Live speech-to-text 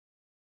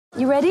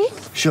You ready?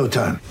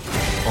 Showtime.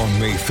 On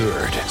May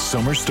 3rd,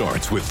 summer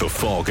starts with The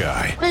Fall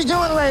Guy. Let's do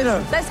it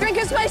later. Let's drink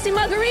a spicy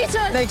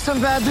margarita. Make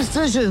some bad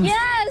decisions.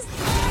 Yes!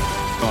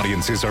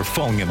 Audiences are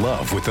falling in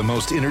love with the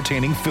most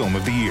entertaining film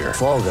of the year.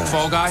 Fall Guy.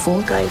 Fall Guy?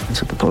 Fall guy.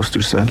 That's what the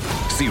poster said.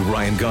 See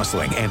Ryan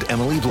Gosling and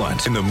Emily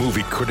Blunt in the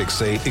movie critics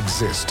say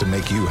exists to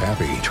make you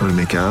happy. Trying to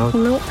make it out?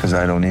 Nope. Because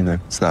I don't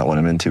either. It's not what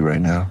I'm into right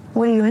now.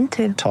 What are you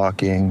into?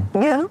 Talking.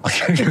 Yeah.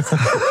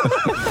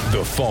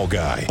 The Fall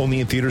Guy.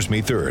 Only in theaters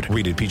May 3rd.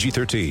 Rated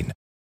PG-13.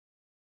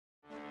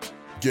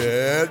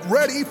 Get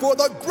ready for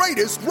the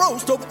greatest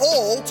roast of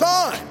all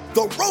time.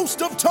 The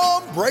Roast of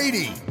Tom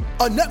Brady.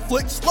 A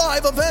Netflix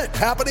live event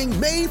happening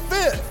May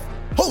 5th.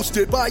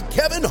 Hosted by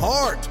Kevin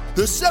Hart.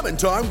 The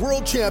 7-time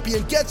world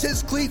champion gets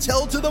his cleats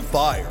held to the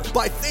fire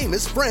by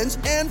famous friends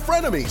and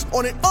frenemies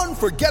on an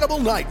unforgettable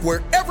night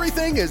where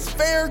everything is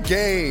fair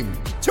game.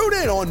 Tune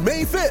in on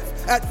May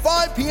 5th at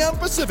 5 p.m.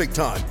 Pacific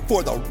time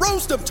for the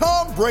Roast of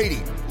Tom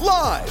Brady.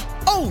 Live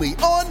only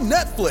on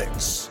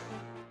Netflix.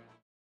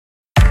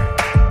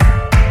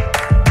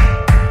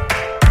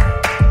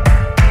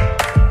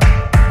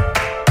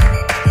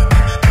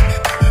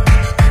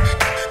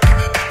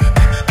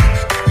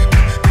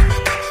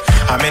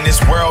 I'm in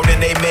this world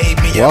and they made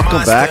me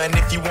Welcome a back monster,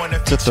 and if you wanna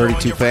to feature on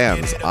 32 your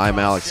Fans. record, I'm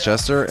Alex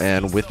Chester,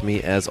 and with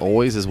me, as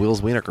always, is Wheels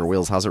Wienerker.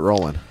 Wheels, how's it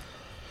rolling?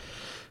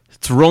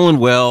 It's rolling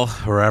well,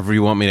 however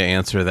you want me to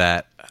answer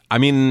that. I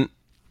mean,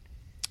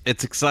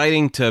 it's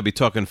exciting to be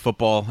talking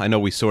football. I know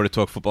we sort of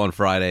talk football on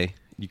Friday.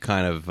 You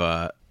kind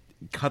of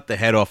cut the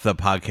head off the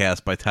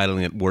podcast by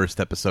titling it Worst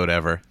Episode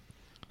Ever.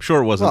 I'm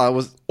sure it wasn't. Well, it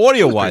was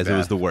audio-wise, pretty it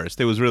was bad. the worst.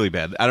 It was really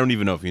bad. I don't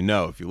even know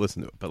if you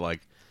listen to it, but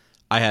like,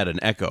 I had an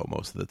echo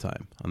most of the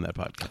time on that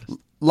podcast.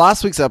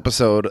 Last week's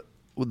episode,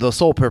 the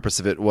sole purpose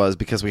of it was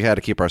because we had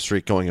to keep our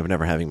streak going of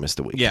never having missed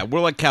a week. Yeah,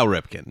 we're like Cal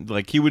Ripken.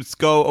 Like, he would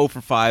go 0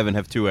 for 5 and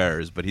have 2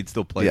 errors, but he'd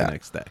still play Yeah. the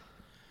next day.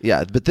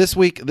 Yeah, but this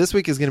week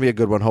is going to be a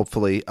good one,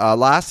 hopefully.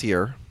 Last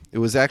year, it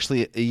was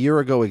actually a year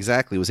ago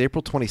exactly. It was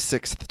April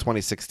 26th,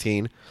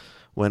 2016,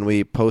 when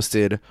we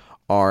posted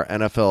our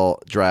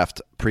NFL draft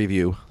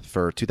preview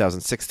for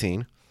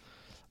 2016.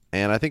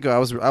 And I think I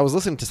was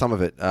listening to some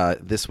of it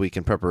this week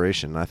in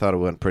preparation, and I thought it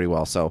went pretty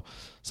well. So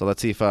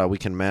let's see if we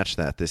can match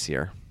that this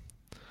year.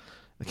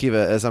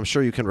 Akiva, as I'm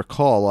sure you can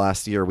recall,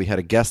 last year we had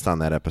a guest on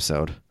that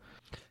episode.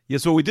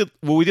 Yes, what we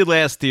did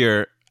last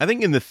year, I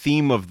think in the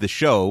theme of the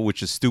show,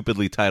 which is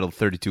stupidly titled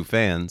 32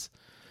 Fans,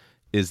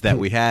 is that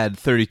we had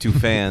 32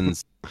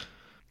 fans.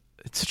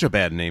 It's such a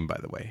bad name, by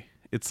the way.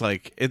 It's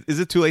like, is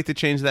it too late to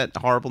change that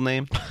horrible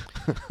name?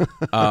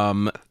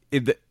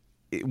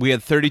 We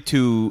had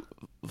 32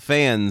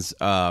 fans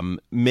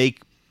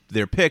make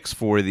their picks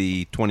for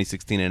the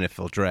 2016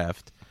 NFL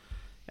Draft,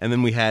 and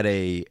then we had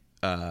a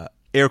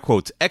air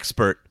quotes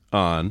expert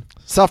on,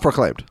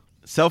 Self-proclaimed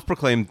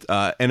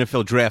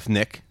NFL Draft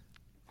Nick.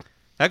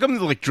 How come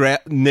like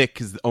Nick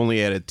is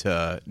only added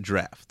to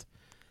draft?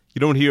 You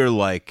don't hear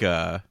like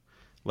I'm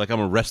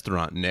a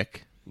restaurant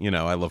Nick. You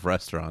know, I love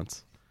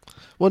restaurants.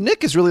 Well,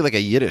 Nick is really like a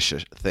Yiddish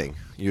thing,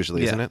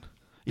 usually, isn't it?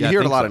 You Yeah, I hear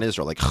it a think lot so. in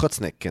Israel, like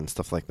chutznik and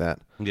stuff like that.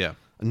 Yeah,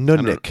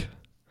 Nunnik.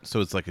 So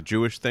it's like a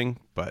Jewish thing,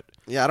 but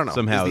Yeah, I don't know.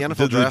 Somehow, Is the NFL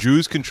do the draft-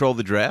 Jews control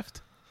the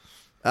draft?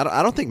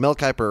 I don't think Mel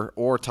Kiper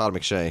or Todd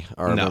McShay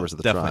are members of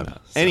the definitely tribe.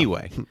 not.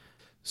 Anyway,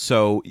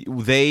 so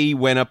they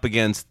went up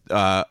against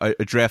a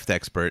draft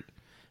expert,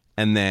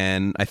 and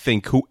then I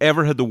think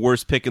whoever had the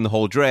worst pick in the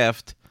whole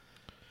draft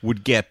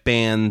would get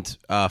banned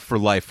for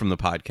life from the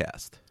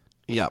podcast.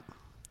 Yep.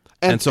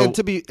 And so-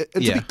 to be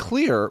yeah.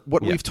 clear,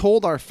 what Yeah. we've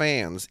told our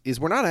fans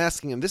is we're not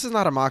asking them. This is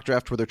not a mock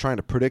draft where they're trying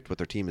to predict what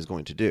their team is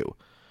going to do.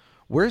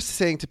 We're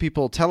saying to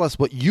people, tell us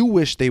what you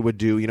wish they would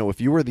do. You know, if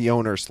you were the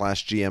owner /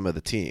 GM of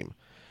the team.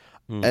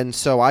 And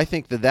so I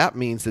think that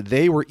means that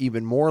they were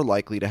even more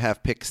likely to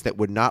have picks that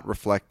would not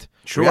reflect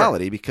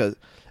reality because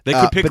They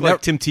could pick but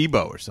like Tim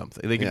Tebow or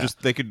something. They could Yeah.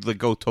 they could like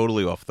go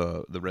totally off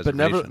the But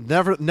reservation.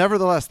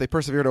 nevertheless, they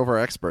persevered over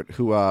our expert,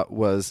 who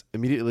was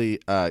immediately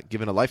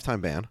given a lifetime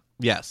ban.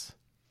 Yes,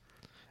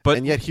 but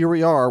And yet here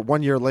we are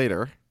 1 year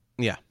later,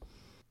 yeah,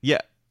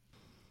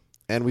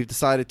 and we've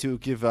decided to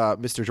give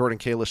Mr. Jordan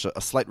Kalish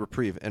a slight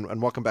reprieve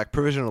and welcome back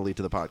provisionally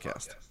to the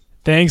podcast.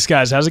 Thanks,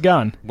 guys. How's it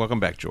going? Welcome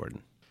back,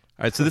 Jordan.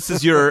 All right, so this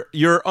is you're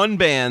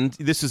unbanned.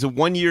 This is a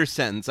 1-year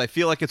sentence. I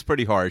feel like it's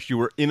pretty harsh. You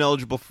were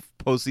ineligible for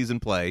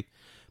postseason play,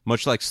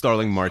 much like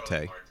Starling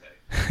Marte.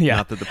 Yeah,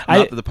 Not that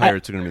the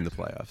Pirates are going to be in the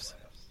playoffs.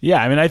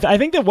 Yeah, I mean, I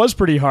think that was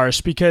pretty harsh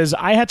because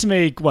I had to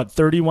make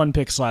 31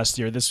 picks last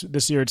year.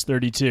 This year it's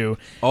 32.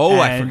 Oh,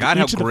 I And forgot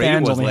how each of the great it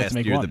fans was only had to last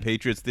make year. one. The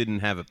Patriots didn't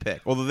have a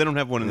pick, although they don't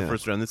have one in the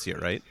first round this year,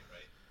 right?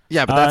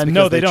 Yeah, but that's because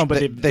no, they don't, but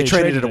they traded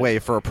traded it it. away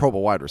for a Pro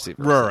Bowl wide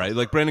receiver. Right.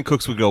 Like Brandon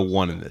Cooks would go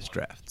 1 in this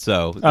draft.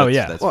 So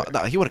yeah. that's Well, fair.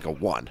 no, he wouldn't go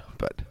 1,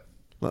 but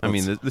I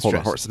mean, let's this hold our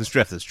draft, horses. this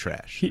draft is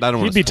trash. He, I don't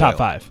want he'd to be top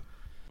spoil it. 5.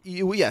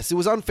 Yes, it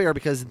was unfair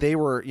because they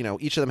were,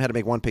 each of them had to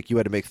make one pick. You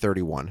had to make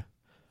 31.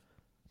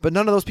 But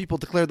none of those people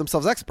declared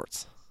themselves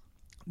experts.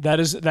 That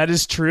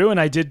is true, and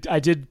I did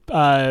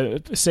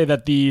say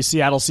that the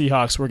Seattle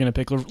Seahawks were going to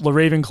pick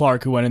LaRaven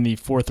Clark, who went in the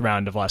 4th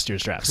round of last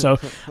year's draft. So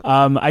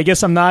I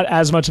guess I'm not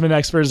as much of an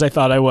expert as I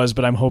thought I was,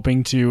 but I'm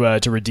hoping to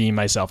redeem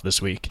myself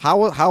this week. How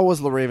was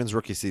LaRaven's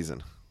rookie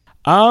season?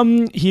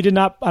 He did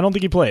not. I don't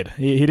think he played.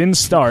 He didn't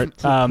start.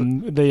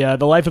 The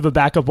life of a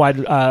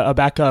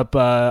backup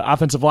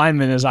offensive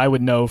lineman, as I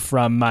would know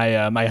from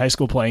my high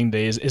school playing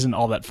days, isn't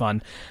all that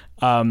fun.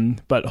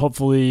 But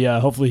hopefully he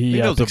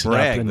it was picks a it up.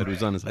 brag And, that he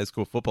was on his high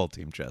school football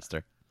team,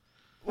 Chester.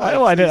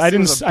 I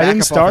didn't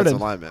start it.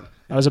 Lineman.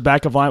 I was a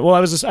backup line. Well,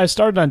 I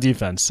started on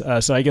defense,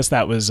 so I guess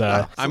that was.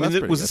 I mean,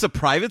 pretty was this a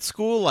private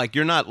school? Like,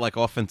 you're not like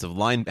offensive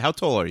line. How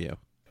tall are you?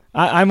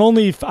 I'm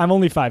only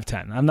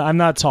 5'10". I'm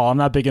not tall. I'm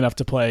not big enough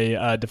to play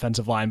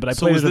defensive line, but I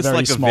played was at a this very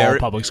like a small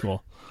public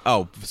school.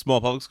 Oh, small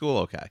public school?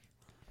 Okay.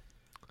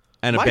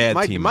 And a bad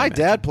team. My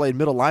dad played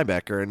middle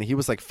linebacker, and he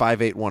was like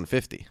 5'8",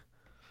 150.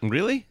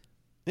 Really?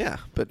 Yeah,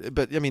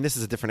 but I mean, this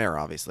is a different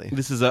era, obviously.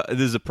 This is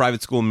a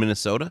private school in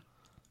Minnesota?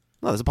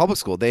 No, there's a public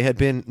school. They had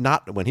been,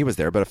 not when he was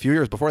there, but a few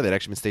years before, they'd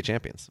actually been state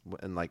champions,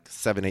 in like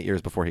 7-8 years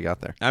before he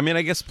got there. I mean,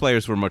 I guess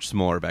players were much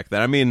smaller back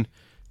then. I mean,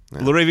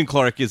 LaRaven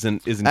Clark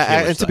isn't and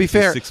to be size.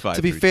 fair, He's 6'5",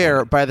 to be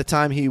fair, by the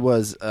time he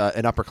was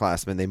an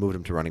upperclassman, they moved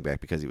him to running back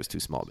because he was too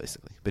small,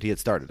 basically. But he had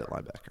started at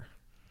linebacker.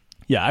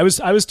 Yeah, I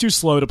was too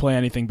slow to play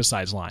anything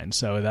besides line,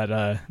 so that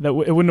it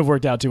wouldn't have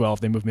worked out too well if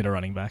they moved me to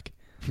running back.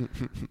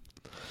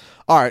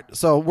 All right,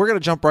 so we're going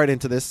to jump right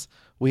into this.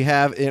 We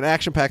have an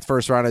action-packed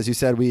first round. As you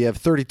said, we have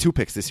 32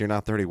 picks this year,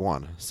 not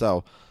 31.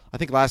 So I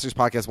think last year's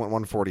podcast went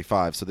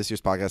 145, so this year's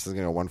podcast is going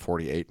to go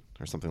 148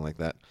 or something like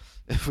that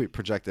if we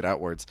project it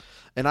outwards.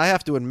 And I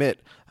have to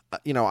admit,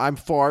 I'm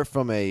far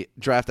from a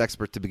draft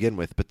expert to begin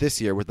with, but this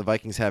year, with the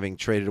Vikings having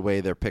traded away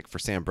their pick for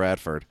Sam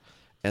Bradford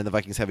and the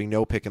Vikings having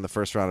no pick in the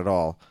first round at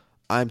all,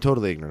 I'm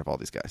totally ignorant of all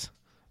these guys.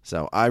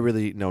 So I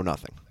really know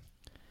nothing.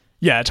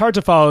 Yeah, it's hard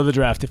to follow the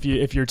draft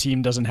if your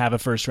team doesn't have a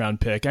first round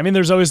pick. I mean,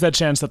 there's always that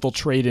chance that they'll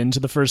trade into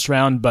the first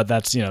round, but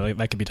that's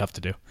that could be tough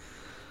to do.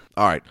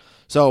 All right,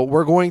 so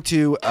we're going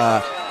to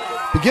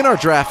begin our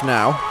draft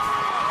now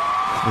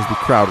as the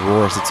crowd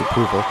roars its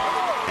approval,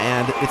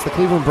 and it's the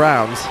Cleveland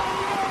Browns,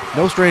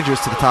 no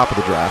strangers to the top of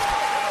the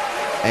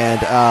draft.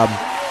 And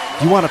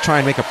do you want to try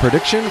and make a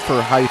prediction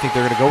for how you think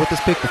they're going to go with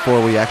this pick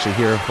before we actually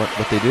hear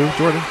what they do,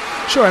 Jordan?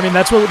 Sure. I mean,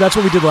 that's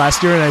what we did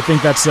last year, and I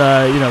think that's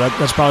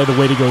that's probably the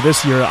way to go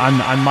this year.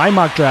 On my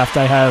mock draft,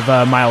 I have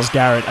Myles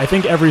Garrett. I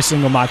think every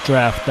single mock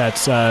draft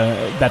that's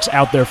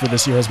out there for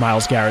this year has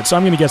Myles Garrett. So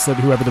I'm going to guess that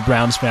whoever the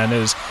Browns fan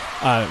is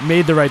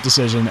made the right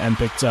decision and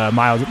picked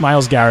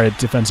Myles Garrett,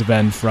 defensive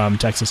end from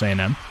Texas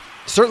A&M.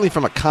 Certainly,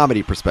 from a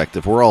comedy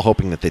perspective, we're all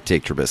hoping that they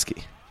take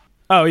Trubisky.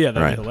 Oh yeah,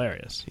 that'd be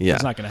hilarious. Yeah,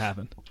 it's not going to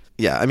happen.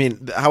 Yeah, I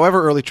mean,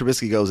 however early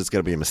Trubisky goes, it's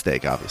going to be a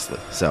mistake, obviously.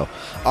 So,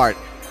 all right.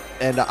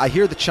 And I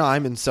hear the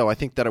chime, and so I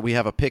think that we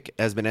have a pick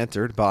has been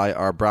entered by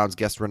our Browns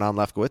guest, Renan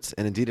Lefkowitz,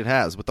 and indeed it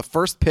has. With the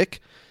first pick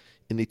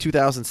in the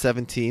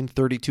 2017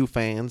 32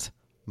 fans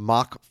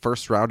mock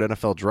first-round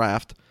NFL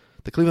draft,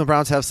 the Cleveland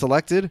Browns have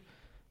selected,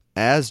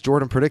 as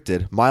Jordan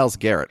predicted, Myles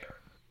Garrett.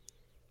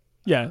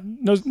 Yeah,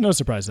 no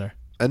surprise there.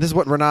 And this is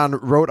what Renan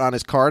wrote on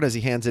his card as he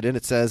hands it in.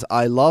 It says,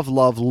 I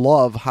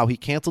love how he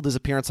canceled his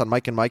appearance on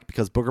Mike and Mike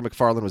because Booger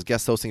McFarland was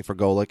guest hosting for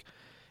Golic.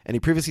 And he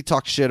previously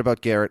talked shit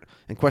about Garrett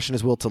and questioned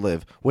his will to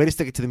live. Way to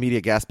stick it to the media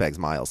gas bags,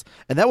 Myles.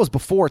 And that was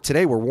before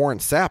today where Warren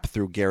Sapp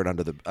threw Garrett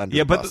under the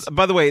bus. But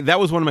by the way, that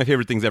was one of my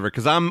favorite things ever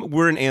because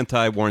we're an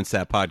anti-Warren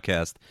Sapp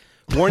podcast.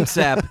 Warren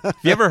Sapp,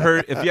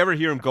 if you ever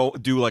hear him go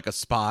do like a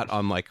spot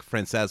on like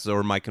Francesa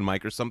or Mike and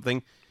Mike or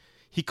something,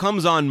 he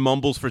comes on,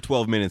 mumbles for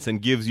 12 minutes and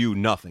gives you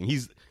nothing.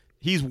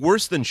 He's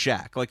worse than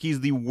Shaq. Like, he's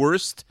the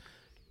worst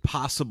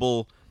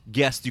possible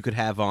guest you could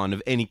have on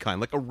of any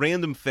kind. Like, a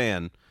random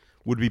fan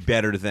would be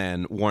better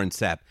than Warren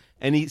Sapp.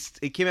 And he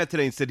came out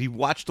today and said he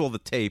watched all the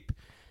tape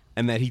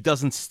and that he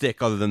doesn't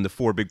stick other than the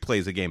 4 big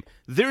plays a game.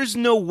 There's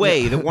no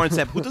way that Warren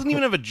Sapp, who doesn't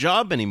even have a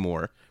job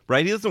anymore,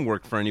 right? He doesn't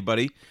work for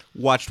anybody,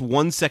 watched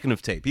 1 second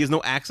of tape. He has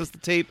no access to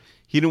tape.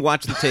 He didn't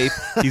watch the tape.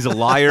 He's a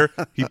liar.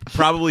 He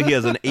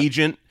has an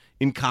agent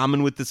in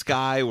common with this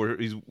guy or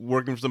he's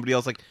working for somebody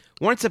else. Like,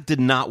 Warren Sapp did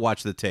not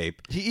watch the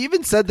tape. He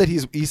even said that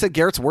he said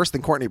Garrett's worse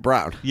than Courtney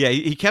Brown. Yeah,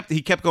 he kept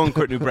going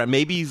Courtney Brown.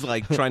 Maybe he's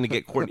like trying to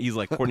get he's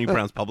like Courtney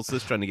Brown's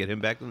publicist, trying to get him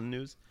back in the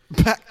news.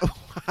 What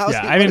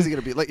is he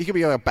going to be? Like, he could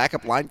be a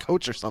backup line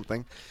coach or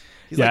something.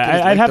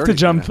 I'd have to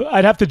jump.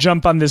 I'd have to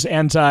jump on this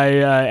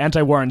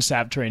anti Warren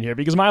Sapp train here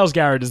because Myles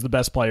Garrett is the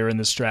best player in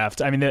this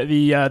draft. I mean,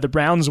 the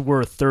Browns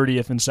were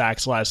 30th in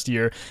sacks last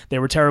year. They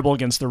were terrible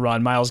against the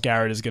run. Myles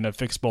Garrett is going to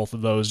fix both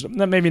of those.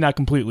 Maybe not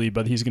completely,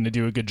 but he's going to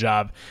do a good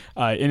job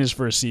in his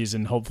first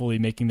season, hopefully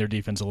making their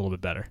defense a little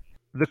bit better.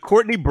 The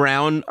Courtney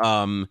Brown.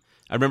 I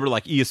remember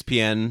like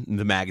ESPN,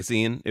 the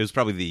magazine. It was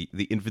probably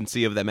the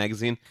infancy of that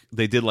magazine.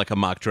 They did like a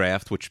mock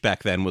draft, which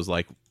back then was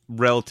like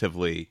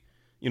relatively.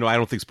 I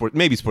don't think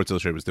maybe Sports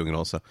Illustrated was doing it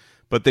also,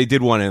 but they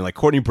did one, and like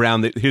Courtney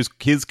Brown,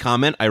 his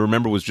comment I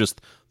remember was just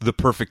the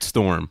perfect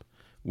storm,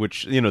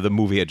 which the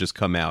movie had just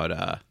come out,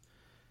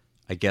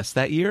 I guess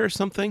that year or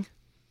something.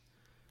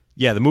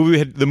 Yeah, the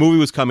movie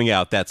was coming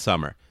out that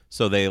summer,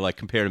 so they like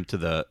compared him to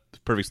the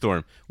Perfect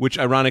Storm, which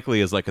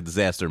ironically is like a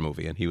disaster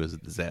movie, and he was a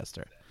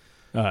disaster.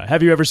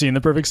 Have you ever seen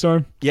The Perfect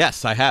Storm?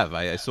 Yes, I have.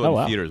 I saw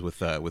it in theaters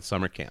with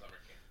summer camp.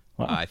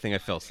 Wow. I think I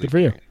fell asleep. Good for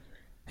you.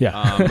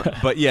 Yeah.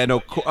 But yeah,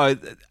 no,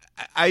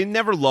 I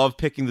never love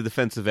picking the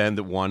defensive end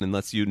at one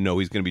unless you know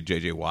he's going to be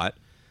J.J. Watt.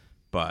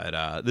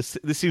 But this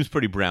seems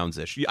pretty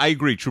Browns-ish. I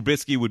agree.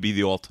 Trubisky would be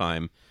the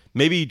all-time.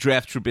 Maybe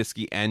draft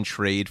Trubisky and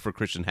trade for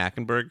Christian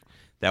Hackenberg.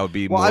 That would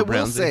be more Browns-ish. Well,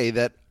 I will say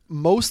that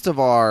most of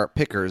our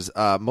pickers,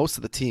 most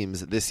of the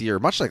teams this year,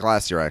 much like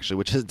last year actually,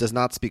 which does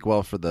not speak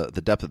well for the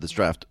depth of this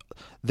draft,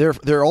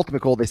 their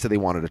ultimate goal, they said they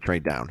wanted to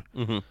trade down.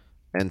 Mm-hmm.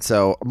 And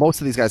so most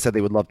of these guys said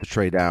they would love to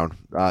trade down.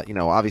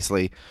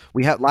 Obviously,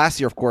 we had last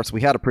year, of course,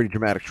 we had a pretty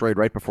dramatic trade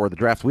right before the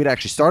draft. We'd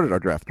actually started our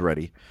draft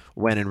already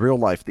when in real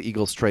life the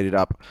Eagles traded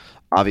up.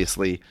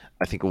 Obviously,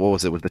 I think, what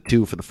was it? Was the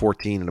 2 for the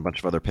 14 and a bunch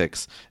of other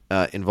picks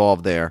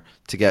involved there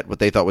to get what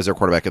they thought was their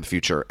quarterback of the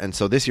future. And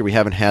so this year we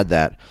haven't had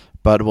that,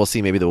 but we'll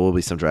see. Maybe there will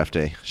be some draft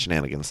day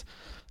shenanigans.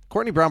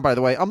 Courtney Brown, by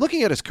the way, I'm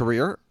looking at his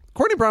career.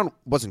 Courtney Brown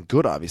wasn't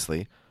good,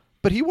 obviously,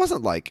 but he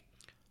wasn't like,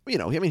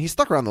 he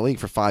stuck around the league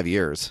for 5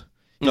 years.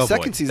 His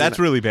second season, that's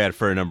really bad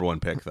for a number one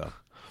pick, though.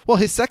 Well,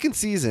 his second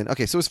season,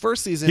 okay, so his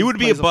first season... He would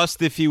be a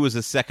bust if he was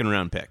a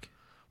second-round pick.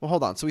 Well,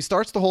 hold on. So he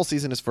starts the whole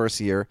season his first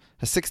year,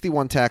 has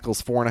 61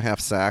 tackles, 4.5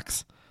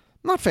 sacks.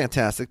 Not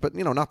fantastic, but,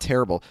 not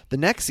terrible. The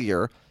next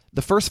year,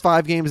 the first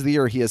 5 games of the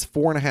year, he has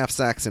 4.5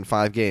 sacks in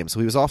 5 games. So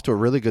he was off to a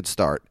really good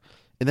start.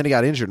 And then he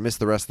got injured and missed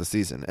the rest of the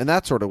season. And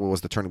that sort of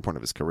was the turning point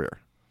of his career,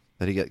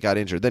 that he got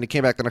injured. Then he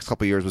came back the next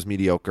couple of years, was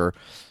mediocre.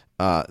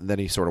 Then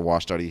he sort of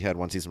washed out. He had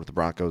 1 season with the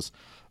Broncos.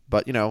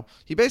 But,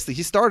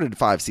 he started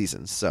 5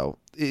 seasons. So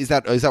is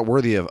that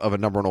worthy of a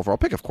number 1 overall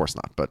pick? Of course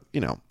not. But,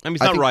 he's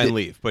not Ryan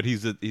Leaf, but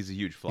he's a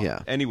huge flaw.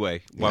 Yeah.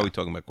 Anyway, why are we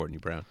talking about Courtney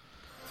Brown?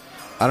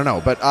 I don't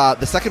know. But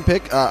the second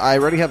pick, I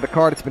already have the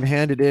card. It's been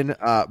handed in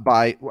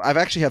I've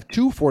actually have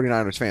 2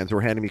 49ers fans who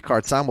are handing me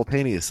cards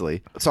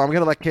simultaneously. So I'm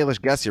going to let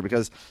Kalish guess here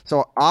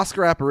so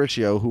Oscar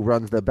Aparicio, who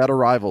runs the Better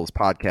Rivals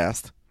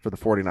podcast for the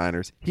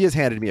 49ers, he has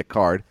handed me a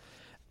card.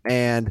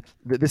 And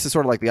this is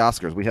sort of like the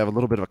Oscars. We have a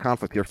little bit of a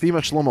conflict here.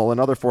 Fima Schlummel,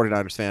 another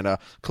 49ers fan, a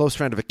close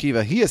friend of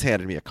Akiva, he has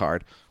handed me a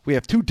card. We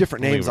have 2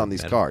 different names on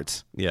these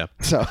cards. Yeah.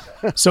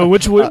 So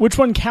which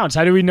one counts?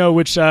 How do we know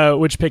which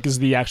pick is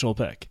the actual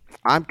pick?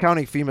 I'm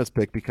counting Fima's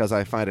pick because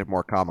I find it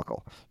more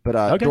comical. But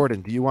okay.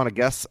 Jordan, do you want to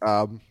guess?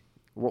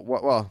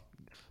 Well,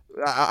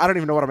 I don't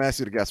even know what I'm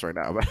asking you to guess right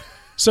now. But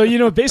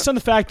So, based on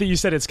the fact that you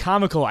said it's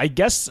comical, I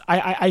guess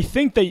I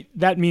think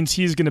that means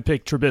he's going to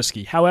pick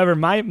Trubisky. However,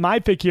 my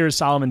pick here is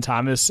Solomon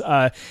Thomas.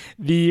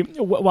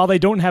 While they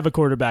don't have a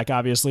quarterback,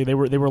 obviously they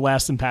were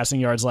last in passing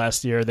yards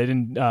last year. They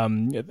didn't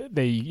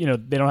they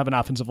don't have an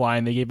offensive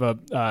line. They gave up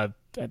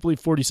I believe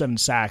 47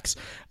 sacks.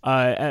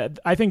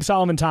 I think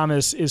Solomon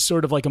Thomas is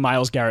sort of like a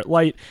Myles Garrett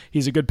light.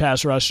 He's a good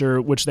pass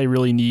rusher, which they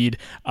really need.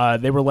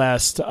 They were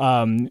last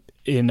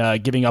in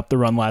giving up the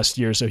run last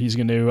year, so he's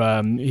going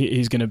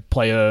to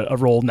play a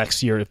role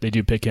next year if they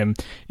do pick him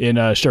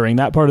in shoring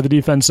that part of the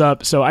defense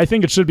up. So I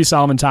think it should be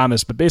Solomon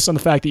Thomas. But based on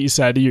the fact that you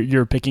said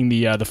you're picking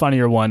the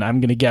funnier one,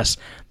 I'm going to guess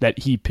that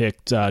he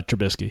picked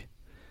Trubisky.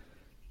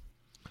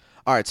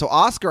 All right. So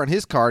Oscar on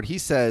his card, he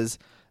says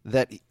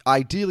that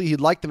ideally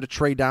he'd like them to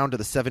trade down to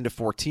the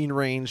 7-14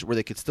 range where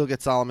they could still get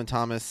Solomon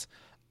Thomas.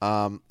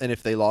 And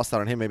if they lost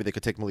out on him, maybe they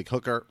could take Malik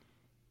Hooker.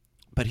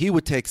 But he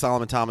would take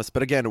Solomon Thomas.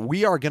 But again,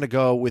 we are going to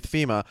go with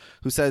Fima,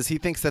 who says he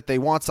thinks that they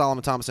want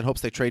Solomon Thomas and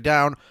hopes they trade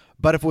down.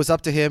 But if it was up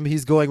to him,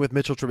 he's going with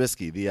Mitchell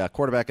Trubisky, the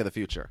quarterback of the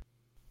future.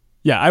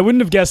 Yeah, I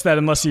wouldn't have guessed that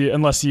unless you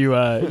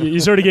you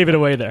sort of gave it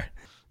away there.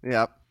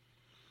 Yeah.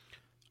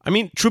 I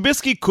mean,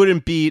 Trubisky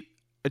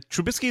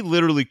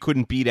literally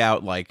couldn't beat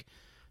out like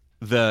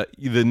the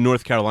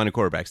North Carolina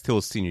quarterbacks till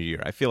his senior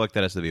year. I feel like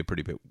that has to be a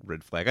pretty big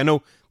red flag. I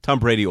know Tom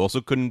Brady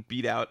also couldn't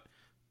beat out,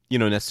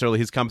 necessarily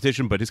his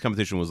competition, but his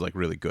competition was like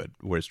really good.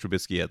 Whereas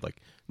Trubisky had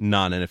like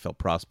non-NFL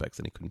prospects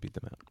and he couldn't beat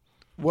them out.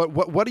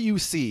 What do you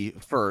see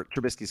for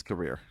Trubisky's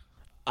career?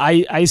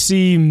 I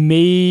see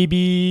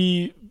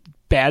maybe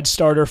bad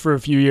starter for a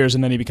few years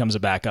and then he becomes a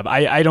backup.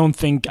 I don't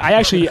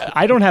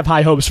have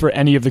high hopes for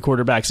any of the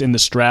quarterbacks in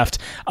this draft.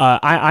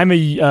 I'm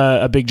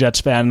a big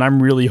Jets fan and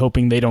I'm really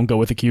hoping they don't go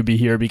with a QB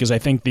here because I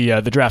think the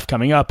draft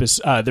coming up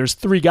is there's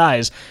 3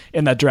 guys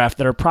in that draft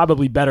that are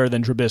probably better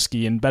than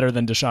Trubisky and better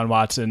than Deshaun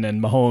Watson and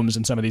Mahomes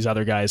and some of these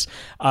other guys.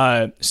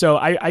 So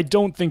I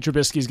don't think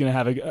Trubisky is going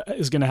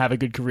to have a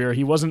good career.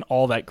 He wasn't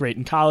all that great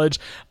in college.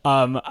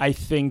 I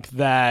think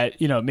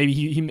that maybe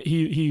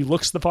he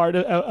looks the part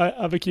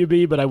of a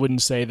QB, but I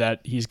wouldn't say that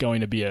he's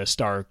going to be a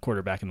star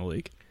quarterback in the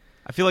league.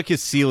 I feel like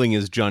his ceiling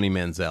is Johnny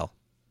Manziel.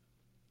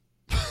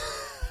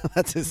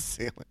 That's his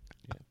ceiling.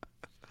 Yeah.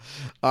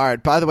 All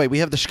right. By the way, we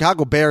have the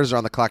Chicago Bears are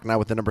on the clock now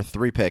with the number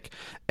 3 pick.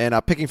 And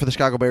picking for the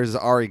Chicago Bears is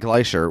Ari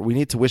Gleischer. We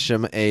need to wish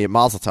him a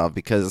mazel tov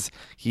because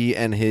he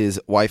and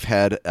his wife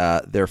had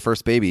their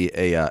first baby,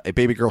 a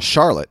baby girl,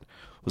 Charlotte,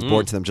 was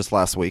born to them just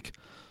last week.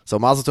 So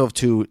mazel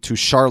tov to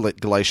Charlotte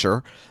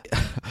Gleischer.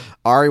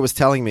 Ari was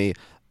telling me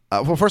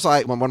Well, first of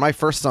all, when my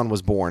first son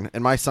was born,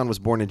 and my son was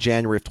born in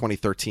January of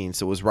 2013,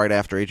 so it was right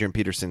after Adrian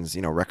Peterson's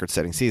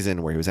record-setting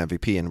season where he was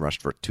MVP and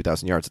rushed for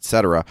 2,000 yards,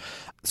 etc.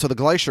 So the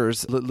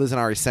Gleichers, Liz and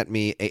Ari sent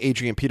me a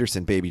Adrian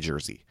Peterson baby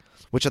jersey,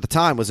 which at the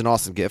time was an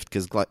awesome gift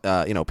because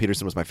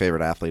Peterson was my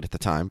favorite athlete at the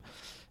time.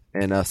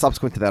 And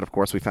subsequent to that, of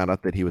course, we found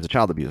out that he was a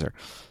child abuser.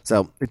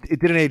 So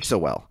it didn't age so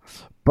well.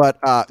 But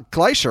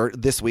Gleicher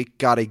this week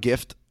got a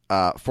gift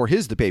for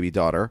the baby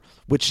daughter,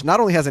 which not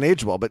only hasn't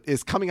aged well, but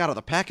is coming out of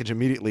the package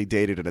immediately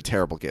dated and a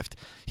terrible gift.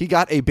 He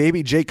got a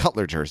baby Jay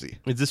Cutler jersey.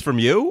 Is this from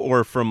you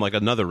or from like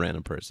another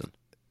random person?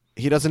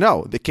 He doesn't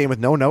know. It came with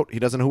no note. He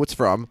doesn't know who it's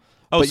from.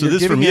 Oh, so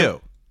this is from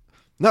you?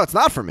 No, it's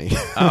not from me.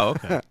 Oh,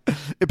 okay.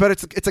 But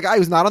it's a guy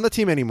who's not on the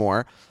team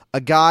anymore,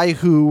 a guy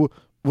who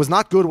was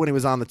not good when he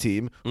was on the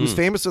team, who's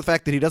famous for the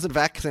fact that he doesn't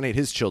vaccinate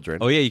his children.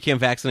 Oh, yeah, you can't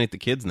vaccinate the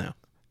kids now.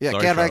 Yeah,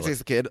 Sorry, can't Charlotte. vaccinate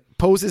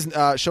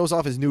the kid. Shows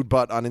off his nude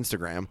butt on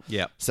Instagram.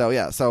 Yeah.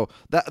 So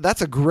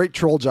that's a great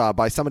troll job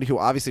by somebody who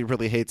obviously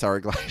really hates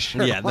Ari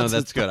Gleicher. Yeah, no,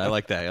 that's good. I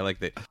like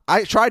that.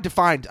 I tried to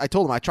find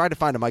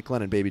a Mike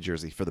Lennon baby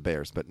jersey for the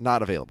Bears, but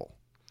not available.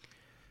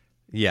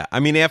 Yeah, I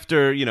mean,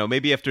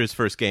 maybe after his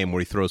first game where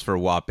he throws for a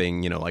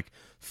whopping, like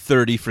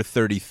 30 for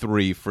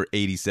 33 for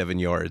 87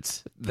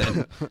 yards,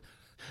 then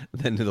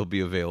it'll be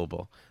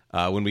available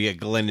when we get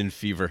Glennon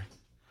fever.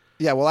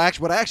 Yeah, well,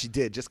 what I actually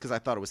did, just because I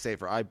thought it was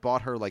safer, I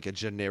bought her like a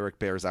generic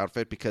Bears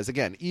outfit because,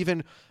 again,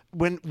 even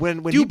when do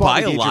you you buy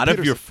a Adrian lot of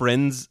your Peterson-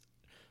 friends?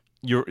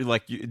 Do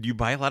you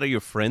buy a lot of your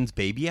friends'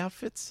 baby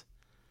outfits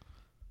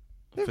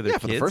for their yeah,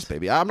 kids? for the first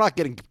baby. I'm not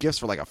getting gifts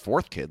for like a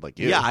fourth kid like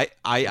you. Yeah,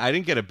 I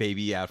didn't get a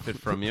baby outfit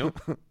from you.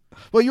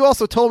 Well, you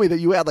also told me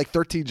that you had like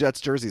 13 Jets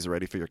jerseys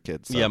ready for your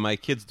kids. So. Yeah, my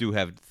kids do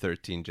have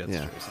 13 Jets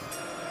Yeah. jerseys.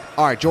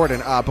 All right,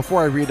 Jordan,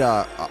 before I read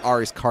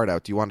Ari's card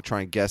out, do you want to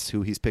try and guess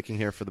who he's picking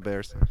here for the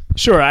Bears?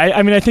 Sure.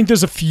 I mean, I think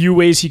there's a few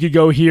ways he could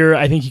go here.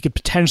 I think he could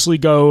potentially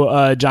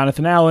go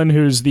Jonathan Allen,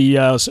 who's the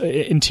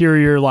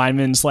interior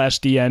lineman /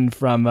 DN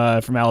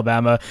from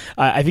Alabama.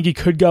 I think he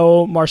could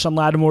go Marshawn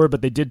Lattimore,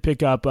 but they did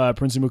pick up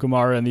Prince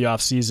Amukamara in the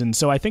offseason.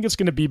 So I think it's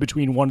going to be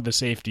between one of the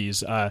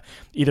safeties,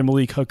 either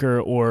Malik Hooker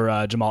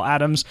or Jamal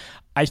Adams.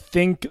 I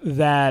think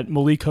that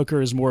Malik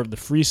Hooker is more of the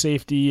free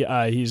safety.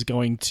 He's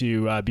going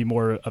to be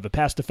more of a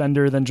pass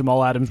defender than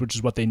Jamal Adams, which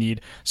is what they need.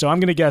 So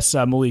I'm going to guess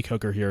Malik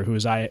Hooker here,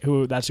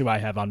 that's who I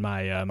have on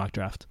my mock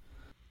draft.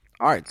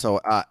 All right, so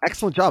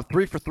excellent job,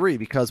 3 for 3,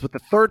 because with the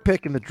third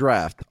pick in the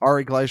draft,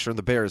 Ari Gleicher and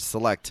the Bears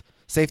select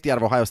safety out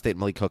of Ohio State,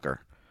 Malik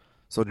Hooker.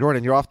 So,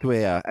 Jordan, you're off to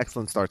a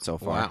excellent start so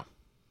far. Wow.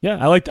 Yeah,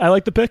 I like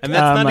the pick. And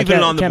that's not even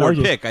on the board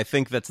argue. pick. I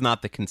think that's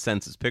not the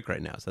consensus pick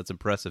right now. So that's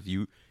impressive.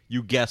 You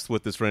guessed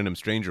what this random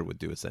stranger would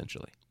do,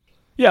 essentially.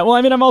 Yeah, well,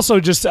 I mean, I'm also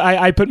just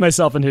I put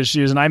myself in his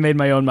shoes and I made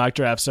my own mock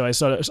draft. So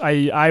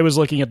I was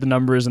looking at the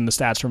numbers and the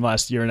stats from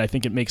last year, and I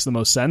think it makes the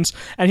most sense.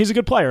 And he's a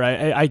good player.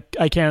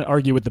 I can't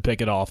argue with the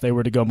pick at all. If they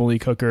were to go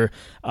Malik Hooker,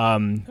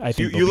 I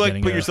think you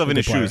like put yourself in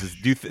his shoes.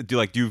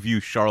 Do you view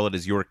Charlotte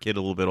as your kid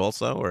a little bit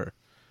also, or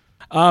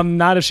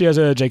not if she has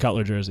a Jay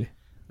Cutler jersey.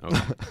 Okay.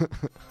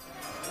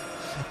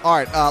 All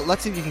right,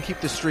 let's see if you can keep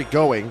this streak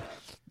going.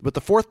 With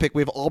the fourth pick,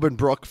 we have Alban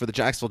Brooke for the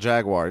Jacksonville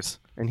Jaguars,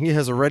 and he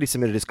has already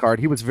submitted his card.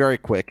 He was very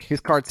quick. His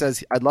card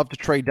says, I'd love to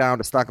trade down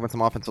to stock up on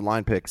some offensive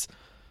line picks,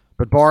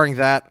 but barring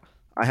that,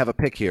 I have a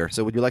pick here.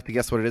 So would you like to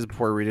guess what it is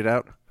before I read it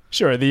out?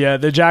 Sure.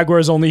 The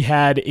Jaguars only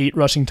had 8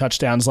 rushing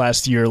touchdowns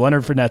last year.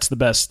 Leonard Fournette's the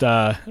best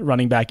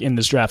running back in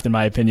this draft, in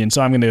my opinion.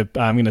 So I'm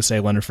gonna say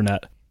Leonard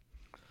Fournette.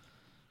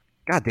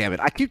 God damn it!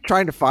 I keep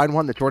trying to find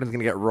one that Jordan's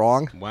gonna get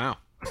wrong. Wow.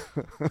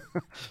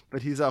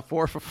 But he's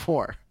 4 for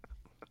 4.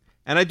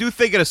 And I do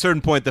think at a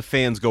certain point the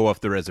fans go off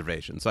the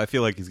reservation, so I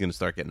feel like he's going to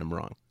start getting them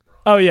wrong.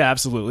 Oh yeah,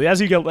 absolutely.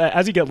 As you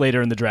get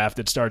later in the draft,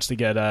 it starts to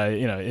get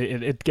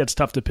it gets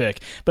tough to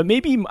pick. But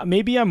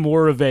maybe I'm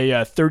more of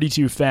a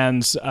 32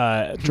 fans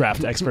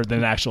draft expert than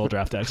an actual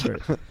draft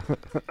expert. So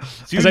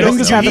I think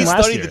this happened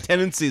last studied year. the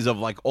tendencies of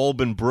like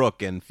Alban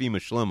Brooke and Fema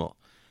Schlimmel,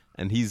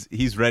 and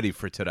he's ready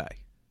for today.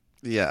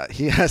 Yeah,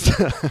 he has.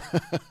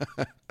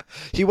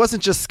 He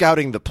wasn't just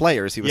scouting the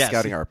players; he was Yes.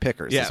 scouting our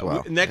pickers as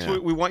well. Next,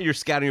 we want your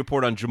scouting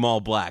report on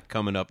Jamal Black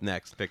coming up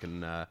next,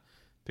 picking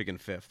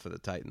fifth for the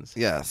Titans.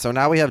 Yeah, so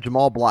now we have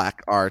Jamal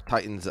Black, our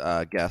Titans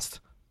guest,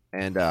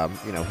 and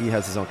he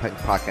has his own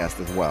Titans podcast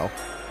as well.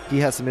 He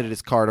has submitted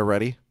his card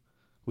already.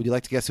 Would you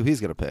like to guess who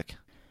he's going to pick?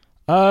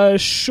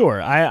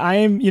 Sure. I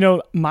am.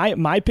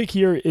 My pick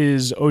here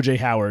is O.J.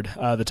 Howard,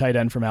 the tight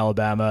end from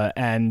Alabama,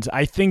 and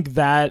I think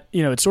that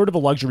it's sort of a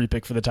luxury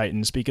pick for the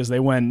Titans because they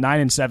went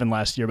 9-7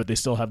 last year, but they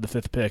still have the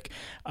 5th pick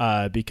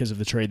because of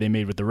the trade they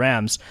made with the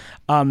Rams.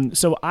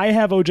 So I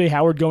have O.J.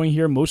 Howard going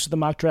here. Most of the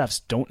mock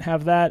drafts don't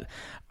have that.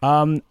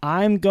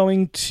 I'm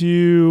going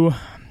to.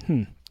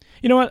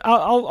 You know what?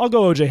 I'll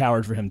go O.J.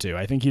 Howard for him too.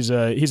 I think he's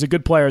a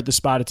good player at the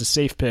spot. It's a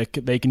safe pick.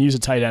 They can use a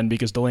tight end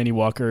because Delaney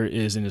Walker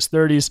is in his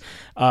 30s.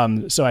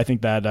 So I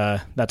think that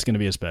that's going to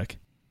be his pick.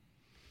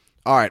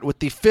 All right, with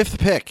the 5th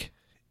pick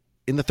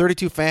in the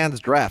 32 fans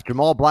draft,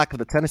 Jamal Black of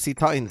the Tennessee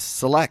Titans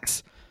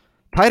selects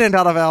tight end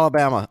out of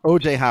Alabama,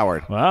 O.J.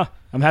 Howard. Wow,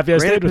 I'm happy I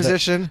Great stayed with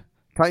position.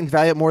 Titans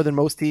value it more than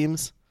most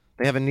teams.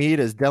 They have a need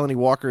as Delaney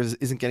Walker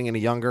isn't getting any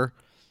younger,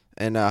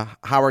 and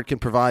Howard can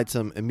provide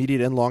some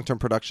immediate and long-term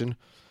production.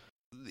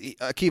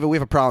 Akiva, we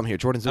have a problem here.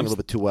 Jordan's doing a little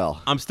bit too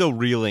well. I'm still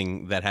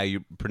reeling that how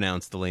you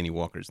pronounced Delaney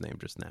Walker's name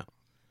just now.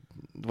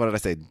 What did I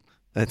say?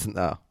 That's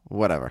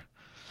whatever.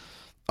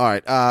 All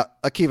right,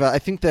 Akiva, I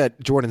think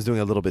that Jordan's doing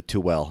a little bit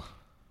too well.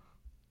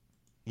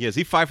 Yeah, is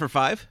he 5 for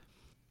 5?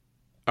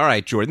 All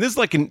right, Jordan. This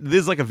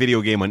is like a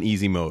video game on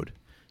easy mode,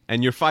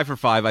 and you're 5 for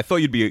 5. I thought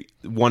you'd be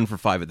 1 for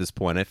 5 at this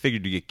point. I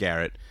figured you'd get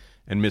Garrett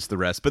and miss the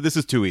rest, but this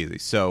is too easy.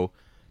 So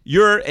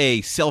you're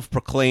a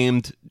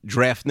self-proclaimed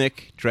draft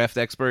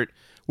expert.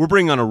 We're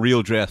bringing on a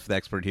real draft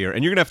expert here,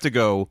 and you're gonna have to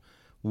go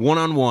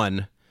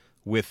one-on-one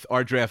with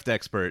our draft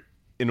expert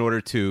in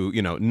order to,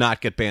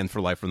 not get banned for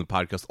life from the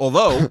podcast.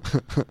 Although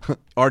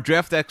our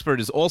draft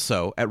expert is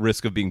also at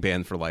risk of being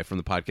banned for life from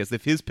the podcast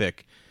if his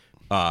pick.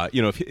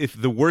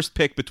 If the worst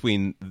pick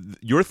between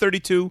your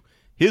 32,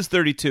 his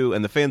 32,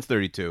 and the fans'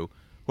 32,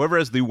 whoever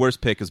has the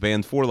worst pick is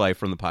banned for life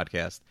from the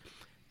podcast.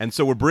 And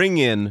so we're bringing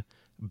in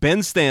Ben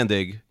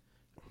Standig,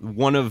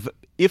 one of,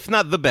 if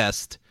not the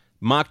best,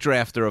 mock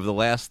drafter of the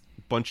last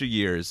bunch of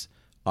years.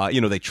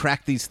 They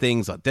track these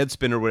things on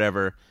Deadspin or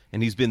whatever,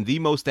 and he's been the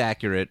most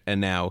accurate. And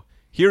now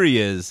here he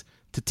is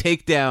to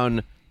take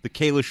down the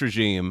Kalish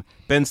regime.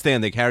 Ben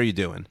Standig, how are you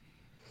doing?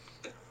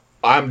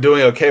 I'm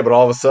doing okay, but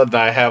all of a sudden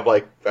I feel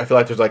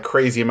like there's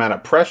crazy amount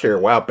of pressure.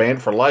 Wow,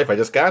 banned for life. I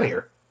just got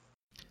here.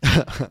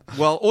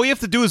 Well, all you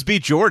have to do is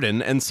beat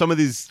Jordan and some of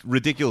these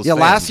ridiculous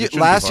fans.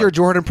 Last year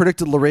Jordan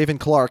predicted LaRaven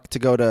Clark to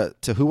go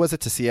to who was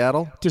it, to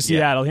Seattle? To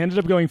Seattle. He ended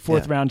up going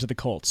fourth round to the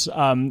Colts.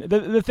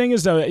 The thing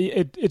is, though,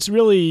 it's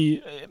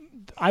really...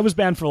 I was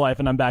banned for life,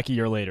 and I'm back a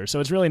year later, so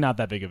it's really not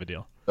that big of a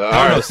deal.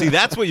 No, see,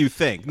 that's what you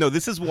think. No,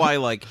 this is why,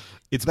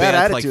 it's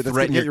bad to,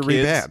 threaten your kids.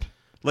 Re-banned.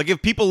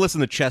 If people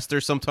listen to Chester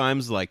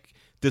sometimes,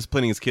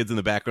 disciplining his kids in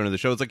the background of the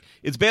show,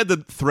 it's bad to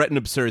threaten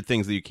absurd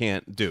things that you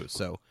can't do.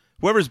 So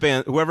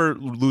whoever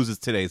loses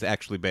today is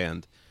actually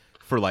banned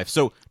for life.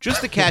 So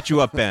just to catch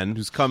you up, Ben,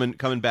 who's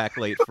coming back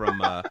late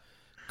from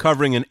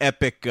covering an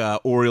epic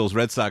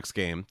Orioles-Red Sox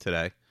game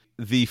today,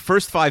 the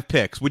first 5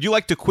 picks, would you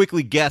like to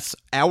quickly guess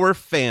our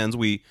fans?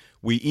 We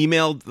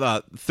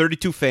emailed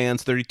 32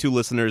 fans, 32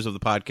 listeners of the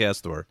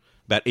podcast, or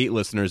about 8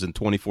 listeners and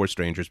 24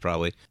 strangers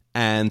probably.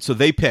 And so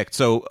they picked.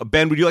 So,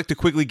 Ben, would you like to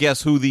quickly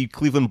guess who the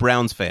Cleveland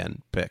Browns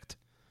fan picked?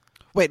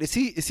 Wait, is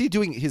he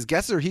doing his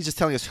guesses, or he's just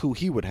telling us who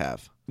he would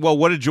have? Well,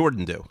 what did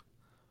Jordan do?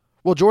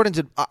 Well, Jordan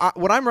did.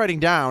 What I'm writing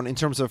down in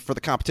terms of for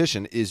the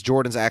competition is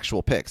Jordan's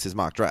actual picks, his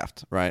mock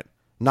draft, right?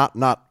 Not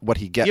what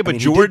he gets. Yeah, but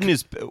Jordan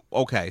is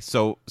okay.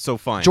 So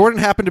fine. Jordan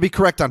happened to be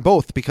correct on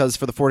both because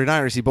for the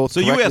 49ers, he both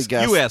correctly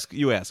guessed.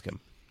 You ask him.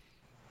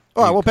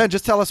 All right. Well, Ben,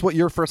 just tell us what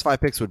your first 5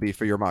 picks would be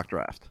for your mock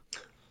draft.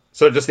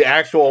 So just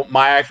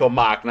my actual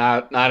mock,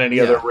 not any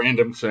other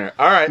random scenario.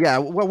 All right. Yeah.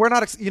 Well, we're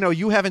not.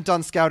 You haven't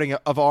done scouting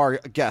of our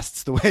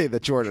guests the way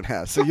that Jordan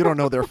has, so you don't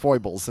know their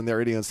foibles and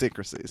their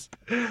idiosyncrasies.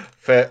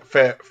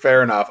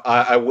 Fair enough.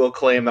 I will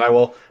claim that I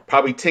will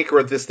probably tinker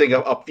with this thing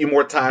a few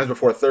more times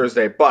before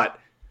Thursday, but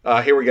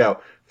here we go.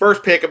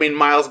 First pick.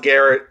 Myles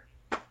Garrett,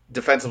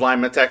 defensive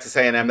lineman, Texas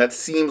A&M. That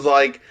seems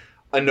like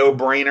a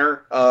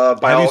no-brainer.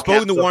 Have you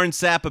spoken to Warren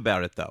Sapp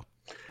about it though?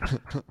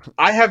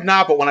 I have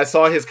not, but when I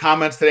saw his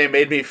comments today, it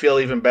made me feel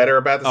even better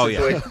about the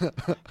situation.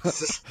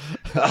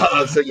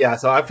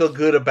 So I feel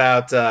good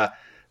about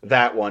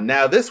that one.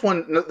 Now, this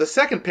one, the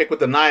second pick with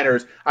the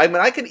Niners,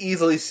 I could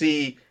easily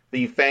see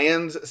the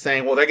fans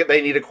saying, well,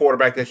 they need a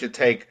quarterback. They should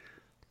take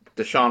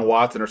Deshaun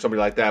Watson or somebody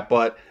like that.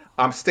 But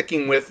I'm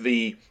sticking with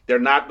they're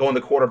not going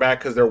the quarterback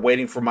because they're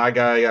waiting for my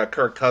guy,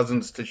 Kirk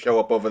Cousins, to show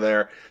up over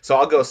there. So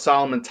I'll go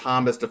Solomon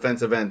Thomas,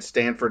 defensive end,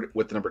 Stanford,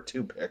 with the number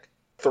 2 pick.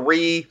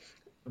 3,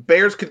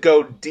 Bears could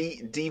go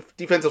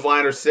defensive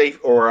line or safe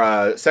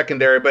or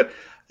secondary, but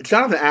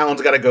Jonathan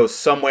Allen's got to go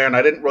somewhere, and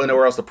I didn't really know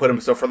where else to put him.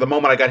 So for the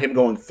moment, I got him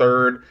going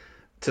 3rd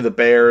to the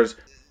Bears.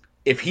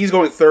 If he's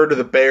going 3rd to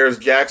the Bears,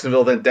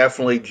 Jacksonville then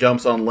definitely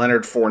jumps on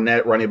Leonard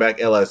Fournette, running back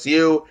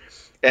LSU,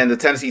 and the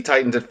Tennessee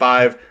Titans at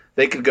 5.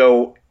 They could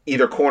go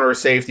either corner or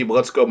safety, but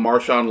let's go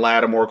Marshawn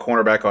Lattimore,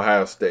 cornerback,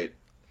 Ohio State.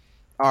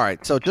 All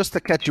right, so just to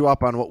catch you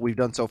up on what we've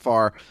done so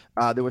far,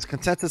 there was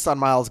consensus on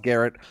Myles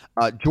Garrett.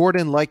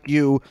 Jordan, like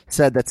you,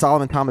 said that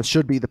Solomon Thomas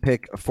should be the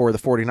pick for the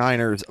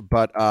 49ers,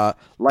 but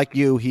like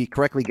you, he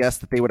correctly guessed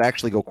that they would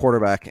actually go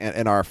quarterback,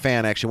 and our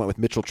fan actually went with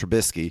Mitchell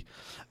Trubisky.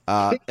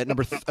 At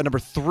number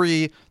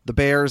 3, the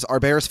Bears. Our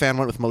Bears fan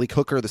went with Malik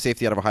Hooker, the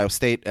safety out of Ohio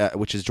State,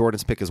 which is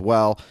Jordan's pick as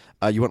well.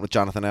 You went with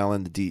Jonathan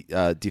Allen,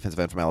 the defensive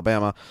end from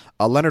Alabama.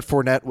 Leonard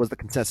Fournette was the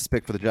consensus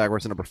pick for the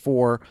Jaguars at number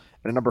 4.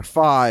 And at number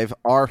 5,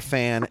 our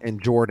fan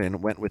and Jordan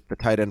went with the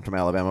tight end from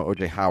Alabama,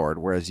 O.J. Howard,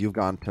 whereas you've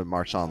gone to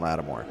Marshawn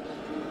Lattimore.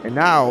 And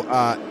now,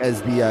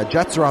 as the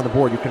Jets are on the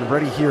board, you can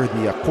already hear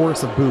the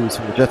chorus of boos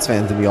from the Jets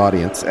fans in the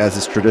audience, as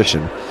is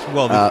tradition.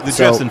 Well, the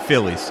Jets and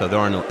Phillies, so there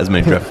aren't as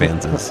many Jets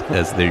fans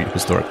as there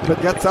historically.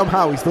 But yet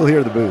somehow we still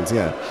hear the boos,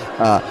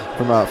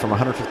 from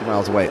 150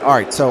 miles away. All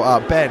right, so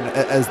Ben,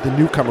 as the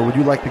newcomer, would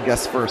you like to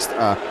guess first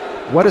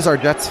what is our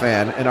Jets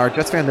fan? And our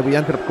Jets fan that we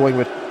ended up going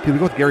with, did we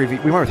go with Gary V?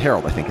 We went with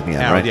Harold, I think, in the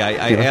end, Harold, right?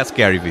 yeah, I asked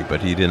Gary V,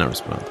 but he did not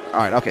respond. All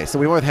right, okay. So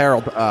we went with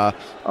Harold, a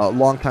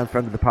longtime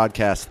friend of the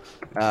podcast.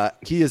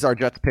 He is our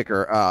Jets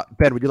picker.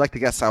 Ben, would you like to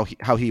guess how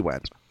he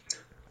went?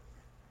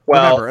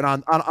 Well,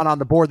 remember, and on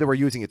the board that we're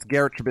using, it's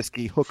Garrett,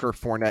 Trubisky, Hooker,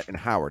 Fournette, and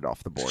Howard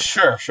off the board.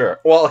 Sure.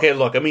 Well, okay,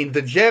 look, I mean,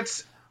 the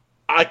Jets,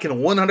 I can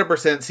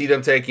 100% see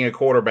them taking a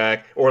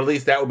quarterback, or at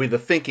least that would be the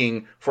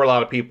thinking for a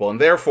lot of people. And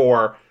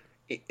therefore,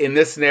 in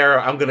this scenario,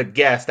 I'm going to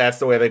guess that's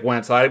the way they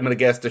went. So I'm going to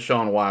guess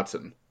Deshaun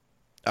Watson.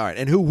 All right,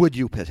 and who would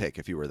you pick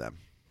if you were them?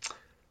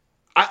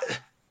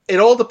 It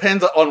all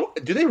depends on,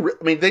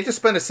 they just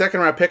spent a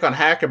second-round pick on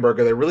Hackenberg.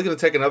 Are they really going to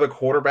take another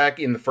quarterback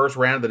in the first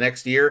round of the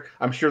next year?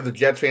 I'm sure the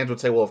Jets fans would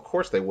say, well, of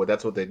course they would.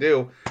 That's what they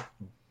do.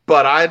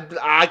 But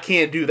I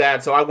can't do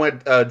that, so I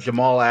went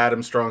Jamal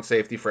Adams, strong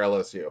safety for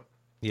LSU.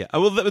 Yeah,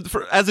 well,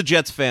 as a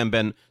Jets fan,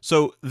 Ben,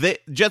 so the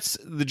Jets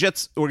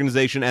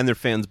organization and their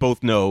fans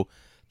both know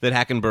that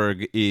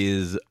Hackenberg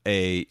is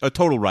a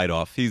total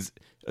write-off. He's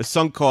a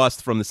sunk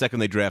cost from the second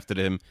they drafted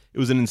him. It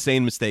was an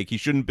insane mistake. He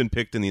shouldn't have been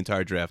picked in the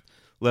entire draft,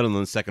 let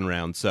alone the second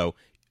round. So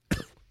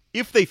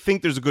if they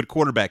think there's a good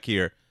quarterback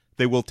here,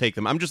 they will take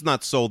them. I'm just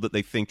not sold that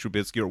they think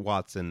Trubisky or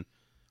Watson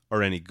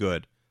are any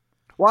good.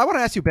 Well, I want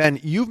to ask you, Ben,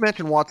 you've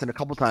mentioned Watson a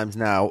couple times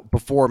now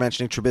before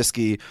mentioning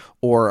Trubisky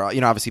or,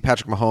 obviously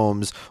Patrick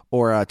Mahomes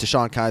or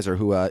Deshaun Kaiser,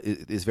 who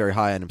is very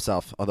high on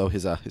himself, although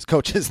his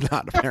coach is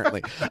not,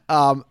 apparently.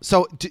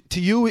 So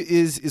to you,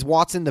 is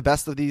Watson the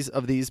best of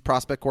these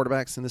prospect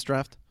quarterbacks in this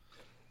draft?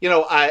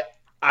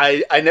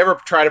 I never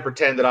try to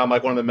pretend that I'm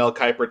like one of the Mel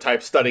Kiper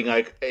types studying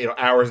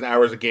hours and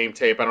hours of game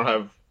tape. I don't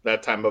have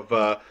that time of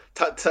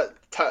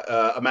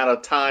amount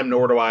of time,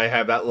 nor do I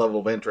have that level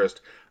of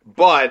interest.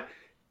 But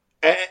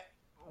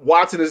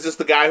Watson is just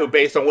the guy who,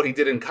 based on what he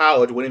did in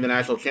college, winning the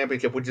national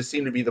championship, would just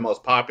seem to be the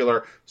most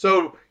popular.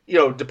 So,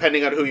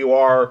 depending on who you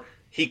are,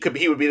 he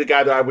would be the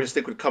guy that I would just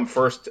think would come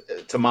first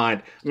to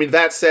mind. I mean,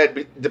 that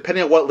said,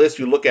 depending on what list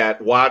you look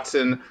at,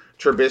 Watson,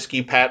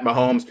 Trubisky, Pat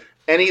Mahomes,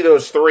 any of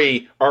those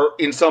three are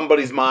in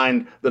somebody's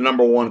mind the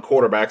number one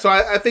quarterback. So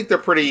I think they're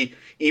pretty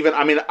even.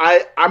 I mean,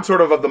 I'm sort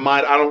of the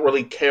mind I don't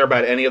really care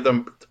about any of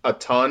them a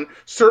ton.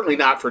 Certainly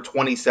not for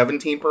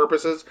 2017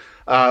 purposes.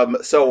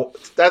 So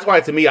that's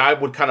why, to me, I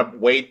would kind of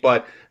wait.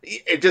 But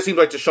it just seems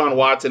like Deshaun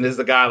Watson is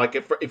the guy. Like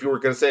if you were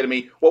going to say to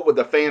me, what would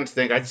the fans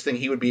think? I just think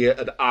he would be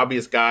an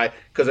obvious guy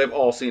because they've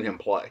all seen him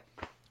play.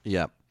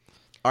 Yeah.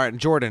 All right,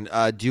 Jordan,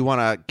 do you want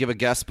to give a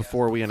guess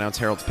before we announce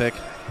Harold's pick?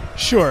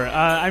 Sure.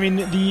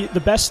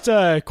 The best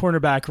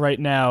cornerback right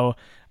now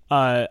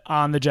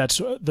on the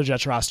Jets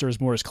roster is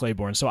Morris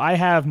Claiborne. So I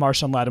have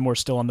Marshawn Lattimore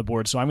still on the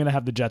board, so I'm going to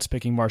have the Jets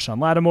picking Marshawn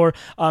Lattimore.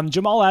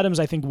 Jamal Adams,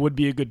 I think, would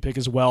be a good pick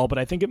as well, but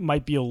I think it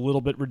might be a little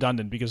bit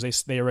redundant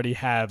because they already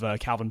have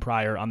Calvin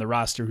Pryor on the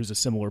roster, who's a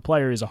similar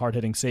player. He's a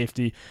hard-hitting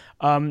safety.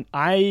 I'm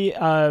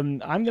going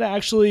to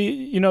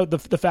actually,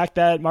 the fact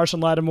that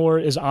Marshawn Lattimore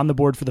is on the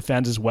board for the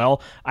fans as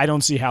well, I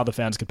don't see how the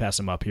fans could pass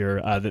him up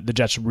here. The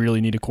Jets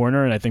really need a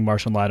corner, and I think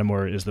Marshawn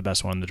Lattimore is the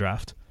best one in the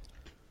draft.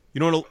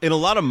 In a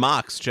lot of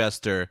mocks,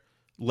 Chester,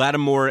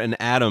 Lattimore and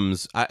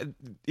Adams,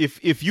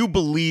 if you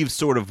believe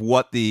sort of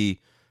what the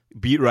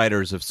beat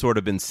writers have sort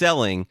of been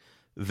selling,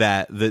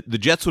 that the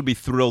Jets would be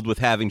thrilled with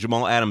having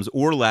Jamal Adams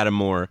or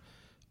Lattimore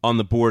on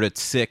the board at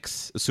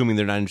 6, assuming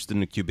they're not interested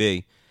in a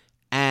QB.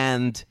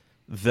 And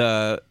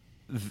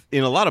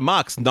in a lot of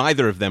mocks,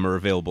 neither of them are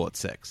available at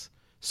 6.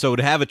 So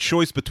to have a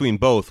choice between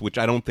both, which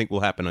I don't think will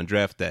happen on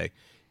draft day,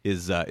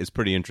 is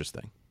pretty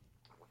interesting.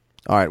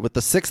 All right, with the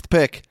 6th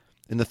pick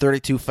in the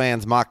 32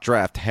 fans mock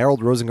draft,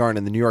 Harold Rosengarten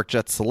and the New York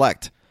Jets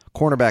select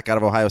cornerback out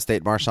of Ohio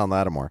State, Marshawn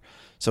Lattimore.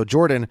 So,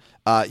 Jordan,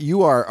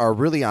 you are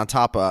really on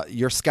top.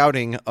 Your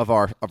scouting of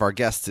our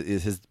guests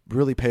has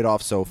really paid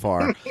off so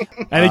far.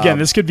 And again,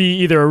 this could be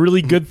either a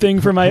really good thing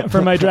for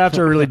my draft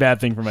or a really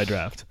bad thing for my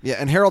draft. Yeah,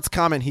 and Harold's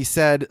comment, he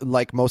said,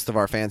 like most of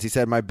our fans, he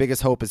said, my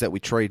biggest hope is that we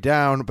trade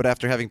down, but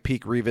after having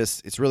Pete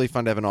Revis, it's really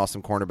fun to have an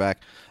awesome cornerback.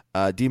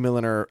 D.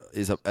 Milliner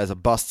as a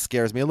bust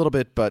scares me a little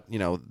bit, but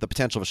the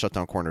potential of a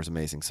shutdown corner is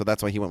amazing. So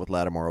that's why he went with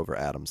Lattimore over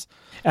Adams.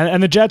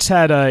 And the Jets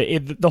had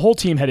the whole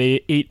team had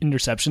 8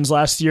 interceptions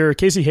last year.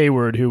 Casey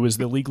Hayward, who was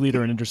the league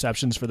leader in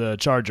interceptions for the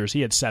Chargers,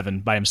 he had 7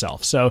 by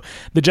himself. So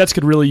the Jets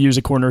could really use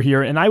a corner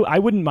here, and I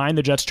wouldn't mind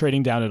the Jets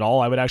trading down at all.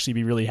 I would actually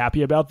be really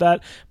happy about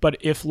that. But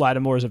if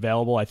Lattimore is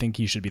available, I think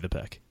he should be the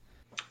pick.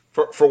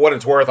 For what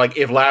it's worth, like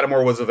if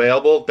Lattimore was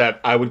available, that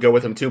I would go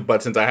with him too.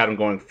 But since I had him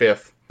going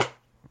 5th.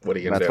 What are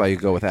you going to do? That's why you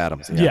go with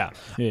Adams. Yeah.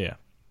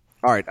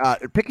 All right.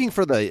 Picking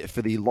for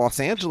the Los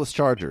Angeles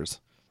Chargers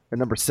at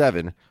number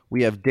 7,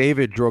 we have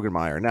David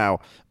Drogenmeier.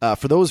 Now,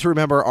 for those who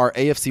remember our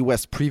AFC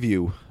West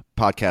preview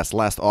podcast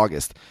last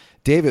August,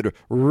 David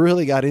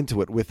really got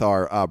into it with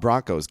our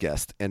Broncos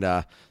guest, and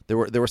there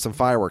were some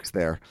fireworks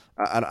there.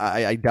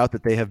 I doubt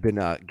that they have been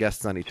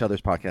guests on each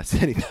other's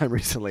podcasts anytime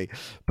recently.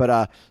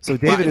 But so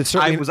David is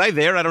certainly. Was I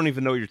there? I don't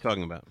even know what you're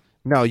talking about.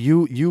 No,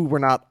 you were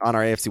not on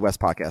our AFC West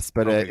podcast,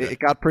 but it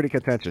got pretty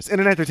contentious in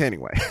an entertaining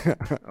way.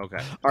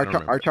 Okay.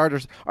 Our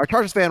Chargers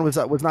fan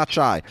was not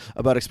shy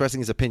about expressing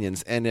his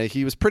opinions, and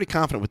he was pretty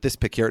confident with this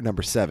pick here at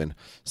number 7.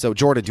 So,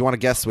 Jordan, do you want to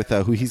guess with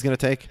who he's going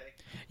to take?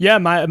 Yeah,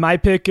 my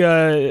pick.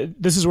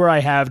 This is where I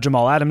have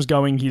Jamal Adams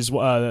going. He's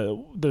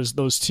there's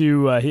those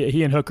two.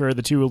 He and Hooker,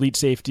 the two elite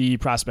safety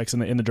prospects in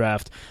the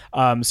draft.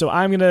 So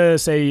I'm gonna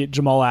say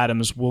Jamal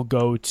Adams will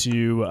go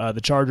to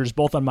the Chargers,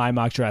 both on my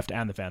mock draft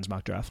and the fans'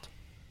 mock draft.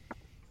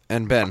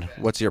 And Ben,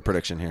 what's your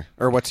prediction here,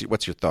 or what's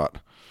your thought?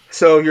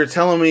 So you're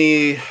telling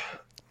me,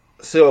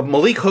 so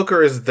Malik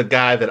Hooker is the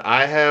guy that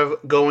I have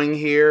going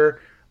here,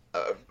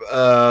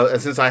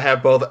 and since I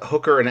have both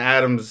Hooker and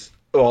Adams,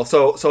 well,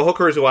 so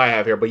Hooker is who I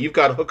have here, but you've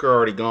got Hooker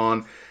already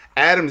gone.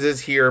 Adams is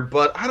here,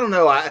 but I don't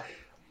know. I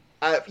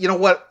you know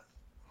what?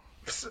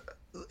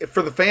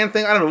 For the fan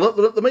thing, I don't know.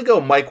 Let me go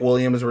Mike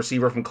Williams,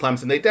 receiver from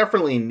Clemson. They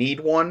definitely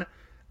need one.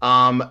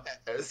 And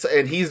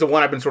he's the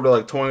one I've been sort of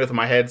like toying with in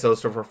my head. So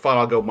for fun,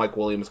 I'll go Mike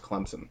Williams,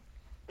 Clemson.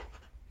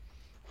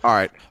 All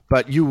right,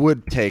 but you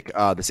would take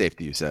the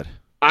safety, you said.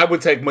 I would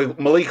take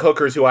Malik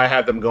Hooker's who I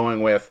had them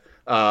going with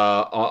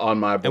on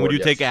my board. And would you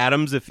take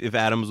Adams if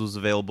Adams was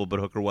available but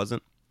Hooker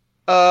wasn't?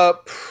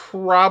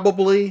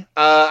 Probably.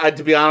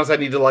 To be honest, I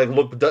need to like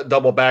look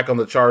double back on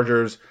the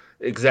Chargers'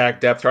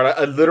 exact depth chart.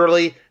 I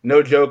literally,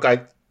 no joke,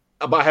 I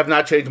have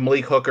not changed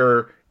Malik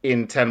Hooker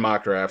in 10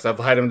 mock drafts. I've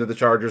had him to the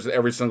Chargers in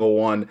every single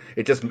one.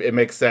 It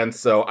makes sense,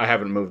 so I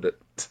haven't moved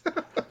it.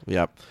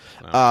 Yep.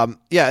 Wow.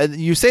 Yeah,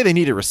 you say they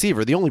need a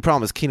receiver. The only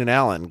problem is Keenan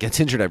Allen gets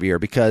injured every year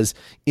because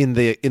in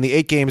the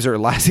 8 games or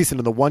last season,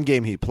 in the 1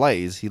 game he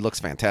plays, he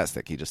looks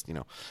fantastic. He just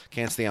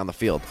can't stay on the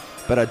field.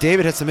 But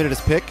David has submitted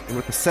his pick, and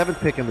with the 7th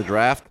pick in the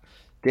draft,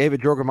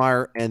 David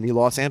Drogemeyer and the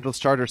Los Angeles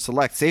Chargers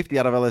select safety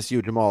out of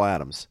LSU, Jamal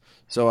Adams.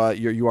 So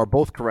you are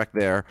both correct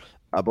there,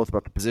 both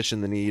about the position,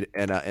 the need,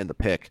 and the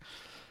pick.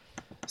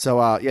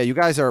 So, you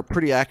guys are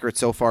pretty accurate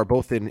so far,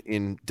 both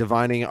in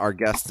divining our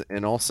guests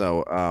and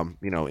also,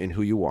 in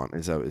who you want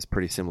is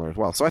pretty similar as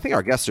well. So I think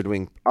our guests are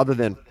doing, other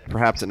than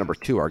perhaps at number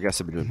 2, our guests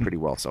have been doing pretty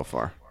well so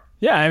far.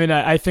 Yeah, I mean,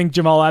 I think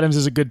Jamal Adams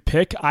is a good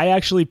pick. I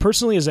actually,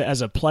 personally,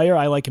 as a player,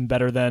 I like him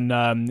better than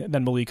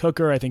Malik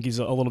Hooker. I think he's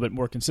a little bit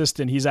more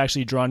consistent. He's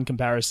actually drawn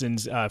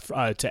comparisons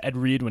to Ed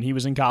Reed when he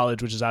was in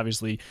college, which is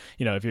obviously,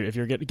 if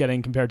you're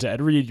getting compared to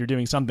Ed Reed, you're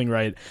doing something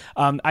right.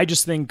 I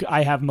just think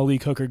I have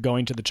Malik Hooker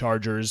going to the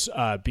Chargers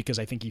because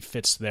I think he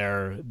fits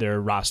their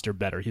roster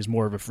better. He's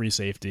more of a free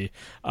safety,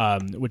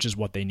 which is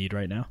what they need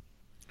right now.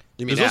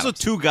 There's also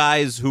 2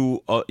 guys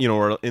who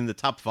are in the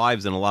top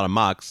 5s in a lot of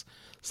mocks.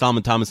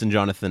 Solomon Thomas and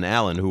Jonathan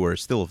Allen, who are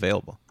still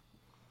available.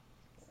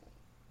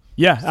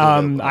 Yeah,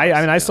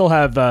 I still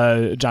have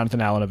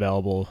Jonathan Allen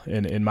available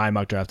in my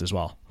mock draft as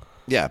well.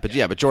 Yeah,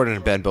 but Jordan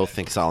and Ben both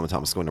think Solomon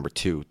Thomas is going number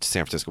 2 to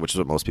San Francisco, which is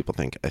what most people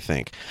think, I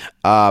think.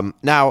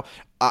 Now,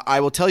 I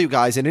will tell you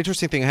guys, an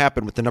interesting thing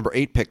happened with the number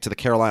 8 pick to the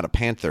Carolina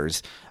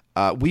Panthers.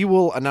 We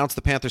will announce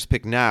the Panthers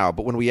pick now,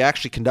 but when we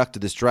actually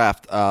conducted this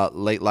draft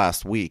late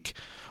last week,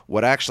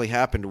 what actually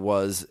happened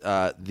was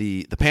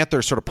the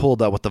Panthers sort of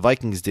pulled what the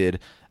Vikings did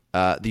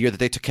the year that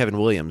they took Kevin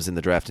Williams in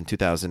the draft in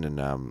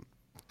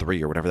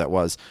 2003 or whatever that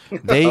was.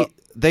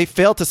 They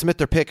failed to submit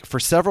their pick for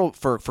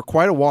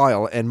quite a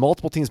while, and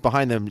multiple teams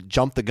behind them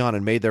jumped the gun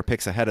and made their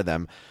picks ahead of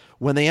them.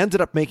 When they ended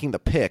up making the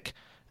pick,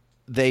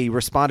 they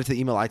responded to the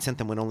email I'd sent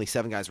them when only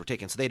 7 guys were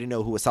taken, so they didn't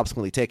know who was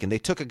subsequently taken. They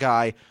took a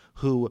guy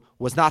who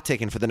was not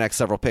taken for the next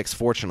several picks,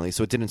 fortunately,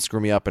 so it didn't screw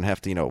me up and have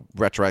to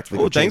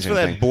retroactively thanks for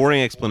anything. That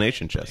boring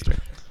explanation, Chester.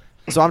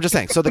 So I'm just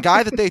saying. So the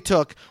guy that they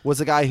took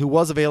was a guy who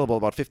was available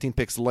about 15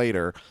 picks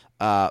later.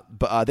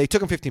 But they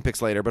took him 15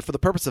 picks later. But for the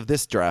purpose of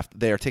this draft,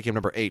 they are taking him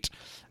number 8.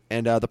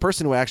 And the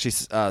person who actually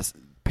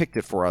picked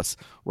it for us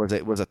was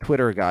a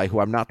Twitter guy who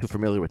I'm not too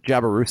familiar with.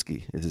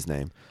 Jabaruski is his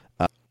name.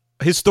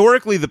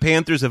 Historically, the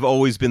Panthers have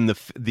always been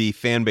the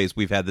fan base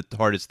we've had the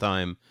hardest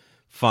time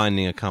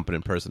finding a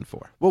competent person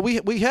for. Well,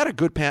 we had a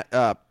good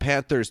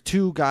Panthers,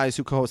 2 guys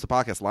who co-hosted the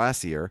podcast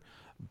last year.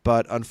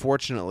 But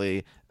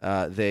unfortunately,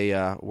 they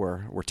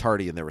were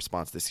tardy in their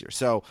response this year.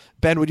 So,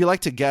 Ben, would you like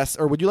to guess,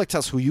 or would you like to tell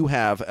us who you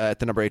have at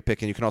the number 8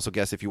 pick, and you can also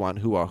guess if you want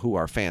who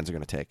our fans are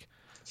going to take.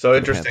 So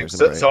interesting.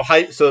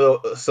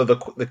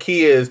 The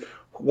key is,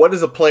 what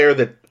is a player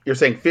that you're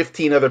saying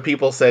 15 other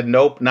people said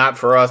nope, not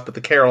for us, but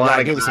the Carolina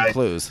guy give us some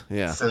clues.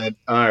 Yeah. Said,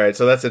 all right,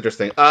 so that's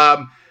interesting.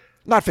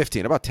 Not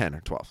 15, about 10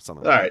 or 12,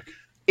 something. All right.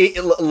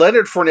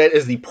 Leonard Fournette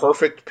is the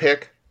perfect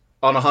pick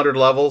on 100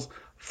 levels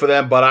for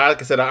them, but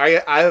like I said,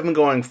 I have him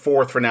going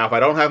 4th for now. If I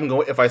don't have him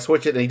going, if I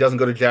switch it and he doesn't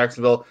go to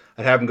Jacksonville,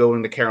 I'd have him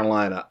going to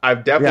Carolina.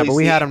 I've definitely but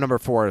we had him number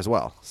 4 as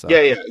well. So. Yeah,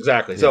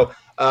 exactly. Yeah.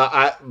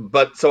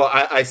 So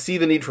I see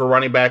the need for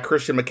running back.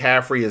 Christian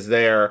McCaffrey is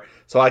there,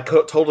 so I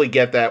totally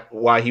get that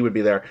why he would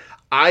be there.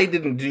 I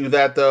didn't do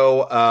that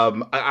though.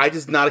 I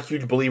just not a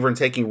huge believer in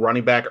taking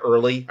running back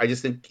early. I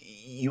just think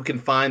you can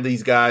find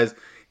these guys.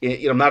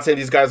 I'm not saying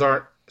these guys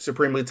aren't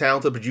supremely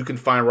talented, but you can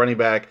find running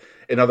back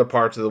in other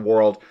parts of the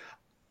world.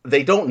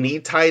 They don't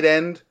need tight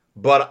end,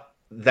 but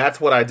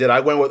that's what I did. I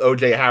went with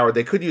O.J. Howard.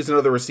 They could use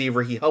another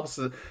receiver. He helps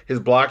his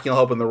blocking will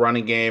help in the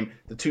running game.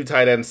 The 2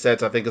 tight end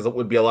sets I think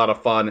would be a lot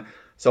of fun.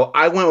 So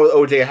I went with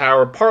O.J.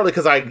 Howard partly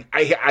because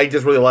I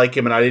just really like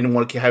him and I didn't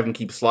want to have him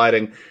keep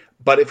sliding.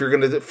 But if you're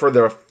going to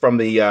from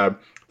the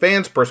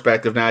fans'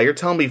 perspective now, you're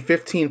telling me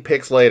 15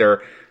 picks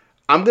later,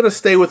 I'm going to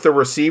stay with the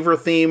receiver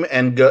theme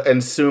and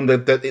assume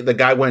that the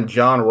guy went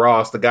John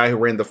Ross, the guy who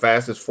ran the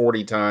fastest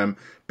 40 time,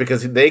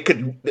 because they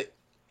could.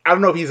 I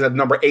don't know if he's a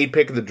number 8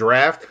 pick of the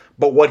draft,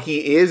 but what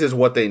he is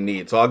what they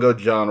need. So I'll go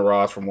John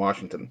Ross from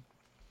Washington.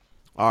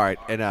 All right,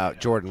 and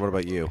Jordan, what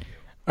about you?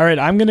 All right,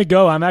 I'm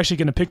actually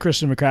gonna pick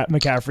Christian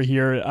McCaffrey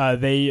here.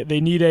 They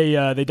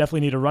definitely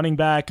need a running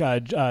back.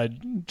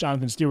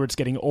 Jonathan Stewart's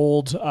getting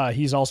old.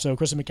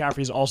 Christian McCaffrey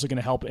is also going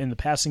to help in the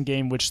passing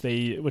game, which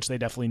they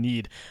definitely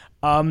need.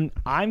 I'm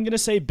gonna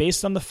say,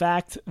 based on the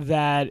fact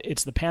that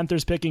it's the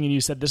Panthers picking, and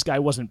you said this guy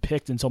wasn't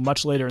picked until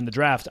much later in the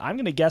draft, I'm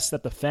gonna guess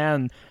that the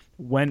fan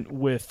went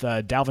with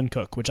Dalvin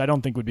Cook, which I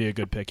don't think would be a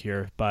good pick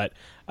here, but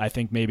I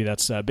think maybe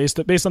that's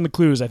based on the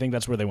clues. I think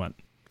that's where they went.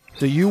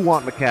 So you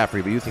want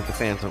McCaffrey, but you think the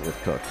fans went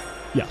with Cook?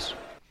 Yes.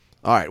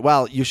 All right.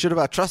 Well, you should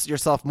have trusted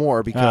yourself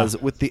more because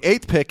with the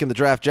 8th pick in the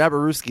draft,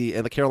 Jabarowski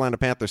and the Carolina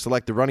Panthers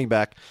select the running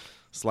back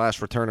 /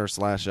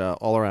 returner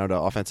 / all-around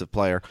offensive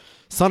player,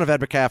 son of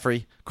Ed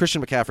McCaffrey.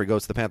 Christian McCaffrey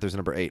goes to the Panthers at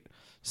number 8.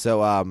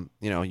 So,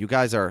 you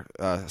guys are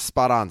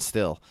spot on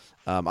still.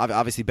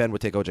 Obviously, Ben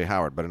would take O.J.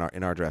 Howard, but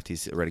in our draft,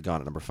 he's already gone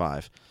at number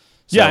 5.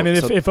 So, yeah, I mean,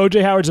 if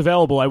O.J. Howard's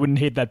available, I wouldn't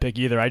hate that pick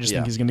either. I just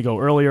think he's going to go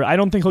earlier. I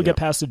don't think he'll get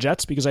past the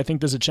Jets because I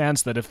think there's a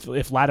chance that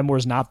if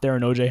Lattimore's not there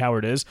and O.J.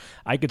 Howard is,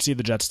 I could see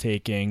the Jets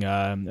taking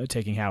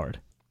Howard.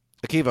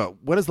 Akiva,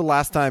 when is the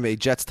last time a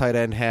Jets tight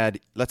end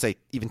had, let's say,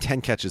 even 10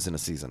 catches in a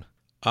season?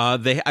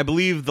 I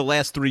believe the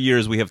last 3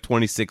 years we have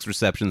 26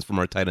 receptions from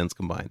our tight ends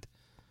combined.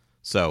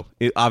 So,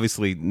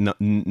 obviously,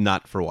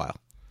 not for a while.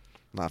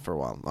 Not for a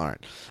while. All right.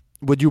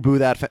 Would you boo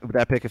that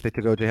pick if they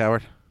took O.J.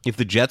 Howard? If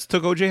the Jets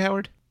took O.J.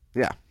 Howard?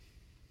 Yeah.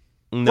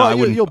 No, I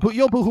wouldn't. You'll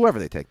boo whoever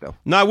they take, though.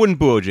 No, I wouldn't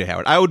boo O.J.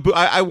 Howard. I would.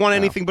 I want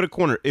anything but a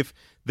corner. If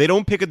they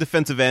don't pick a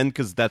defensive end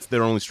because that's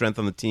their only strength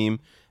on the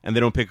team, and they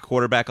don't pick a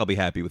quarterback, I'll be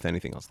happy with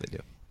anything else they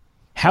do.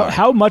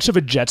 How much of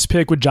a Jets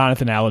pick would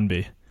Jonathan Allen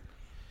be?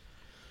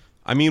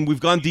 I mean, we've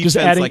gone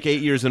defense like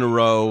 8 years in a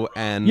row,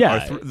 and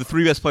the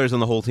 3 best players on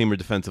the whole team are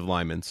defensive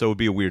linemen, so it would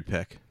be a weird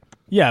pick.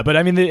 Yeah, but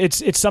I mean,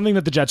 it's something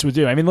that the Jets would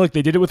do. I mean, look,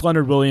 they did it with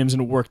Leonard Williams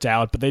and it worked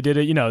out, but they did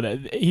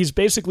it, he's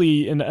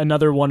basically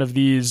another one of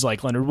these,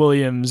 like Leonard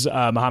Williams,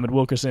 Muhammad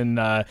Wilkerson,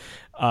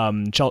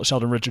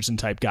 Sheldon Richardson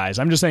type guys.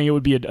 I'm just saying it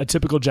would be a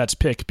typical Jets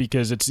pick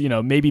because it's,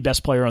 maybe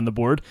best player on the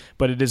board,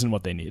 but it isn't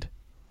what they need.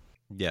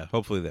 Yeah,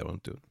 hopefully they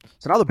won't do it.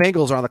 So now the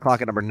Bengals are on the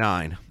clock at number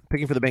 9.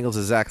 Picking for the Bengals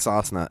is Zach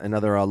Sosna,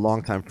 another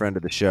longtime friend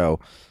of the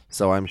show,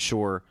 so I'm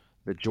sure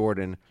that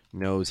Jordan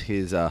knows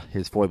his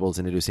foibles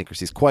and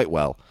idiosyncrasies quite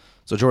well.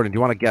 So, Jordan, do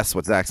you want to guess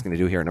what Zach's going to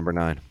do here at number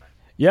 9?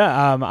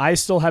 Yeah, I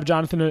still have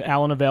Jonathan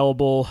Allen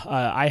available.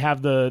 I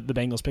have the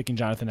Bengals picking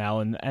Jonathan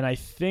Allen, and I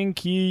think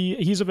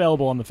he's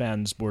available on the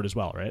fans board as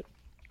well, right?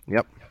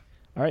 Yep.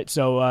 All right,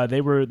 so they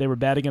were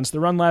bad against the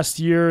run last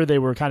year. They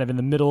were kind of in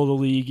the middle of the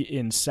league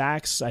in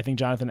sacks. I think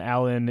Jonathan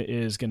Allen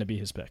is going to be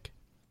his pick.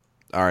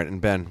 All right,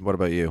 and Ben, what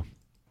about you?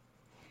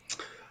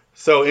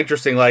 So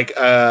interesting,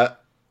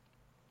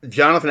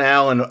 Jonathan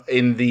Allen,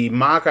 in the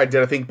mock I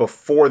did, I think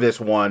before this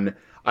one,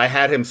 I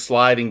had him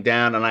sliding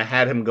down, and I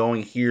had him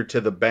going here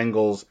to the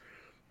Bengals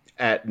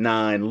at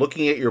 9.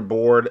 Looking at your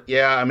board,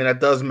 yeah, I mean,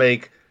 that does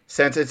make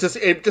sense.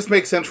 It just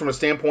makes sense from a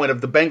standpoint of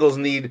the Bengals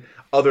need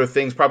other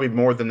things, probably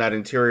more than that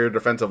interior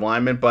defensive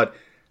lineman, but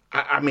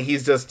I mean,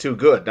 he's just too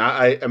good.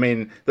 I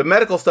mean, the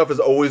medical stuff is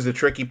always the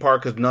tricky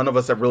part because none of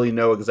us really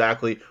know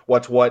exactly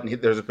what's what,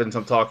 and there's been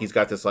some talk he's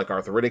got this,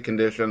 arthritic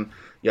condition,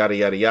 yada,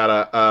 yada,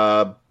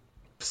 yada.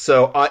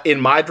 So in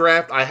my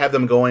draft, I have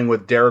them going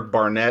with Derek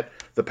Barnett,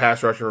 the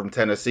pass rusher from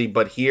Tennessee.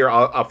 But here,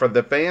 for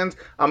the fans,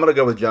 I'm going to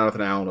go with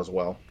Jonathan Allen as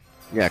well.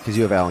 Yeah, because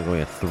you have Allen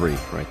going at 3,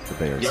 right, the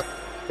Bears.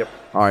 Yep.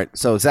 All right,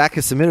 so Zach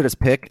has submitted his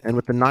pick, and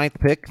with the 9th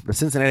pick, the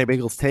Cincinnati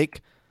Bengals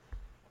take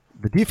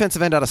the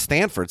defensive end out of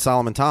Stanford,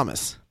 Solomon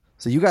Thomas.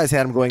 So you guys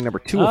had him going number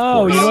 2, of course.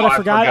 Oh, you know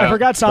what? I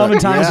forgot Solomon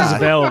Thomas is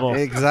available.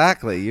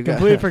 Exactly. You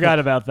completely forgot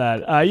about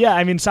that. Yeah,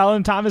 I mean,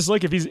 Solomon Thomas,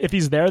 look, if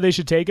he's there, they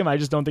should take him. I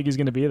just don't think he's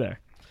going to be there.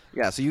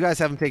 Yeah, so you guys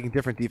have him taking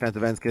different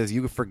defensive ends because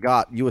you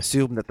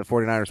assumed that the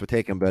 49ers would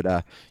take him,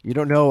 but you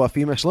don't know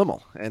Fema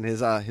Schlimmel and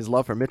his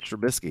love for Mitch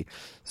Trubisky.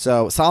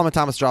 So Solomon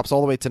Thomas drops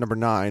all the way to number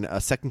 9, a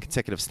second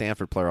consecutive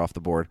Stanford player off the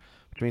board,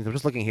 which means I'm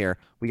just looking here.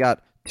 We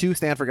got 2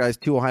 Stanford guys,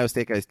 2 Ohio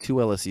State guys, 2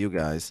 LSU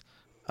guys.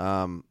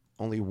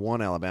 Only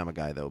 1 Alabama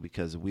guy, though,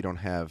 because we don't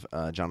have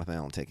Jonathan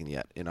Allen taken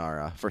yet in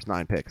our first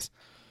 9 picks.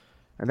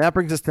 And that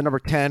brings us to number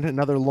 10,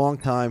 another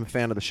longtime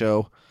friend of the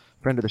show,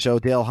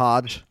 Dale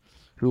Hodge,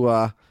 who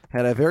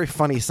had a very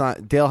funny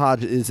sign. Dale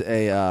Hodge is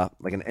an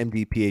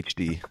MD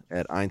PhD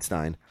at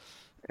Einstein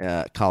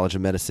College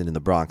of Medicine in the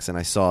Bronx, and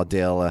I saw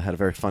Dale had a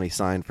very funny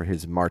sign for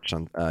his march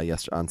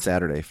on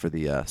Saturday for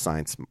the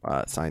science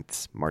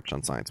march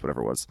on science,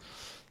 whatever it was.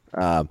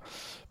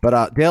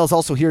 But Dale's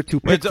also here to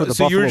pick for the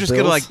so Buffalo you were just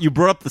Bills. gonna you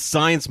brought up the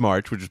Science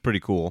March, which is pretty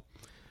cool,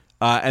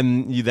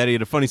 and that he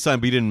had a funny sign,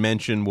 but you didn't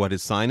mention what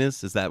his sign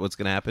is. Is that what's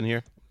going to happen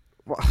here?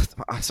 Well,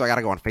 so I got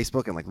to go on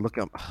Facebook and look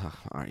up.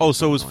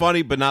 So it was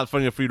funny, but not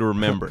funny enough for you to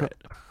remember it.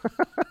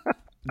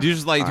 Do you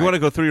just do you want to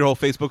go through your whole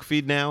Facebook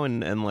feed now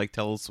and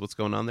tell us what's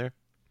going on there?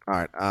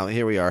 All right,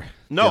 here we are.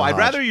 No, Dale I'd Hodge.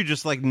 rather you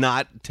just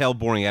not tell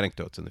boring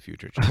anecdotes in the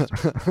future.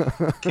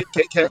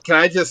 Can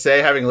I just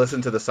say, having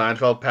listened to the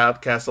Seinfeld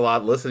podcast a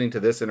lot, listening to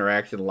this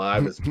interaction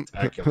live is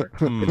spectacular.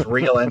 It's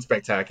real and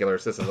spectacular.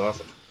 This is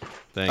awesome.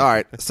 All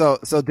right, so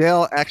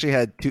Dale actually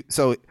had two.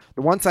 So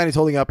the one sign he's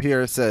holding up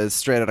here says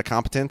 "Straight Outta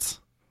Competence,"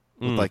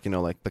 with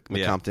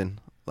the Compton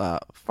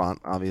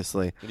font,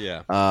 obviously.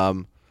 Yeah.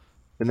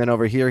 And then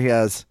over here he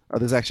has. Oh,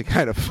 this is actually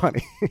kind of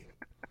funny.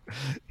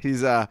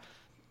 He's got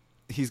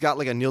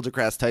a Neil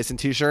deGrasse Tyson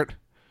T-shirt,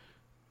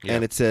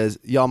 and it says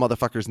 "Y'all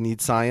motherfuckers need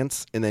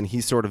science," and then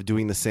he's sort of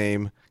doing the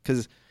same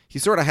because he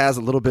sort of has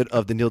a little bit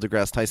of the Neil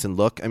deGrasse Tyson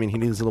look. I mean, he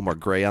needs a little more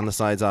gray on the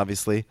sides,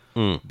 obviously,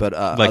 but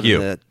like you.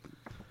 That,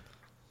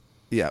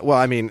 yeah, well,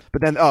 I mean,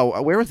 but then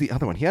where was the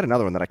other one? He had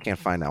another one that I can't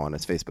find now on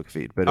his Facebook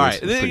feed. But all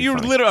right, you're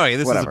literally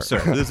this Whatever. is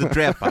absurd. This is a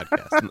draft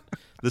podcast.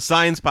 The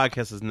science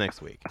podcast is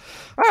next week.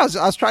 I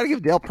was trying to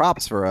give Dale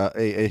props for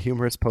a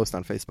humorous post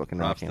on Facebook, and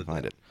now I can't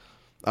find it.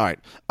 All right.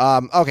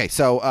 Okay,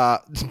 so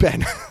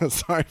Ben,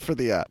 sorry for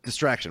the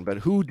distraction, but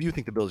who do you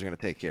think the Bills are going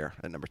to take here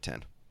at number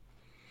 10?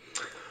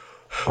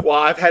 Well,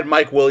 I've had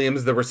Mike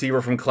Williams, the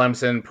receiver from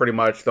Clemson, pretty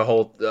much the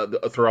whole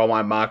through all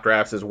my mock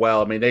drafts as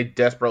well. I mean, they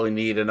desperately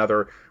need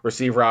another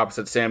receiver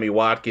opposite Sammy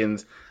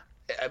Watkins.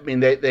 I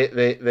mean,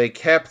 they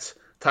kept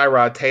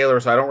Tyrod Taylor,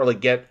 so I don't really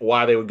get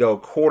why they would go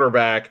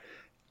quarterback.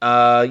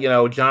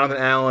 Jonathan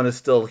Allen is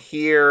still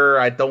here.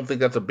 I don't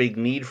think that's a big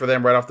need for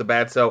them right off the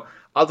bat. So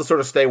I'll just sort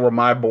of stay where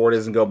my board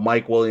is and go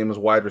Mike Williams,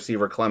 wide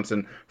receiver,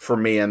 Clemson, for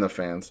me and the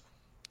fans.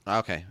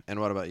 Okay. And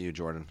what about you,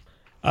 Jordan?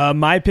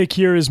 My pick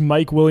here is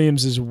Mike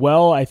Williams as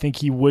well. I think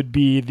he would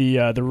be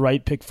the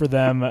right pick for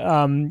them.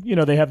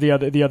 They have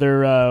the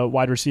other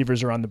wide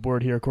receivers are on the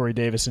board here, Corey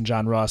Davis and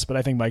John Ross, but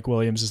I think Mike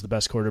Williams is the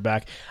best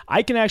quarterback.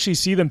 I can actually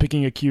see them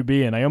picking a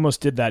QB, and I almost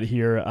did that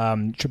here.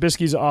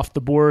 Trubisky's off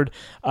the board,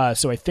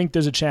 so I think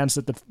there's a chance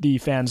that the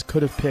fans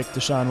could have picked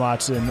Deshaun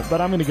Watson,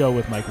 but I'm going to go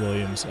with Mike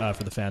Williams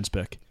for the fans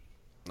pick.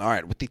 All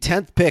right, with the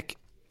 10th pick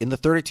in the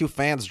 32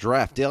 fans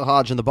draft, Dale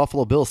Hodge and the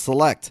Buffalo Bills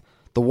select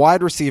the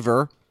wide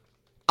receiver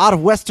out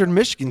of Western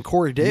Michigan,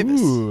 Corey Davis.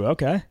 Ooh,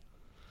 okay.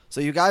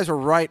 So you guys were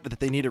right that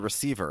they need a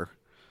receiver,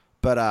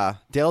 but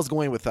Dale's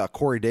going with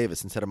Corey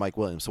Davis instead of Mike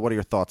Williams. So what are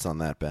your thoughts on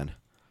that, Ben?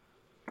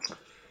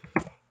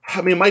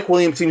 I mean, Mike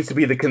Williams seems to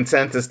be the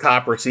consensus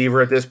top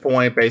receiver at this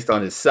point based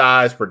on his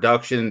size,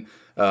 production.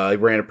 He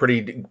ran a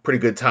pretty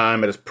good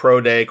time at his pro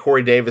day.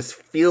 Corey Davis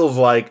feels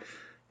like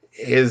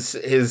his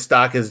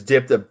stock has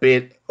dipped a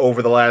bit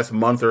over the last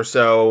month or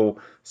so.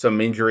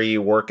 Some injury,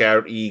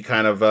 workout-y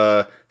kind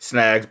of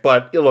snags.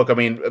 But look, I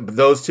mean,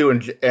 those two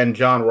and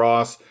John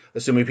Ross,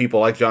 assuming people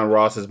like John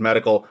Ross's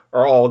medical,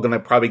 are all going to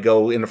probably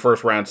go in the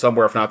first round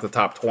somewhere, if not the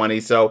top 20.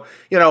 So,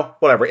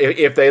 whatever.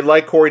 If they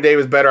like Corey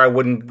Davis better, I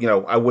wouldn't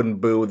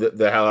boo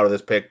the hell out of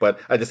this pick. But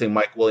I just think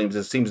Mike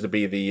Williams seems to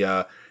be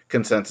the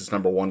consensus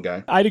number one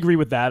guy. I'd agree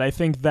with that. I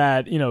think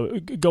that,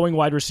 going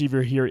wide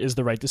receiver here is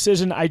the right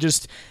decision. I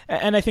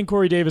think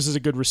Corey Davis is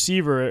a good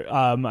receiver.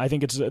 I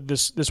think it's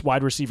this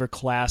wide receiver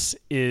class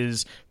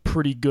is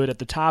pretty good at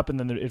the top, and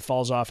then it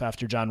falls off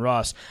after John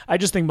Ross. I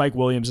just think Mike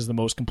Williams is the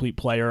most complete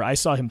player. I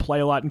saw him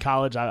play a lot in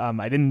college. I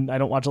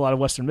don't watch a lot of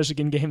Western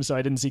Michigan games, so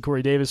I didn't see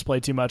Corey Davis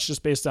play too much.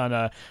 Just based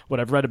on what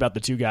I've read about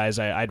the two guys,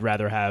 I'd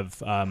rather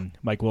have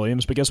Mike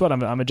Williams. But guess what?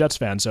 I'm a Jets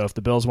fan, so if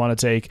the Bills want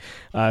to take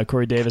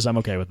Corey Davis, I'm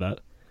okay with that.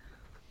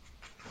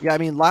 Yeah, I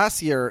mean,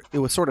 last year it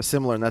was sort of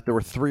similar in that there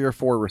were 3 or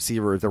 4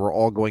 receivers that were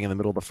all going in the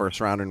middle of the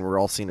first round, and we were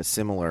all seen as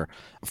similar.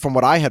 From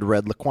what I had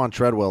read, Laquan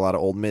Treadwell out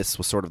of Ole Miss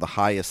was sort of the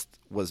highest,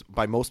 was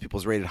by most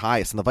people's rated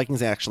highest, and the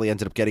Vikings actually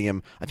ended up getting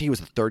him. I think he was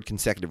the 3rd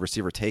consecutive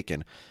receiver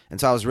taken,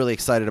 and so I was really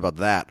excited about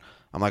that.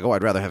 I'm like,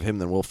 I'd rather have him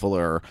than Will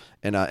Fuller,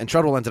 and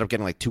Treadwell ended up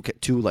getting like two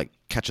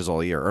catches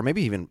all year, or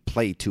maybe even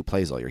played 2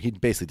 plays all year. He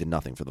basically did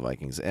nothing for the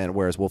Vikings, and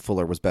whereas Will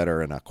Fuller was better,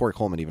 and Corey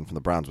Coleman even from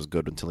the Browns was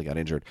good until he got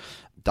injured.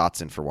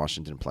 Dotson for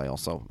Washington didn't play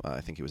also. I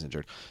think he was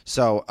injured.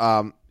 So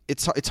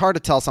it's hard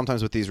to tell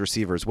sometimes with these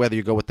receivers whether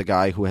you go with the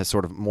guy who has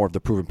sort of more of the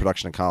proven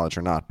production in college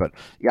or not. But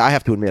yeah, I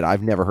have to admit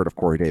I've never heard of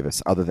Corey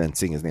Davis other than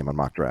seeing his name on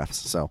mock drafts.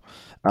 So,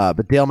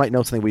 but Dale might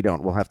know something we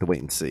don't. We'll have to wait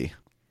and see.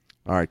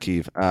 All right,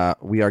 Keeve.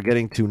 We are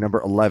getting to number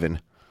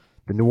 11,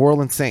 the New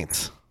Orleans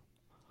Saints.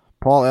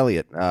 Paul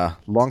Elliott,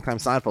 longtime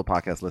Seinfeld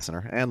podcast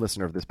listener and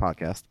listener of this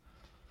podcast,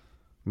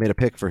 made a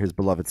pick for his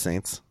beloved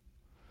Saints.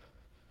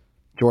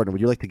 Jordan,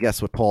 would you like to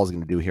guess what Paul's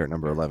going to do here at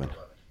number 11?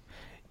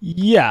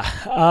 Yeah.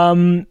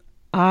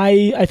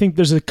 I think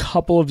there's a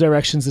couple of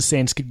directions the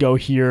Saints could go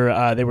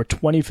here. They were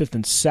 25th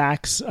in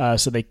sacks,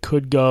 so they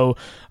could go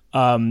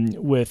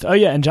with... Oh,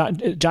 yeah, and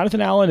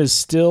Jonathan Allen is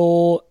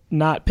still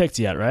not picked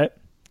yet, right?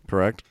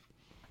 Correct.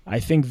 I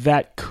think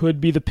that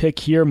could be the pick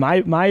here.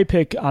 My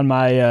pick on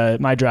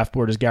my draft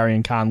board is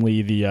Garyon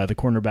Conley, the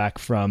cornerback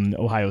from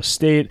Ohio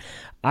State.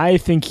 I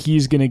think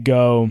he's going to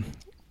go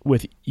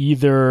with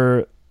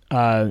either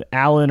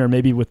Allen or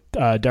maybe with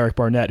Derek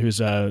Barnett,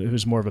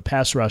 who's more of a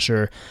pass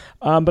rusher.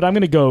 But I'm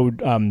going to go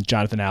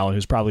Jonathan Allen,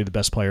 who's probably the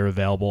best player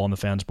available on the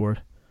fans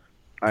board.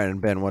 All right,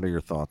 and Ben, what are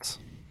your thoughts?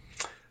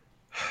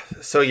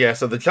 So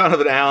the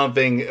Jonathan Allen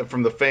thing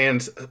from the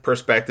fans'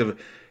 perspective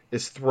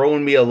is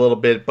throwing me a little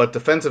bit, but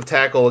defensive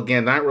tackle,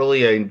 again, not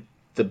really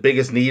the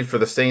biggest need for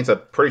the Saints.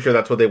 I'm pretty sure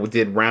that's what they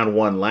did round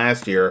 1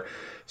 last year.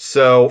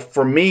 So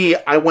for me,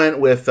 I went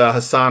with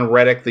Hassan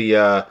Reddick,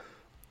 the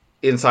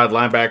inside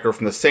linebacker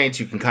from the Saints.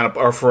 You can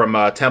or from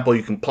Temple,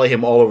 you can play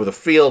him all over the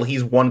field.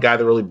 He's one guy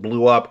that really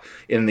blew up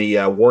in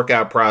the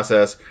workout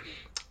process.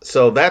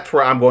 So that's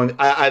where I'm going.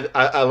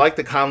 I like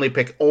the Conley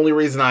pick. Only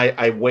reason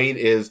I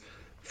wait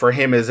for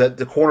him is that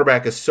the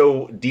cornerback is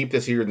so deep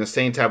this year, and the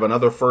Saints have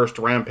another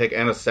first-round pick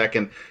and a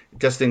second.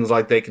 Just things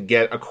like they could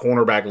get a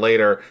cornerback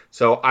later.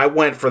 So I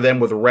went for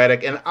them with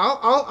Reddick, and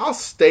I'll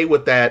stay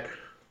with that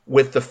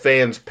with the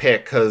fans'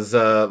 pick because,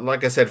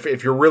 like I said,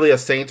 if you're really a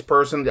Saints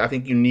person, I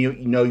think you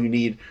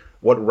need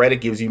what Reddick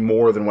gives you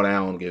more than what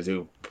Allen gives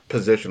you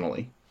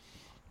positionally.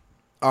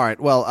 All right.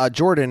 Well,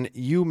 Jordan,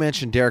 you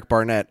mentioned Derek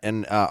Barnett,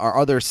 and our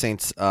other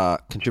Saints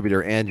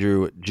contributor,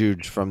 Andrew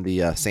Juge from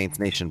the Saints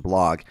Nation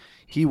blog,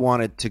 he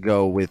wanted to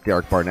go with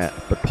Derek Barnett,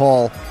 but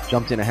Paul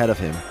jumped in ahead of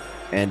him,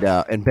 and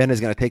Ben is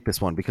going to take this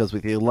one because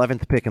with the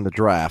 11th pick in the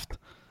draft,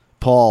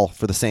 Paul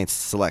for the Saints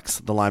selects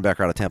the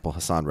linebacker out of Temple,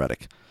 Hassan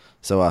Reddick.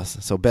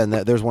 So Ben,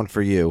 there's one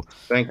for you.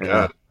 Thank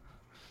God.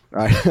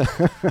 All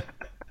right.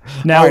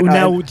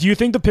 Now, do you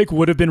think the pick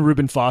would have been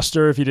Reuben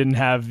Foster if he didn't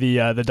have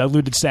the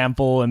diluted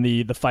sample and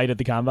the fight at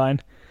the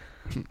combine?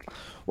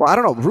 Well, I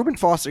don't know. Reuben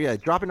Foster,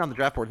 dropping on the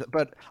draft board.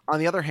 But on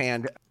the other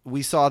hand,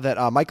 we saw that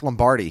Mike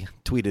Lombardi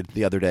tweeted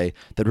the other day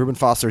that Reuben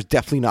Foster is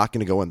definitely not going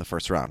to go in the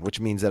first round, which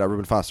means that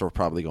Reuben Foster will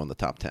probably go in the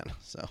top 10.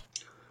 So,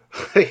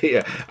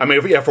 yeah, I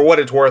mean, for what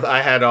it's worth,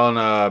 I had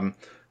on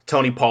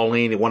Tony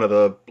Pauline, one of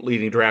the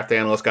leading draft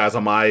analyst guys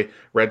on my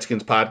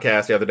Redskins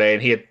podcast the other day,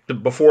 and he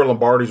had, before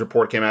Lombardi's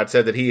report came out,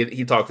 said that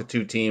he talked to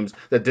 2 teams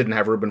that didn't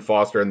have Reuben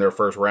Foster in their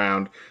first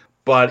round.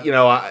 But,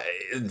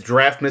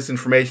 draft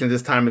misinformation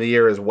this time of the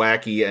year is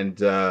wacky, and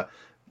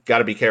got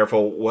to be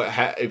careful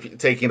if you're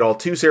taking it all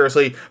too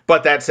seriously.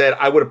 But that said,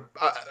 I would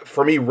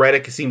for me,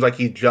 Reddick seems like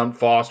he jumped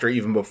Foster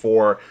even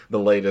before the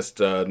latest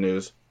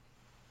news.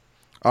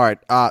 All right.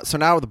 So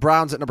now the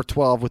Browns at number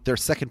 12 with their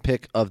second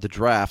pick of the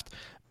draft.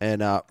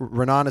 And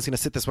Renan is going to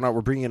sit this one out. We're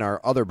bringing in our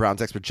other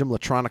Browns expert, Jim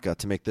Latronica,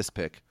 to make this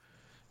pick.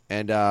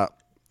 And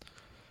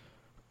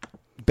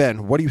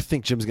Ben, what do you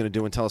think Jim's going to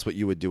do? And tell us what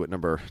you would do at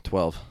number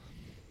 12.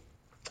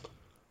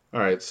 All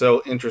right,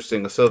 so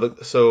interesting.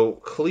 So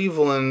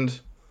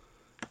Cleveland,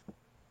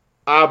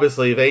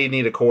 obviously, they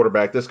need a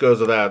quarterback. This goes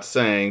without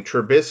saying.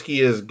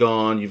 Trubisky is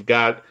gone. You've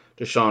got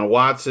Deshaun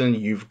Watson.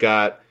 You've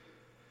got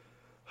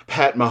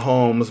Pat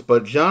Mahomes.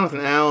 But Jonathan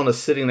Allen is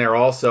sitting there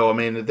also. I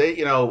mean,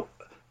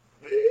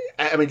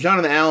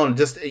 Jonathan Allen,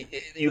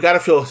 you got to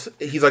feel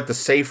he's like the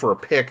safer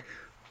pick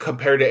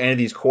compared to any of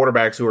these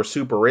quarterbacks who are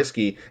super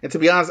risky. And to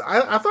be honest,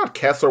 I thought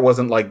Kessler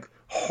wasn't like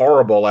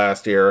horrible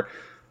last year.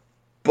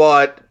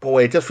 But,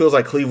 boy, it just feels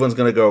like Cleveland's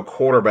going to go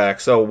quarterback.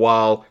 So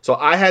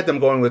I had them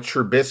going with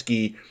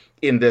Trubisky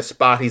in this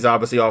spot. He's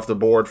obviously off the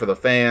board for the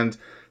fans.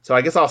 So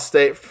I guess I'll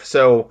stay.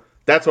 So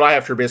that's what I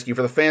have Trubisky.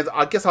 For the fans,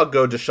 I guess I'll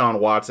go Deshaun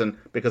Watson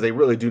because they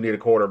really do need a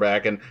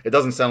quarterback. And it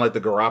doesn't sound like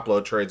the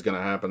Garoppolo trade's going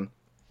to happen.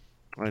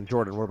 And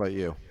Jordan, what about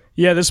you?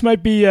 Yeah, this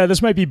might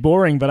be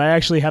boring, but I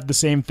actually have the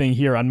same thing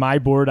here. On my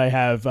board, I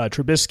have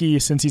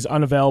Trubisky. Since he's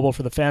unavailable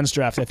for the fans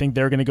draft, I think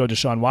they're going to go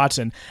Deshaun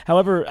Watson.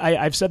 However,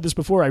 I've said this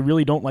before, I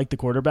really don't like the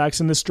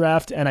quarterbacks in this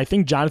draft, and I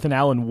think Jonathan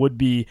Allen would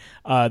be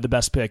the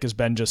best pick, as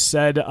Ben just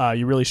said.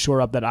 You really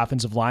shore up that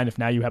offensive line if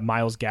now you have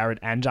Myles Garrett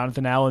and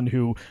Jonathan Allen,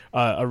 who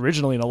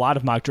originally in a lot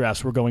of mock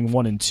drafts were going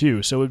 1 and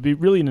 2. So it would be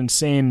really an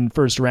insane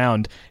first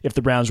round if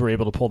the Browns were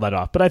able to pull that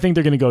off. But I think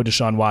they're going to go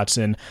Deshaun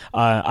Watson.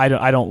 I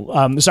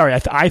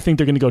think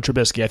they're going to go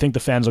Trubisky. I think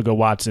the fans will go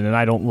Watson, and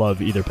I don't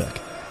love either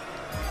pick.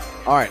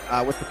 All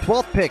right, with the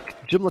 12th pick,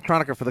 Jim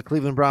Latronica for the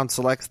Cleveland Browns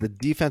selects the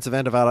defensive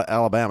end of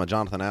Alabama,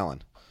 Jonathan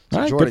Allen. So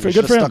all right, Jordan, you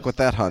should have stuck with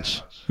that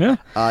hunch. Yeah.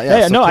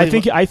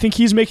 I think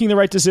he's making the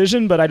right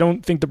decision, but I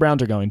don't think the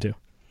Browns are going to.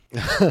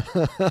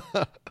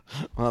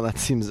 Well, that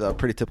seems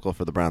pretty typical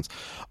for the Browns.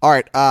 All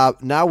right,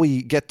 now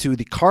we get to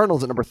the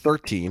Cardinals at number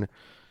 13.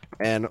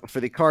 And for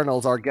the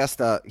Cardinals, our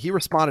guest, he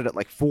responded at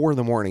like 4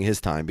 a.m.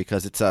 his time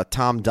because it's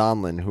Tom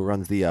Donlan who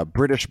runs the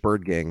British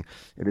Bird Gang.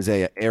 It is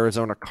a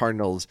Arizona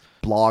Cardinals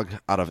blog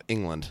out of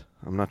England.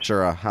 I'm not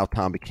sure how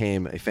Tom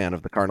became a fan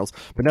of the Cardinals,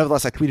 but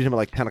nevertheless, I tweeted him at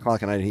like 10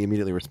 o'clock at night, and he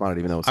immediately responded,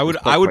 even though it was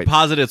I would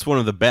posit it's one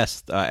of the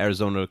best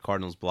Arizona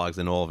Cardinals blogs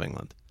in all of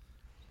England.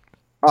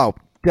 Oh,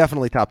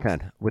 definitely top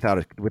 10, without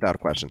a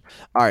question.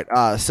 All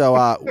right,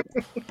 so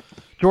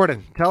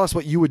Jordan, tell us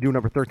what you would do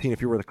number 13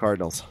 if you were the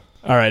Cardinals.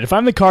 All right, if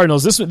I'm the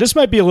Cardinals, this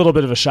might be a little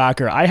bit of a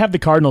shocker. I have the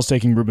Cardinals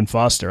taking Reuben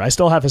Foster. I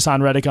still have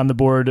Hassan Reddick on the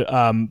board,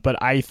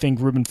 but I think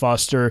Reuben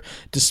Foster,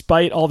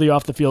 despite all the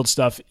off-the-field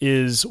stuff,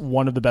 is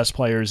one of the best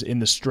players in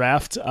this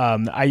draft.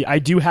 I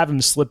do have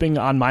him slipping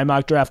on my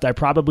mock draft. I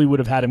probably would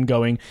have had him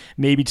going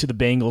maybe to the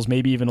Bengals,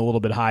 maybe even a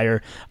little bit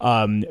higher.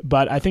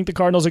 But I think the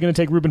Cardinals are going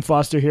to take Reuben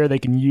Foster here. They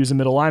can use a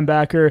middle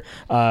linebacker.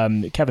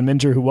 Kevin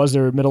Minter, who was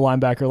their middle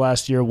linebacker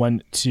last year,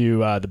 went to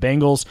the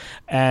Bengals,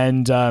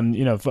 and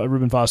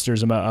Reuben Foster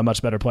is a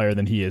much better player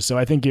than he is. So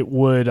I think it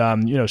would,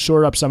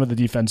 shore up some of the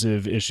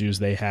defensive issues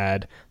they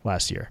had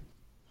last year.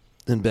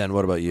 And Ben,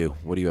 what about you?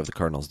 What do you have the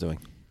Cardinals doing?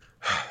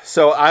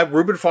 So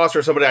Reuben Foster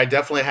is somebody I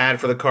definitely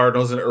had for the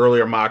Cardinals in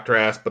earlier mock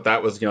drafts, but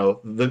that was,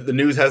 the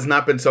news has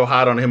not been so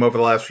hot on him over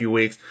the last few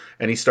weeks,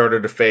 and he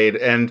started to fade.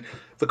 And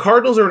the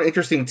Cardinals are an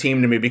interesting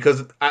team to me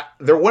because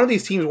they're one of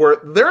these teams where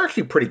they're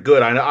actually pretty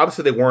good. I know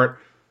obviously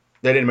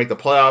they didn't make the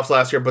playoffs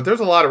last year, but there's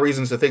a lot of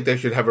reasons to think they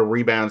should have a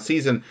rebound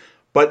season.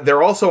 But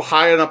they're also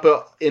high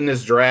up in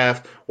this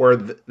draft where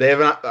they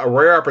have a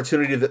rare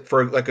opportunity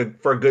for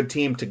a good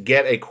team to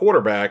get a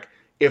quarterback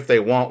if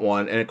they want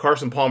one. And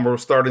Carson Palmer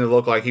was starting to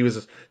look like he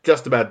was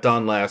just about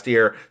done last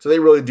year. So they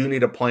really do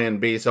need a plan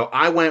B. So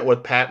I went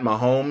with Pat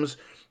Mahomes,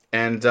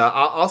 and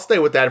I'll stay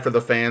with that for the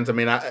fans. I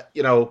mean,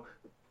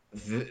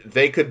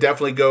 they could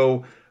definitely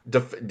go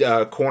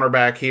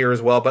cornerback here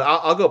as well, but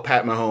I'll go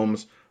Pat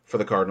Mahomes for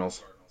the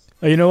Cardinals.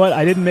 Oh, you know what?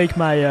 I didn't make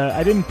my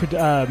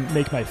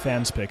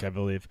fans pick, I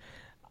believe.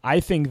 I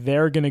think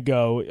they're going to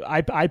go.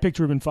 I picked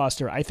Reuben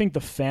Foster. I think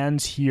the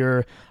fans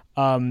here,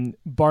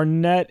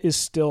 Barnett is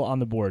still on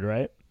the board,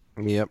 right?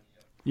 Yep.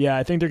 Yeah,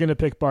 I think they're going to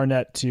pick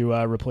Barnett to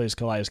replace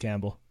Calais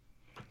Campbell.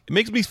 It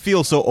makes me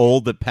feel so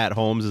old that Pat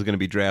Holmes is going to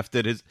be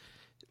drafted.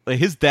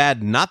 His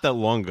dad, not that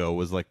long ago,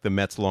 was like the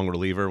Mets' long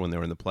reliever when they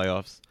were in the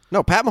playoffs.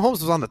 No, Pat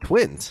Mahomes was on the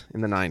Twins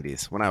in the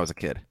 90s when I was a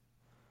kid.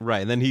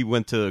 Right, and then he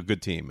went to a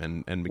good team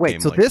and became.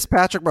 Wait, so this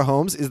Patrick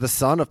Mahomes is the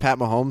son of Pat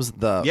Mahomes,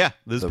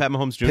 this is Pat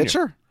Mahomes Jr.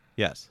 pitcher?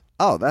 Yes.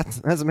 Oh,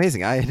 that's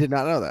amazing. I did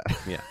not know that.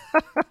 Yeah.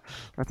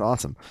 That's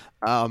awesome.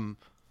 I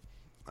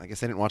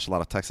guess I didn't watch a lot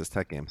of Texas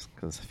Tech games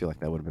because I feel like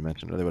that would have been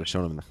mentioned, or they would have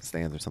shown them in the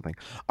stands or something.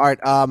 All right,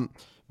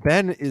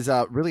 Ben is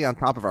really on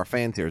top of our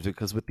fans here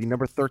because with the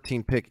number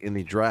 13 pick in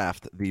the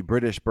draft, the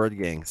British Bird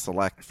Gang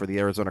select for the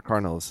Arizona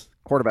Cardinals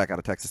quarterback out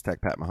of Texas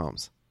Tech, Pat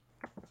Mahomes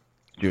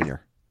Jr.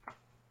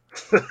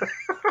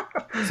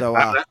 So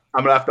I'm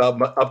gonna have to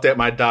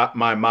update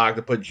my mock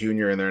to put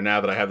Junior in there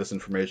now that I have this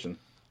information.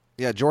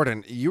 Yeah,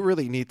 Jordan, you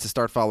really need to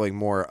start following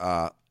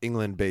more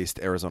England-based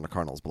Arizona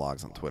Cardinals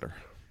blogs on Twitter.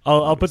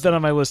 I'll put that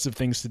on my list of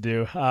things to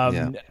do.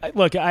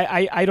 Look,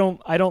 I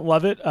don't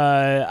love it.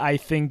 I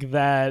think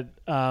that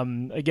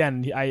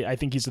again, I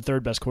think he's the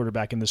third best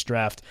quarterback in this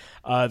draft.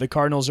 The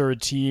Cardinals are a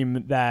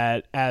team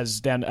that, as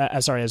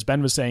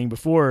Ben was saying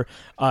before,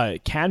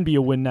 can be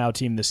a win now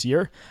team this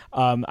year.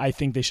 I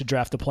think they should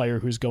draft a player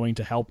who's going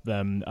to help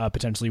them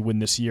potentially win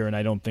this year, and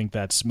I don't think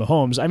that's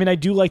Mahomes. I mean, I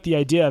do like the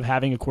idea of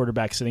having a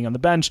quarterback sitting on the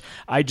bench.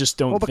 I just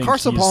don't. But think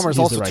Carson Palmer is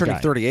also the right turning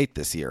guy. 38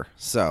 this year,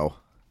 so.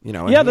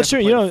 Yeah, that's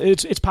true.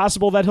 It's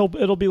possible that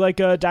it'll be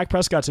like a Dak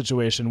Prescott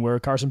situation where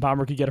Carson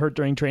Palmer could get hurt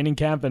during training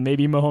camp, and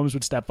maybe Mahomes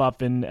would step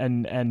up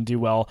and do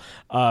well.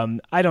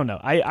 I don't know.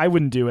 I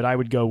wouldn't do it. I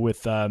would go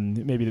with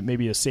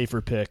maybe a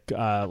safer pick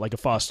like a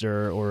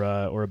Foster or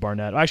a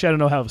Barnett. Actually, I don't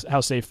know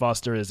how safe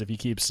Foster is if he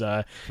keeps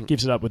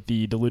it up with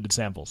the diluted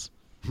samples.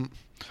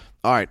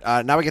 All right,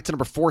 now we get to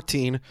number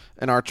 14,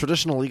 and our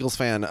traditional Eagles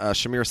fan,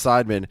 Shamir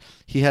Seidman,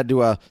 he had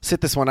to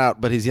sit this one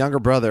out, but his younger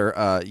brother,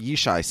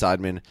 Yishai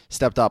Seidman,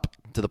 stepped up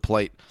to the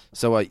plate.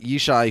 So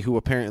Yishai, who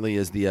apparently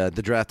is the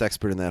draft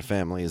expert in that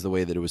family, is the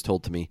way that it was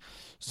told to me.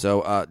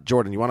 So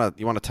Jordan, you want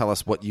to tell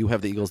us what you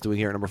have the Eagles doing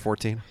here at number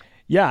 14?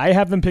 Yeah, I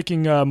have them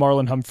picking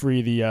Marlon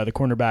Humphrey, the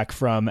cornerback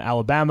from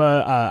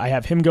Alabama. I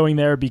have him going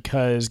there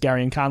because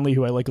Garyon Conley,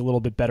 who I like a little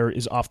bit better,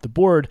 is off the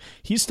board.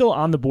 He's still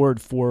on the board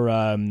for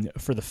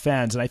the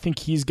fans, and I think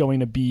he's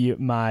going to be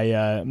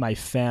my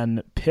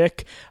fan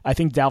pick. I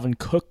think Dalvin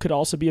Cook could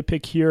also be a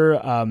pick here.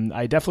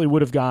 I definitely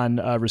would have gone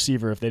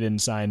receiver if they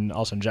didn't sign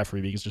Alshon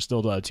Jeffrey because there's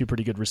still two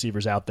pretty good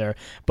receivers out there.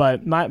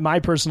 But my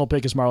personal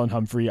pick is Marlon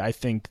Humphrey. I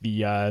think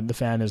the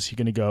fan is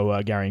going to go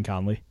Garyon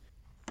Conley.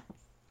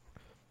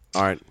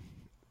 All right.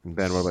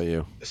 Ben, what about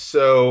you?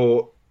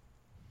 So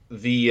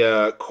the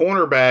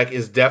cornerback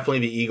is definitely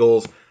the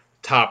Eagles'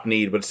 top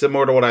need, but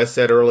similar to what I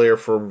said earlier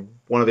for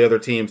one of the other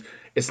teams,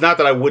 it's not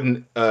that I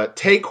wouldn't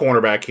take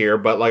cornerback here,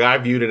 but like I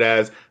viewed it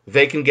as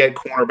they can get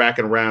cornerback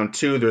in round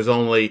 2. There's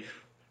some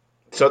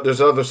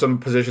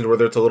positions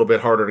where it's a little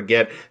bit harder to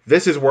get.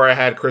 This is where I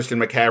had Christian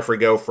McCaffrey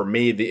go for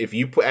me. If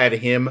you add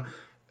him,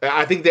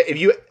 I think that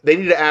they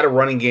need to add a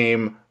running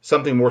game,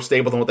 something more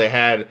stable than what they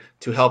had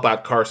to help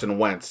out Carson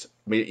Wentz.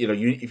 I mean,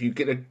 if you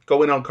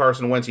go in on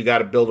Carson Wentz, you got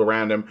to build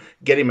around him.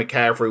 Getting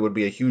McCaffrey would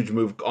be a huge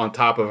move on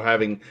top of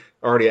having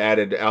already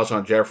added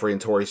Alshon Jeffrey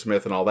and Torrey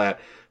Smith and all that.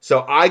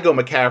 So I go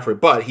McCaffrey,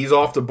 but he's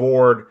off the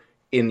board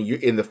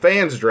in the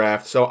fans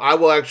draft. So I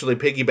will actually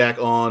piggyback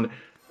on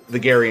the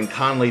Gary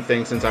Conley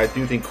thing, since I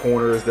do think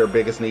corner is their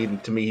biggest need,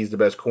 and to me, he's the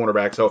best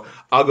cornerback. So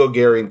I'll go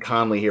Gary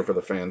Conley here for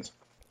the fans.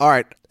 All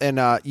right, and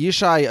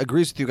Yishai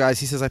agrees with you guys.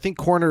 He says, I think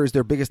corner is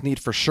their biggest need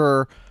for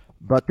sure,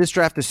 but this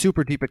draft is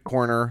super deep at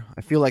corner.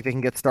 I feel like they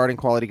can get starting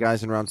quality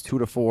guys in rounds 2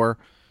 to 4.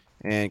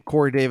 And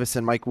Corey Davis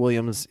and Mike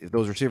Williams,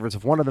 those receivers,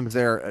 if one of them is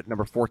there at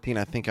number 14,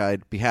 I think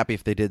I'd be happy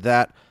if they did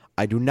that.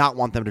 I do not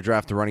want them to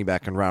draft a running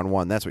back in round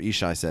 1. That's what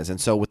Yishai says. And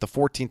so with the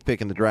 14th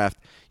pick in the draft,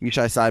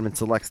 Yishai Seidman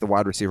selects the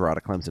wide receiver out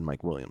of Clemson,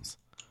 Mike Williams.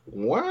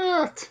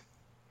 What?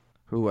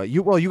 Who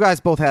you guys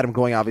both had him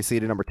going, obviously,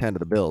 to number 10 to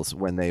the Bills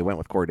when they went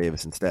with Corey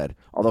Davis instead.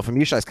 Although from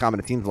Yishai's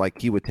comment, it seems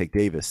like he would take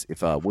Davis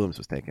if Williams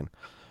was taken.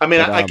 I mean,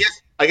 but,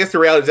 I guess the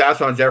reality is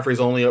Alshon Jeffrey's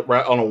only on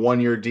a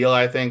 1-year deal,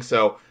 I think.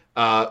 So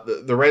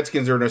the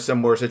Redskins are in a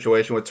similar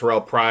situation with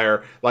Terrell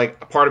Pryor.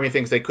 Like, part of me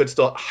thinks they could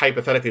still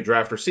hypothetically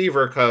draft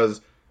receiver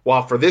because,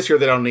 while for this year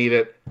they don't need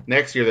it,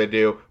 next year they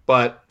do.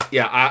 But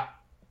yeah,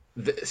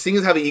 seeing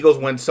as how the Eagles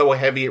went so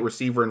heavy at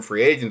receiver in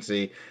free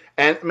agency,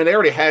 and I mean they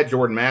already had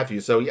Jordan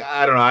Matthews, so yeah,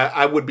 I don't know.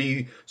 I would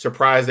be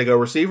surprised they go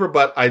receiver,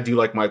 but I do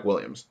like Mike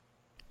Williams.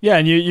 Yeah,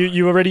 and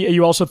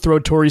you also throw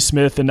Torrey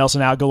Smith and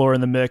Nelson Aguilar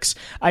in the mix.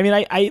 I mean,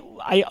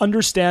 I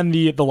understand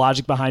the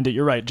logic behind it.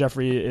 You're right.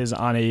 Jeffrey is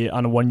on a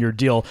 1-year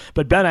deal,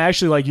 but Ben, I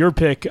actually like your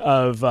pick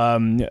of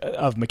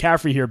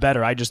McCaffrey here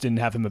better. I just didn't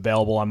have him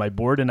available on my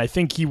board, and I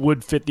think he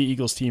would fit the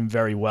Eagles team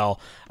very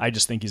well. I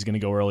just think he's going to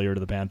go earlier to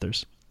the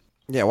Panthers.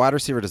 Yeah, wide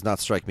receiver does not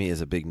strike me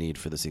as a big need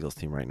for this Eagles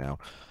team right now.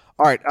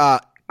 All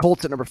right,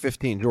 Colts at number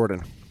 15,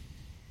 Jordan.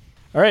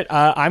 All right,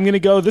 I'm gonna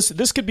go.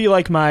 This could be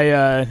like my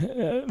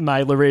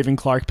LaRaven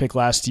Clark pick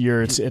last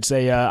year.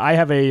 I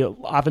have a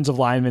offensive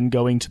lineman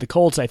going to the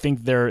Colts. I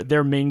think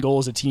their main goal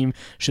as a team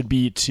should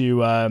be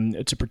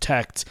to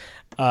protect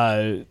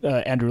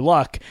Andrew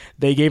Luck.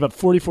 They gave up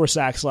 44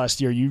 sacks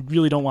last year. You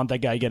really don't want that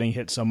guy getting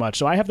hit so much.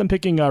 So I have them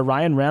picking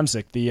Ryan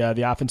Ramczyk,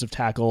 the offensive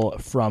tackle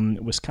from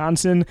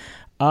Wisconsin.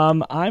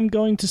 I'm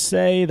going to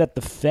say that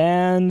the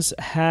fans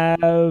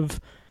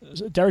have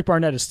Derek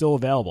Barnett is still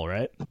available,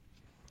 right?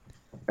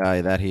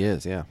 That he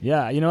is, yeah.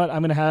 Yeah, you know what?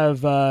 I'm going to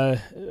have,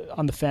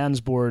 on the fans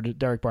board,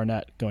 Derek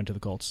Barnett going to the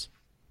Colts.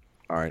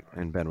 All right,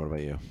 and Ben, what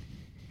about you?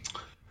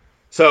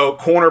 So,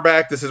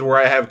 cornerback, this is where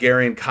I have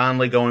Gary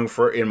Conley going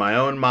for in my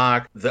own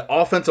mock. The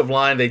offensive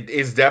line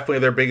is definitely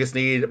their biggest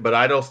need, but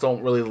I just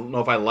don't really know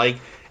if I like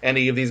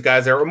any of these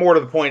guys there. Or more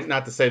to the point,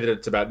 not to say that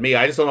it's about me,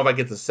 I just don't know if I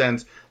get the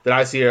sense that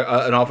I see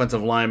an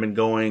offensive lineman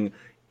going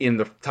in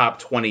the top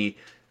 20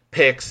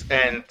 picks,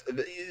 and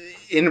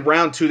in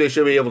round 2 they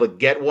should be able to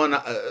get one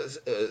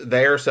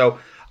there. So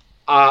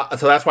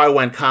that's why I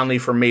went Conley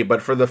for me.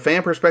 But for the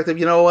fan perspective,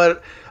 you know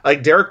what?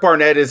 Like, Derek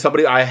Barnett is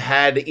somebody I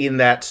had in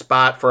that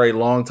spot for a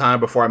long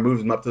time before I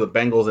moved him up to the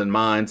Bengals in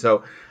mind.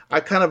 So I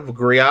kind of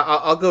agree.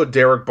 I'll go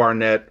Derek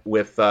Barnett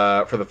with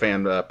for the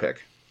fan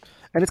pick.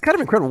 And it's kind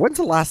of incredible. When's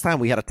the last time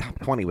we had a top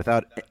 20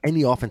 without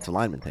any offensive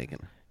lineman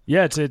taken?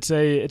 Yeah, it's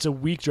a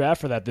weak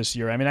draft for that this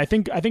year. I mean, I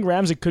think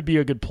Ramczyk could be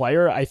a good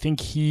player. I think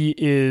he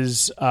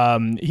is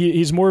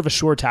he's more of a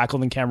sure tackle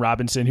than Cam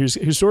Robinson,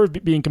 who's sort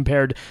of being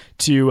compared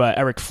to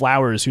Eric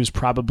Flowers, who's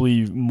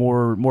probably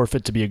more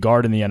fit to be a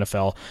guard in the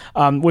NFL.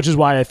 Which is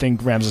why I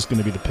think Ramczyk's going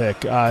to be the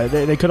pick.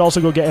 They could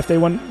also go get, if they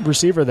went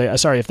receiver,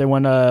 if they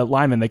went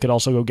lineman, they could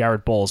also go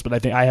Garrett Bowles. But I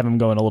think I have him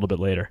going a little bit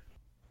later.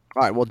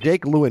 All right. Well,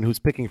 Jake Lewin, who's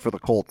picking for the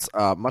Colts,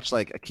 much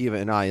like Akiva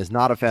and I, is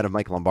not a fan of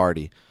Mike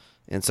Lombardi.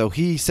 And so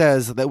he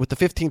says that with the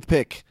 15th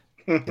pick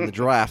in the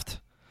draft,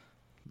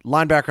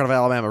 linebacker out of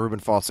Alabama, Reuben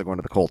Foster, going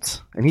to the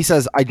Colts. And he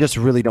says, I just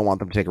really don't want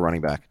them to take a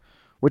running back,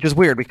 which is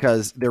weird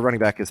because their running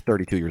back is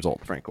 32 years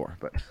old, Frank Gore.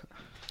 But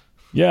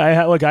yeah, I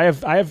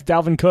have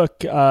Dalvin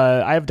Cook.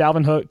 I have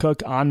Dalvin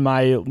Cook on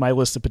my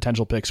list of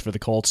potential picks for the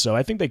Colts. So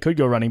I think they could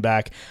go running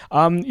back.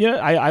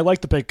 I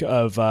like the pick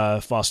of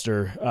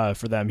Foster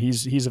for them.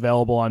 He's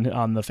available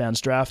on the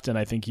fans draft, and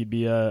I think he'd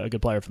be a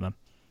good player for them.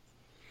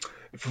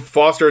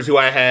 Foster is who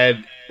I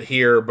had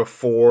here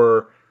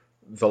before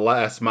the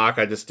last mock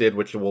I just did,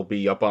 which will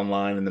be up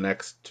online in the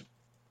next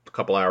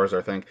couple hours,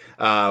 I think.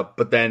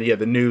 But then,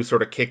 the news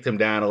sort of kicked him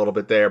down a little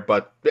bit there.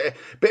 But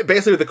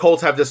basically, the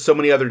Colts have just so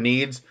many other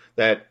needs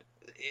that,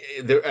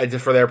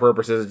 just for their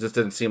purposes, it just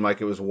didn't seem like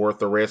it was worth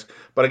the risk.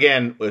 But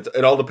again,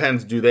 it all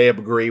depends. Do they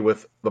agree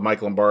with the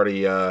Mike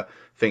Lombardi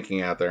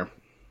thinking out there?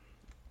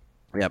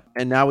 Yep.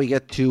 And now we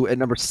get to at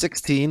number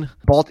 16,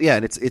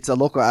 and it's a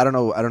local. I don't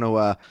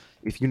know.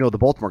 If you know the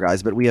Baltimore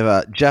guys, but we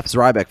have Jeff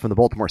Zrebiec from the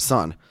Baltimore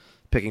Sun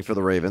picking for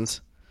the Ravens.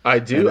 I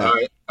do.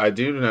 And, I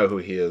do know who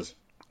he is.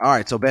 All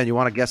right, so Ben, you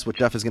want to guess what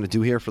Jeff is going to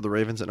do here for the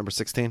Ravens at number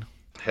 16?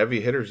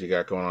 Heavy hitters you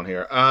got going on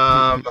here.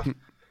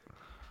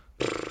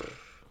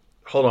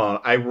 Hold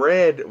on.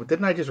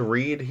 Didn't I just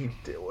read?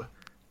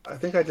 I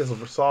think I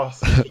just saw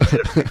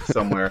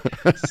somewhere.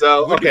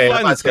 So, okay. Where'd you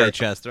find this guy,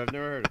 Chester? I've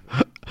never heard of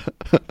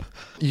him.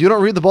 You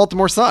don't read the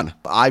Baltimore Sun.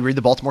 I read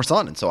the Baltimore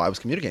Sun, and so I was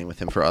communicating with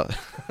him for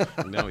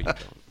No, you don't.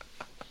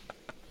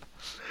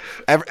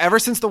 Ever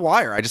since The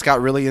Wire, I just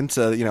got really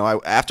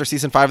into, after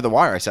season 5 of The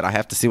Wire, I said I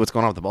have to see what's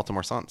going on with the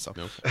Baltimore Sun. So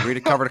read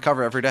it cover to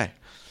cover every day.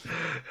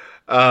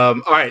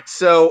 All right,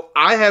 so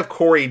I have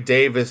Corey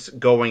Davis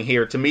going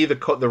here. To me,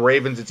 the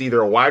Ravens, it's either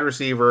a wide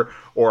receiver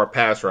or a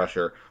pass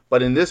rusher.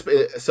 But in this,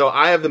 so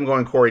I have them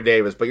going Corey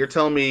Davis. But you're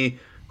telling me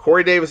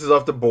Corey Davis is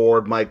off the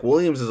board, Mike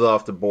Williams is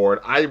off the board.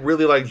 I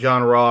really like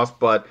John Ross,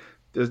 but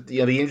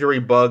the injury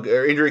bug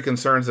or injury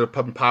concerns that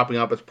have been popping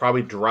up is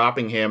probably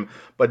dropping him.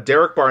 But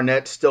Derek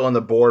Barnett's still on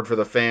the board for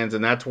the fans,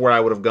 and that's where I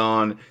would have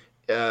gone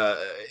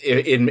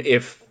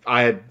if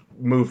I had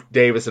moved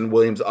Davis and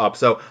Williams up.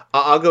 So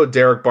I'll go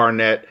Derek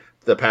Barnett,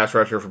 the pass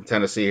rusher from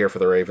Tennessee here for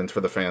the Ravens,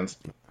 for the fans.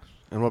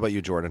 And what about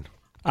you, Jordan?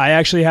 I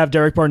actually have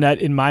Derek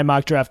Barnett in my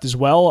mock draft as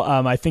well.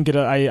 I think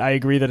I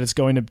agree that it's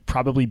going to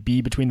probably be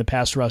between the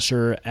pass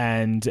rusher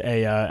and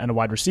a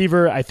wide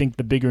receiver. I think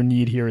the bigger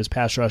need here is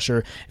pass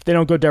rusher. If they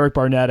don't go Derek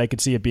Barnett, I could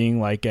see it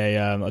being like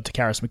a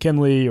Takaris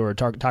McKinley or a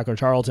Taco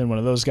Charlton, one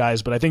of those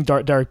guys. But I think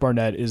Derek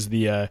Barnett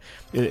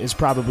is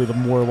probably the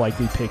more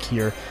likely pick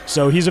here.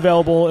 So he's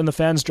available in the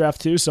fans draft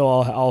too. So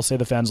I'll say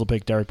the fans will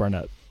pick Derek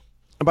Barnett.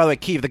 And by the way,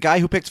 Keith, the guy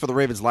who picked for the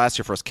Ravens last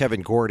year for us,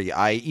 Kevin Gordy,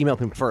 I emailed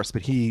him first,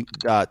 but he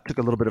took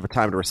a little bit of a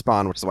time to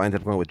respond, which is why I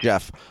ended up going with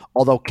Jeff.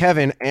 Although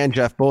Kevin and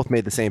Jeff both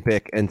made the same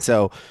pick. And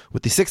so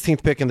with the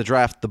 16th pick in the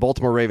draft, the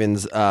Baltimore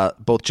Ravens,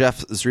 both Jeff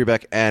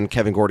Zrebeck and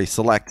Kevin Gordy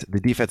select the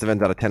defensive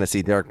end out of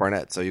Tennessee, Derek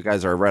Barnett. So you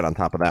guys are right on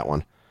top of that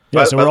one.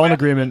 Yeah, so we're all in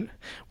agreement,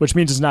 which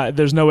means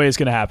there's no way it's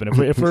going to happen.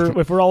 If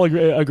we're all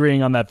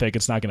agreeing on that pick,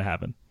 it's not going to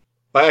happen.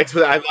 But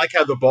I like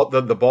how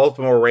the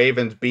Baltimore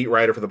Ravens beat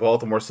writer for the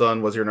Baltimore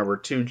Sun was your number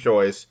 2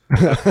 choice.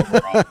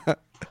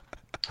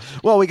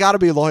 Well, we got to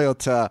be loyal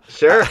to...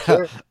 Sure.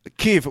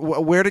 Keith,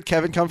 where did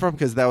Kevin come from?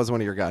 Because that was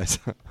one of your guys.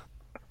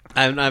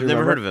 I've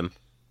never heard of him.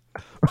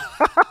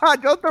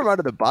 Don't throw him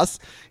under the bus.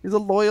 He's a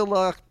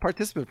loyal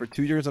participant for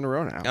 2 years in a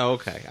row now. Oh,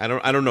 okay. I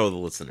don't know the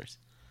listeners.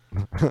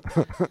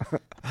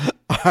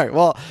 All right,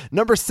 well,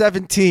 number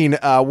 17,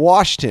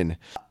 Washington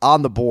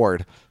on the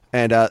board.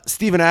 And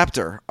Stephen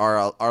Apter,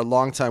 our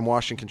longtime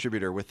Washington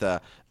contributor, with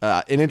an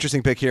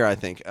interesting pick here, I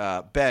think.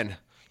 Ben,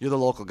 you're the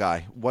local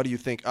guy. What do you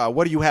think?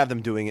 What do you have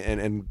them doing?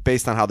 And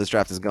based on how this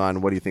draft has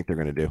gone, what do you think they're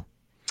going to do?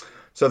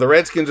 So the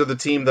Redskins are the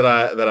team that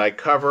I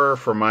cover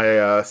for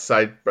my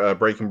site,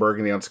 Breaking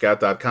Burgundy on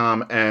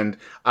Scout.com. And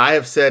I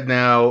have said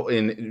now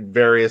in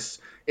various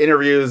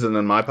interviews and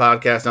in my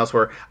podcast and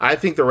elsewhere, I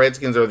think the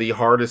Redskins are the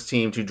hardest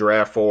team to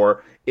draft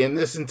for in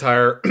this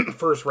entire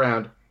first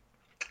round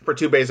for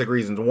 2 basic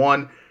reasons.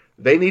 One,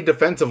 they need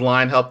defensive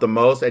line help the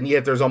most, and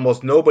yet there's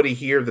almost nobody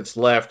here that's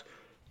left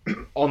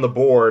on the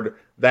board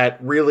that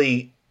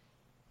really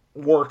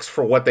works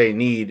for what they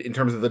need in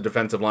terms of the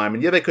defensive line.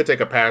 And yeah, they could take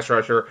a pass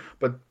rusher,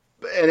 but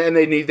and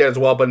they need that as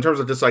well. But in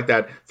terms of just like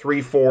that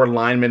 3-4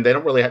 lineman, they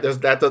don't really have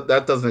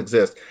that doesn't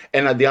exist.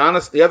 And the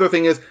other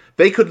thing is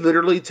they could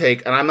literally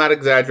take, and I'm not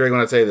exaggerating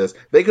when I say this,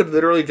 they could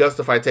literally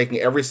justify taking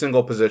every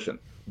single position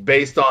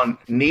based on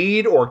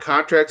need or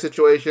contract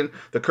situation.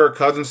 The Kirk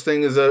Cousins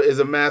thing is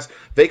a mess.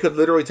 They could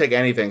literally take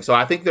anything. So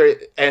I think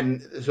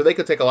so they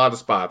could take a lot of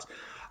spots.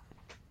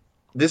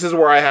 This is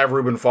where I have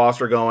Reuben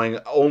Foster going.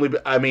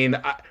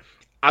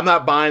 I'm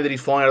not buying that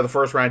he's falling out of the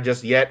first round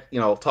just yet.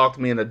 Talk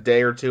to me in a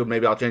day or two,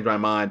 maybe I'll change my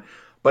mind.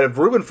 But if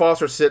Reuben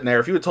Foster's sitting there,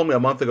 if you had told me a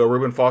month ago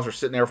Reuben Foster's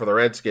sitting there for the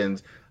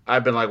Redskins,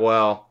 I've been like,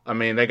 well,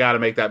 they got to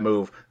make that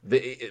move.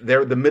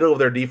 The middle of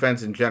their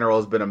defense in general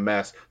has been a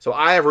mess. So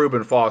I have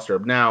Reuben Foster.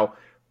 Now,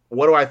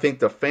 what do I think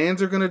the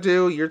fans are going to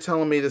do? You're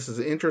telling me this is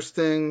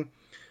interesting.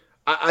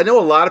 I know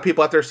a lot of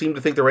people out there seem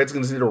to think the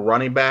Redskins need a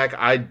running back.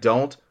 I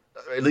don't,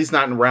 at least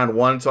not in round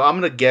 1. So I'm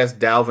going to guess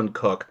Dalvin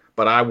Cook,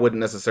 but I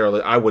wouldn't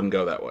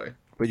go that way.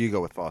 But you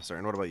go with Foster.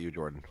 And what about you,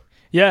 Jordan?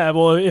 Yeah,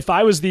 well, if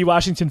I was the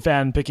Washington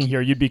fan picking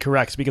here, you'd be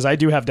correct, because I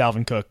do have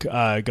Dalvin Cook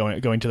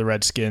going to the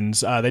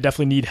Redskins. They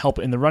definitely need help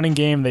in the running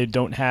game. They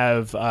don't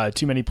have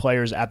too many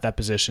players at that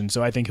position,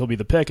 so I think he'll be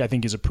the pick. I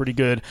think he's a pretty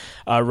good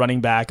running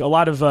back. A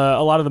lot of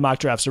the mock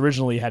drafts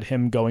originally had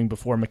him going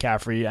before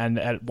McCaffrey, and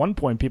at one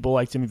point people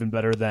liked him even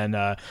better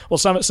than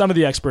some of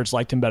the experts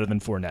liked him better than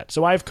Fournette.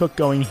 So I have Cook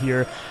going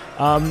here.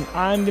 I'm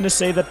going to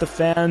say that the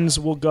fans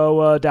will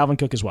go Dalvin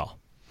Cook as well.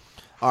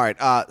 All right,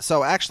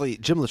 so actually,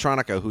 Jim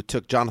Latronica, who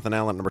took Jonathan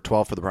Allen at number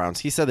 12 for the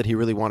Browns, he said that he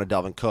really wanted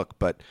Dalvin Cook,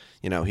 but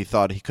he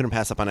thought he couldn't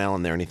pass up on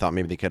Allen there, and he thought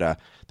maybe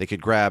they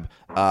could grab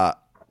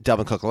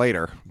Dalvin Cook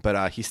later.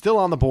 But he's still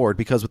on the board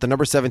because with the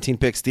number 17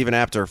 pick, Stephen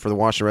Apter for the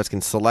Washington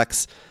Redskins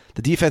selects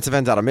the defensive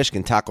end out of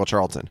Michigan, Taco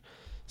Charlton.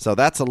 So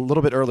that's a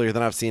little bit earlier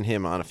than I've seen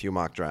him on a few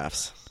mock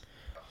drafts.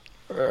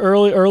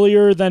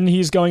 Earlier than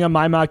he's going on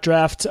my mock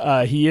draft.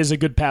 He is a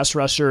good pass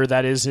rusher.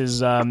 That is his,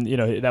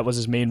 that was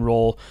his main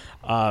role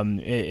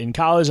in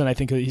college, and I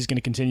think he's going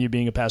to continue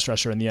being a pass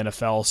rusher in the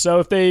NFL. So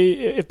if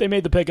they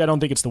made the pick, I don't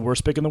think it's the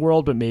worst pick in the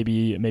world, but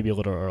maybe a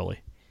little early.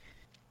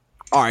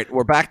 All right,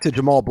 we're back to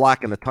Jamal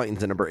Black and the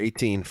Titans at number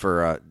 18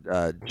 for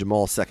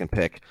Jamal's second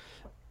pick.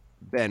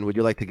 Ben, would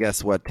you like to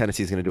guess what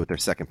Tennessee is going to do with their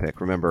second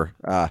pick? Remember,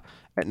 at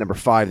number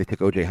 5, they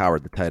took O.J.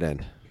 Howard, the tight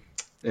end.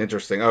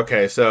 Interesting.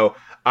 Okay, so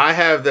I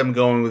have them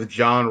going with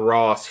John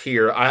Ross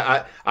here.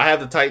 I have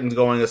the Titans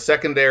going a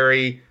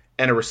secondary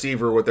and a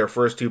receiver with their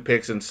first 2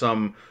 picks in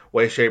some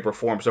way, shape, or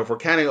form. So if we're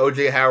counting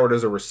O.J. Howard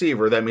as a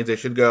receiver, that means they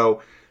should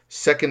go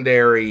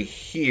secondary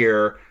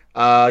here.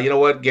 You know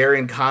what?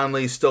 Gary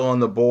Conley's still on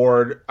the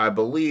board, I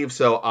believe.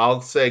 So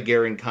I'll say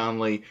Gary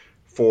Conley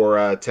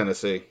for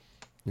Tennessee.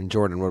 And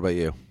Jordan, what about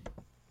you?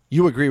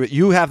 You agree with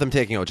you have them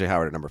taking O.J.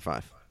 Howard at number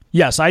 5.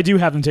 Yes, I do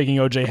have them taking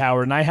O.J.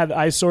 Howard, and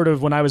I sort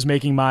of, when I was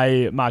making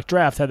my mock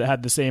draft,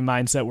 had the same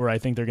mindset where I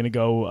think they're going to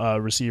go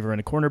receiver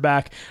and a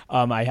cornerback.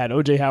 I had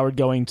O.J. Howard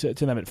going to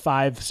them at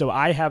 5, so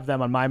I have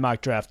them on my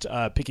mock draft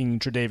picking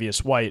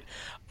Tre'Davious White.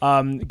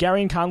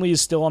 Gary Conley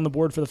is still on the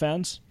board for the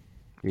fans?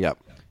 Yep.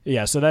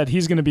 Yeah, so that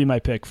he's going to be my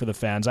pick for the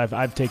fans.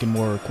 I've taken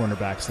more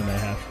cornerbacks than they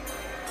have.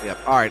 Yep.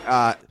 All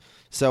right.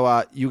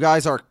 So you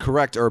guys are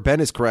correct, or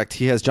Ben is correct.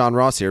 He has John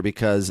Ross here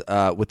because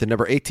with the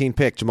number 18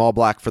 pick, Jamal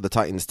Black for the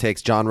Titans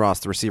takes John Ross,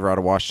 the receiver out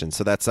of Washington.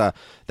 So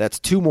that's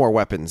 2 more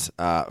weapons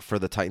for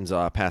the Titans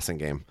passing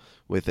game.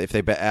 With if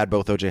they add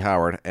both O.J.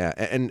 Howard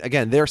and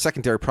again their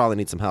secondary probably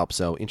needs some help.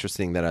 So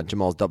interesting that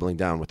Jamal's doubling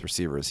down with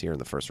receivers here in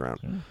the first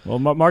round. Well,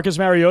 Marcus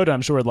Mariota,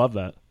 I'm sure would love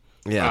that.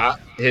 Yeah,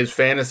 his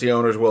fantasy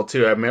owners will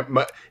too. I mean,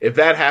 if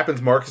that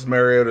happens, Marcus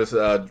Mariota's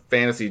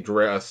fantasy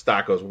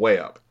stock goes way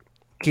up.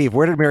 Keith,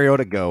 where did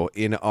Mariota go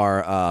in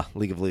our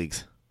League of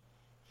Leagues?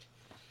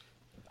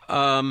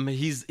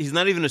 He's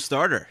not even a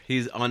starter.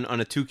 He's on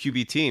a 2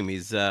 QB team.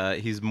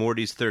 He's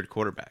Morty's third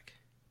quarterback.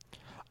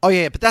 Oh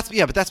yeah, but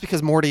that's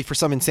because Morty, for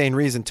some insane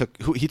reason, took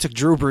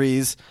Drew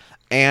Brees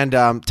and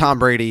Tom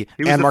Brady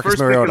and Marcus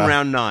Mariota. He was the first pick in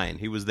round 9.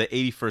 He was the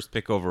 81st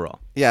pick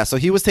overall. Yeah, so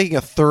he was taking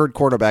a third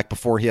quarterback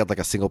before he had like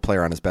a single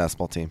player on his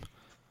basketball team.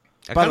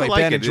 By the way,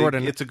 Ben and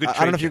Jordan, it's a good I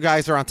don't know if you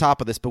guys are on top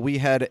of this, but we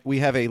have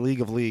a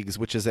League of Leagues,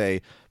 which is a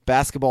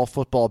basketball,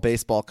 football,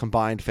 baseball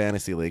combined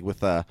fantasy league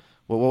with what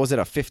was it,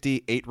 a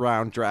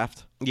 58-round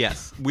draft?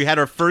 Yes, we had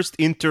our first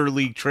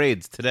interleague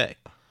trades today.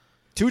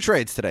 2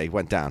 trades today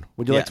went down.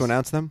 Would you like to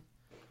announce them?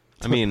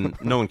 I mean,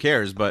 no one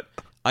cares, but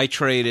I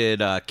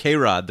traded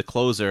K-Rod, the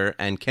closer,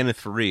 and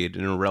Kenneth Fareed,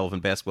 an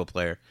irrelevant basketball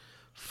player,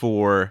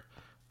 for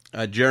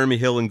Jeremy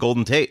Hill and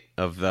Golden Tate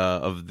of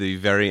the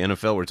very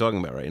NFL we're talking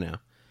about right now.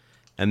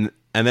 And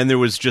then there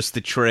was just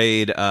the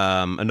trade,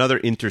 another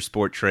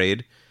intersport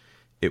trade.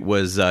 It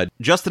was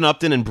Justin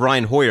Upton and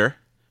Brian Hoyer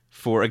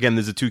for, again,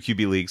 there's a 2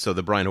 QB league, so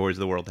the Brian Hoyers of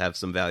the world have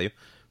some value,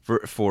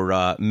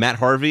 for Matt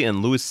Harvey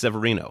and Luis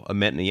Severino, a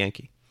Met and a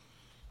Yankee.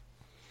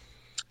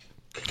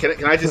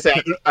 Can I just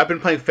say, I've been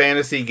playing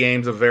fantasy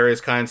games of various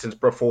kinds since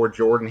before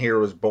Jordan here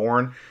was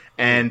born,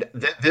 and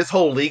this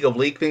whole League of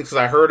League thing, because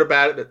I heard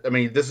about it, I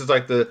mean, this is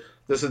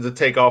the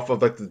takeoff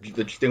of like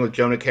the thing with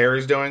Jonah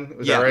Carey's doing.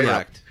 Is that right?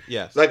 Correct.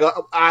 Yes. Like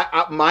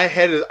my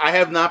head is, I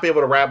have not been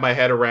able to wrap my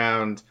head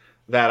around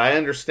that. I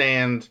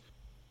understand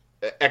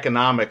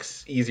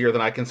economics easier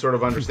than I can sort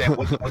of understand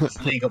what this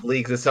League of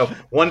Leagues is. So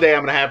one day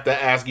I'm going to have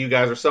to ask you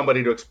guys or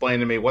somebody to explain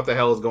to me what the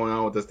hell is going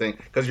on with this thing,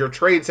 because your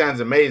trade sounds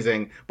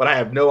amazing, but I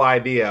have no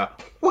idea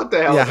what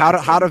the hell. Yeah,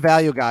 how to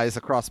value guys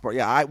across sport.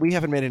 Yeah, we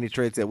haven't made any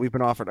trades yet. We've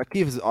been offered.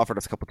 Keith has offered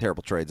us a couple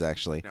terrible trades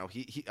actually. No,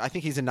 I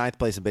think he's in 9th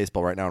place in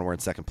baseball right now, and we're in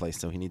 2nd place,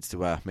 so he needs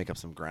to make up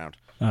some ground.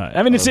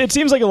 I mean, it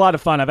seems like a lot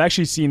of fun. I've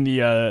actually seen the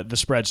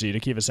spreadsheet.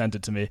 Akiva sent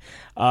it to me,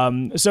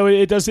 so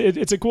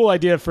it's a cool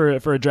idea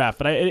for a draft.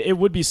 But it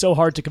would be so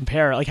hard to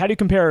compare. Like, how do you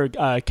compare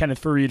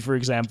Kenneth Fareed, for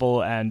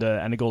example, and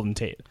a Golden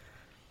Tate?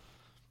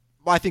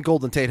 Well, I think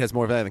Golden Tate has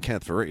more value than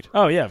Kenneth Fareed.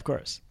 Oh yeah, of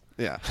course.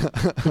 Yeah,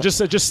 just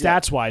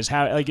stats wise,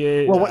 how like.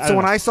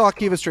 When I saw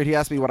Akiva's trade, he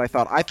asked me what I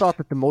thought. I thought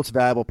that the most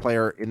valuable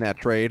player in that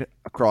trade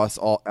across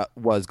all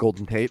was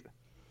Golden Tate.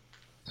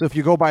 So if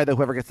you go by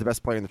whoever gets the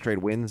best player in the trade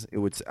wins,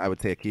 I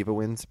would say Akiva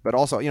wins. But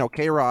also,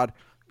 K-Rod,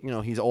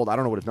 he's old. I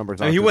don't know what his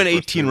numbers are. He went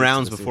 18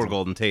 rounds before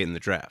Golden Tate in the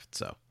draft.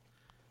 So.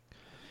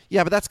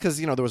 Yeah, but that's because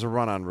there was a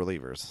run on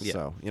relievers. Yeah.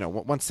 So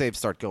once saves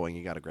start going,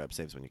 you got to grab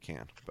saves when you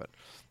can. But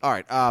all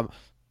right,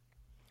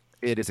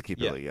 it is a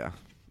keeper league.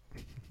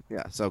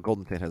 Yeah. So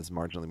Golden Tate has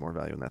marginally more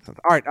value in that sense.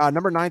 All right,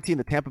 number 19,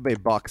 the Tampa Bay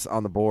Bucks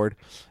on the board.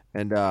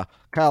 And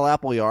Kyle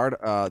Appleyard,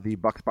 the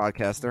Bucks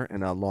podcaster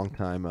and a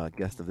longtime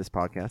guest of this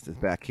podcast, is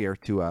back here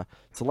to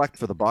select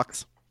for the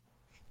Bucks.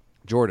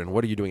 Jordan,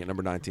 what are you doing at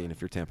number 19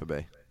 if you're Tampa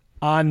Bay?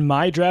 On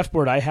my draft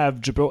board, I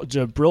have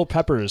Jabril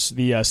Peppers,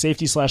 the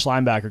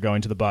safety/linebacker,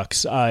 going to the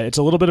Bucks. It's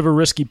a little bit of a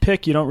risky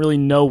pick. You don't really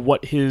know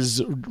what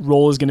his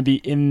role is going to be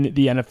in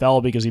the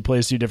NFL because he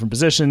plays 2 different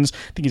positions.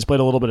 I think he's played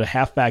a little bit of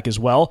halfback as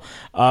well.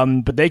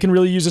 But they can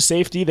really use a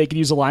safety. They could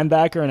use a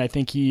linebacker, and I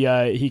think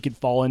he could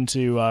fall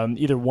into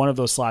either one of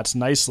those slots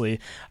nicely.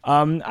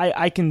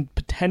 I can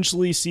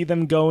potentially see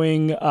them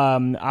going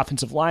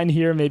offensive line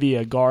here, maybe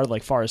a guard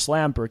like Forrest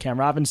Lamp or Cam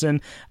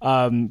Robinson.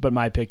 But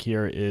my pick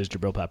here is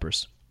Jabril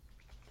Peppers.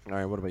 All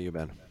right, what about you,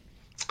 Ben?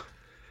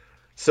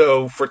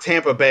 So for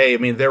Tampa Bay, I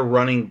mean, their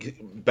running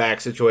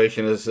back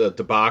situation is a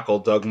debacle.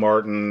 Doug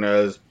Martin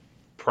is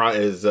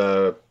going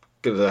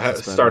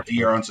to start the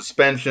year on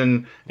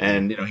suspension,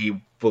 and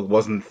he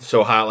wasn't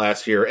so hot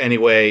last year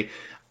anyway.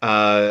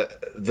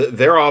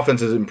 their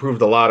offense has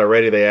improved a lot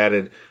already. They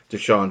added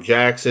Deshaun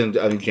Jackson.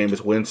 I think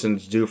Jameis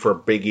Winston's due for a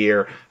big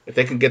year. If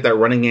they can get that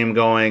running game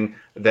going,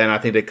 then I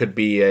think they could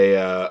be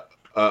a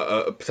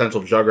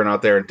potential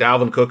juggernaut there. And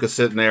Dalvin Cook is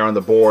sitting there on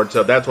the board,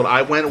 so that's what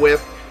I went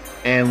with.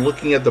 And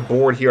looking at the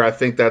board here, I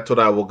think that's what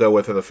I will go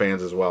with for the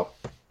fans as well.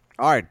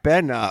 All right,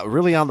 Ben,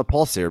 really on the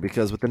pulse here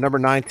because with the number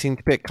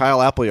 19th pick,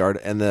 Kyle Appleyard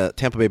and the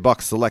Tampa Bay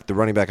Bucks select the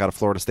running back out of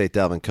Florida State,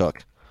 Dalvin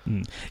Cook.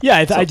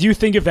 Yeah, I do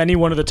think if any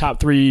one of the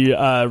top three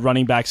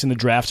running backs in the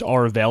draft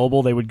are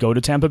available, they would go to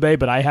Tampa Bay,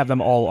 but I have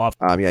them all off.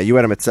 You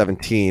had him at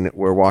 17,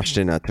 where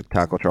Washington took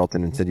Taco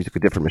Charlton and said you took a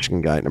different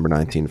Michigan guy at number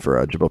 19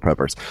 for Jabril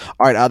Peppers.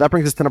 All right, that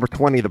brings us to number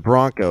 20, the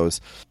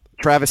Broncos.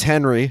 Travis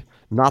Henry,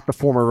 not the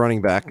former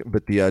running back,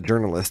 but the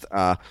journalist,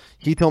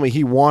 he told me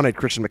he wanted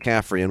Christian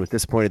McCaffrey and was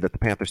disappointed that the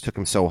Panthers took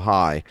him so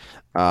high.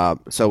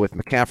 So with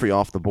McCaffrey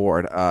off the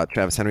board,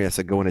 Travis Henry has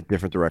to go in a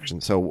different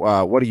direction. So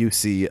what do you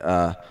see,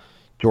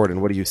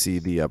 Jordan, what do you see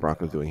the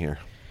Broncos doing here?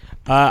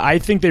 I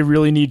think they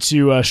really need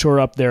to shore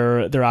up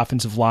their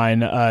offensive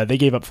line. They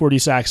gave up 40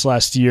 sacks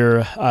last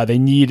year. They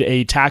need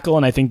a tackle,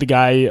 and I think the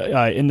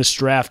guy in this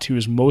draft who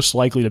is most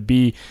likely to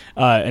be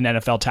an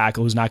NFL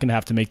tackle who's not going to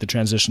have to make the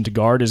transition to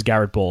guard is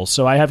Garrett Bowles.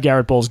 So I have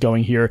Garrett Bowles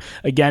going here.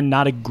 Again,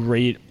 not a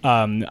great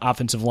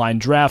offensive line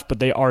draft, but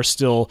they are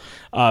still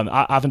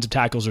offensive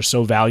tackles are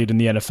so valued in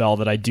the NFL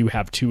that I do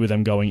have two of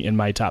them going in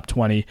my top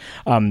 20.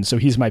 So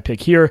he's my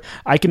pick here.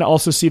 I can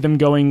also see them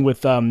going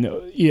with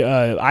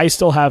I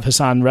still have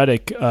Hassan Reddick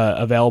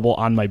available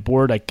on my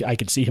board. I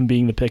could see him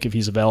being the pick if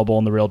he's available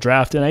in the real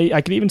draft, and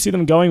I could even see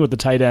them going with the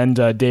tight end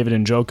David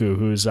Njoku,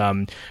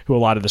 who a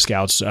lot of the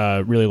scouts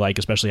really like,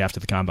 especially after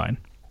the combine.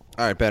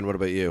 All right, Ben, what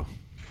about you?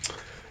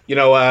 A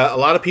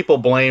lot of people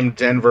blame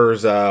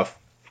Denver's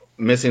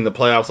missing the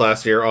playoffs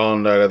last year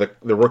on the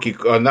rookie,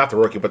 not the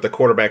rookie, but the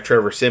quarterback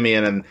Trevor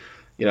Siemian, and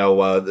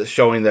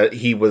showing that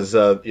he was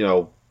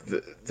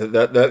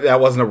that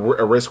wasn't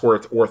a risk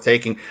worth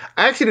taking.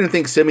 I actually didn't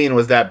think Siemian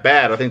was that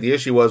bad. I think the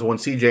issue was when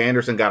C.J.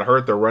 Anderson got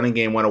hurt, the running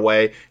game went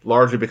away,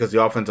 largely because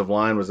the offensive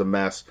line was a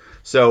mess.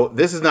 So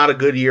this is not a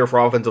good year for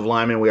offensive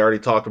linemen. We already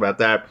talked about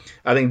that.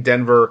 I think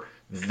Denver,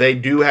 they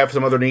do have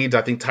some other needs.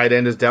 I think tight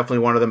end is definitely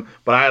one of them,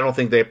 but I don't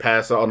think they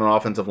pass on an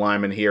offensive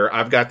lineman here.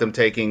 I've got them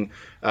taking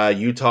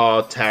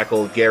Utah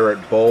tackle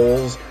Garrett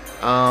Bowles.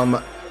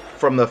 From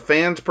the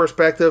fans'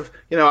 perspective,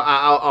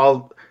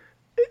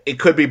 it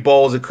could be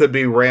Bowles, it could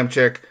be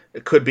Ramczyk,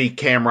 it could be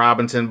Cam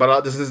Robinson,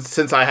 but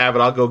since I have it,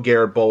 I'll go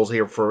Garrett Bowles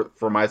here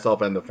for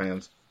myself and the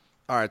fans.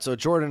 All right, so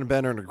Jordan and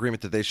Ben are in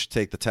agreement that they should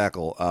take the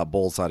tackle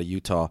Bowles out of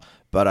Utah,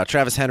 but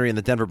Travis Henry and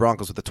the Denver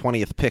Broncos with the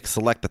 20th pick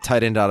select the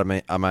tight end out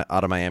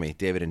of Miami,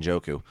 David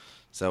Njoku.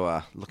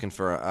 So looking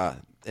for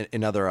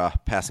another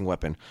passing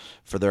weapon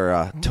for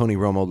their Tony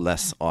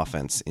Romo-less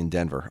offense in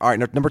Denver. All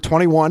right, number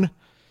 21.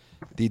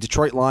 The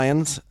Detroit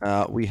Lions,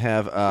 we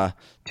have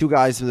two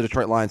guys from the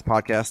Detroit Lions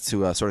podcast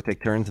who sort of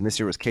take turns, and this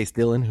year was Case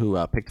Dillon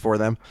who picked for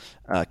them.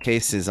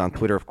 Case is on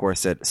Twitter, of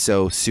course, at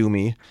So Sue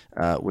Me,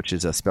 which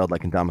is spelled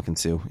like Ndamukong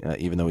Suh,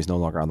 even though he's no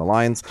longer on the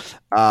Lions.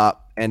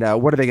 And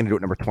what are they going to do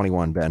at number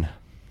 21, Ben?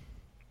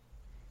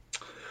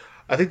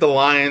 I think the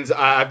Lions,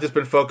 I've just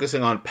been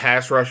focusing on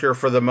pass rusher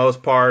for the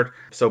most part.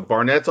 So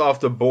Barnett's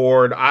off the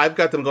board. I've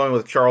got them going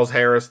with Charles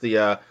Harris,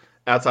 the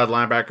outside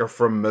linebacker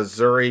from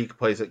Missouri.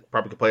 Probably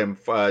could play him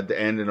to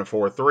end in a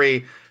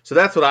 4-3. So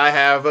that's what I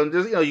have. And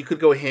you could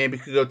go him, you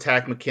could go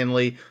Takk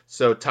McKinley.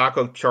 So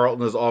Taco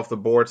Charlton is off the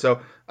board.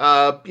 So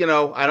I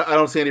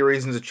don't see any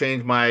reason to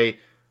change my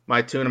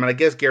tune. I mean, I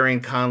guess Gary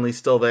and Conley's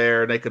still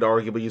there, and they could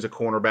arguably use a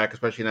cornerback,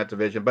 especially in that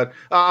division. But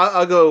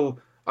I'll go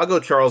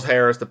Charles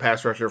Harris, the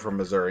pass rusher from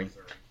Missouri.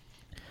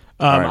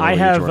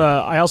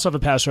 I also have a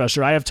pass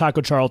rusher. I have Taco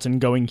Charlton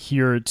going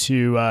here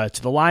to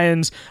the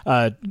Lions.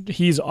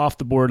 He's off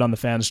the board on the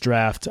fans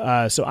draft.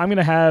 So I'm going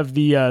to have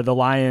the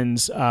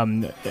Lions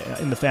in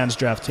the fans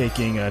draft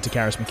taking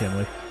Takkarist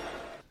McKinley.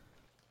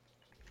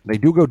 They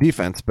do go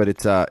defense, but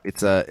it's a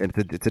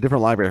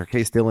different linebacker.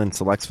 Case Dillon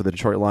selects for the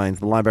Detroit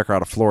Lions the linebacker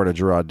out of Florida,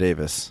 Gerard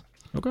Davis.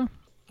 Okay.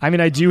 I mean,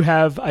 I do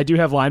have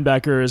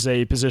linebacker as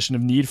a position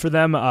of need for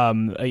them.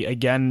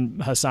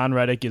 Again, Hassan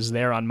Reddick is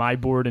there on my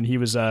board, and he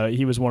was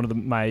one of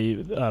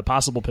my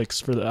possible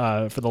picks for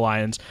the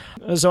Lions.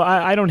 So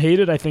I don't hate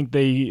it. I think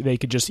they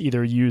could just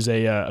either use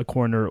a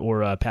corner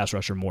or a pass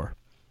rusher more.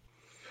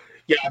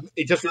 Yeah,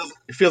 it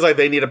feels like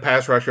they need a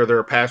pass rusher. There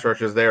are pass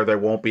rushers there. They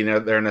won't be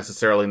there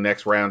necessarily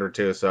next round or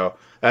two. So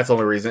that's the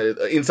only reason.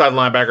 Inside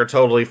linebacker,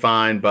 totally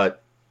fine,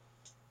 but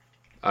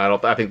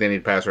I think they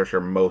need pass rusher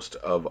most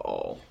of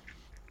all.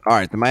 All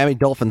right, the Miami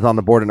Dolphins on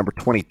the board at number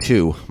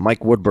 22.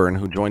 Mike Woodburn,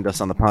 who joined us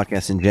on the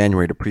podcast in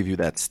January to preview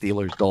that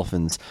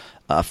Steelers-Dolphins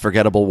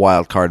forgettable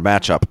wild card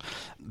matchup.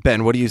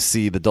 Ben, what do you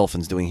see the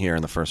Dolphins doing here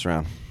in the first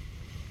round?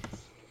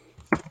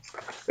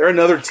 They're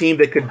another team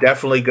that could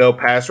definitely go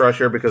pass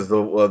rusher because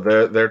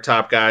their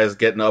top guy is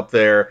getting up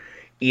there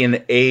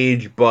in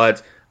age,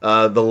 but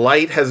the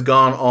light has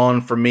gone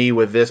on for me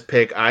with this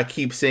pick. I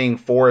keep seeing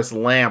Forrest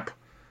Lamp,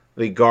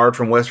 the guard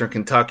from Western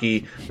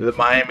Kentucky.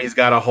 Miami's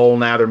got a hole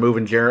now. They're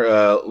moving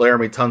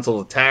Laramie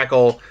Tunsil to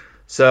tackle.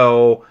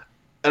 So,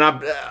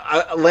 and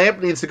Lamp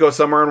needs to go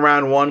somewhere in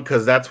round 1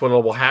 because that's what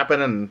will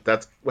happen, and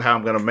that's how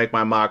I'm going to make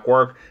my mock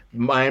work.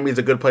 Miami's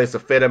a good place to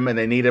fit him, and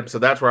they need him, so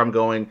that's where I'm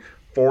going.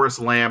 Forrest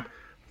Lamp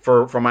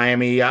for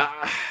Miami.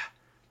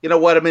 You know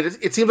what? I mean,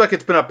 it seems like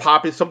it's been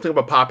something of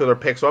a popular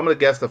pick, so I'm going to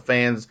guess the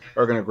fans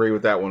are going to agree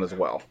with that one as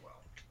well.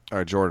 All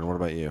right, Jordan, what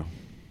about you?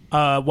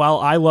 While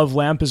I love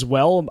Lamp as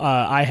well,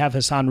 I have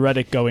Hassan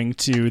Reddick going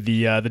to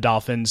the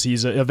Dolphins.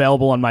 He's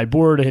available on my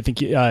board. I think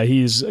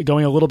he's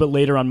going a little bit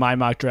later on my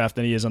mock draft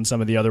than he is on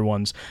some of the other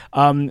ones.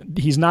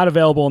 He's not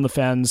available in the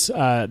fans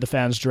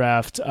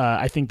draft.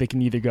 I think they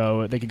could go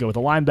with a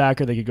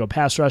linebacker. They could go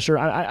pass rusher.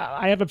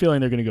 I have a feeling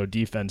they're going to go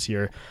defense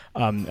here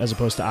as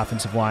opposed to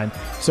offensive line.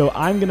 So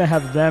I'm going to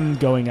have them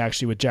going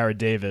actually with Jared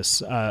Davis,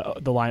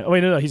 the line. Oh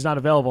wait, no, he's not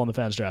available in the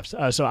fans draft.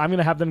 So I'm going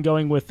to have them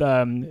going with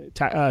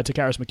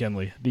Takaris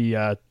McKinley, the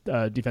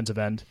defensive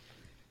end.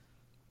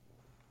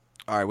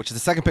 All right, which is the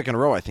second pick in a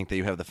row, I think, that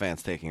you have the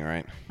fans taking,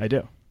 right? I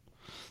do.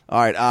 All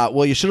right,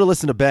 well, you should have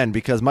listened to Ben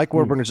because Mike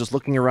Warburton is just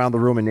looking around the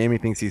room and naming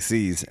things he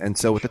sees. And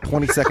so with the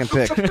 22nd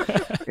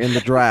pick in the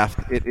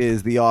draft, it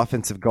is the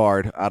offensive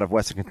guard out of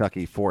Western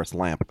Kentucky, Forrest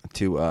Lamp,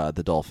 to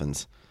the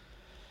Dolphins.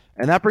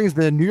 And that brings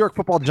the New York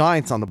Football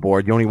Giants on the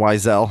board, Yoni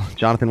Weisel.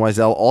 Jonathan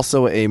Weisel,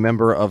 also a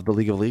member of the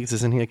League of Leagues,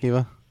 isn't he,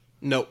 Akiva?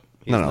 Nope.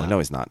 No,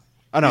 he's not.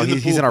 Oh, no,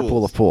 he's in our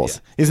pool of pools.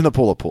 Yeah. He's in the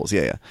pool of pools,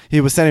 yeah. He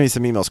was sending me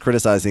some emails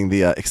criticizing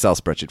the Excel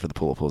spreadsheet for the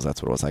pool of pools.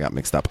 That's what it was. I got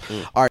mixed up.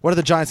 All right, what are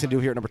the Giants going to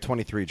do here at number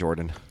 23,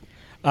 Jordan?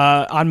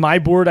 On my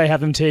board, I have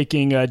them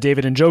taking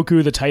David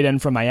Njoku, the tight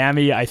end from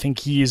Miami. I think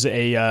he's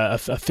a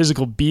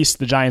physical beast.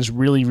 The Giants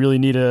really, really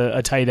need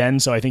a tight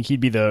end, so I think he'd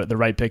be the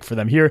right pick for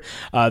them here.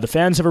 The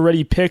fans have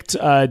already picked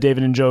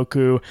David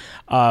Njoku.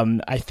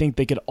 I think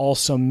they could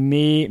also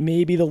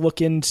maybe they'll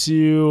look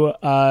into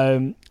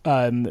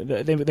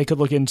they could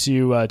look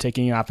into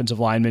taking an offensive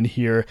lineman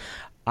here.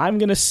 I'm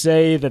going to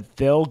say that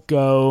they'll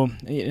go,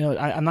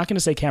 I'm not going to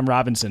say Cam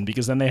Robinson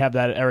because then they have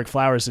that Eric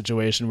Flowers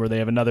situation where they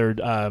have another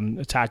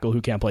tackle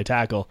who can't play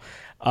tackle.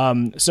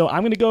 So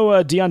I'm going to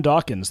go Deion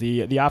Dawkins,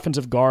 the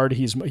offensive guard.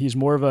 He's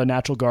more of a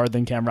natural guard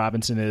than Cam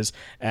Robinson is,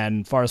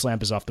 and Forrest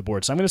Lamp is off the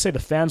board. So I'm going to say the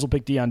fans will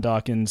pick Deion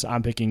Dawkins.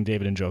 I'm picking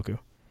David Njoku.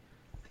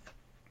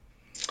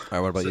 All right,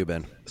 what about you,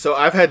 Ben? So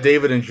I've had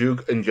David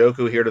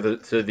Njoku here to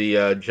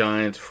the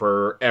Giants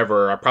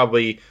forever. I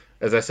probably,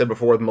 as I said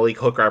before with Malik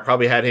Hooker, I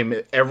probably had him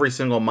every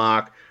single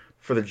mock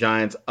for the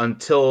Giants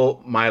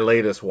until my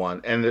latest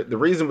one. And the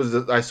reason was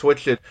that I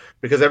switched it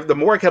because the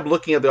more I kept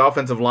looking at the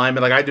offensive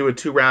linemen, like I do a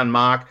 2-round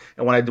mock,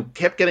 and when I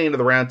kept getting into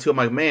the round 2, I'm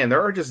like, man,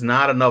 there are just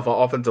not enough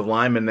offensive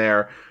linemen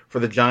there for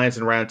the Giants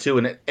in round 2.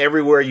 And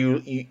everywhere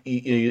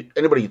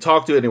anybody you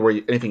talk to,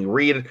 anything you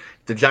read,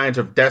 the Giants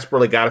have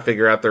desperately got to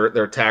figure out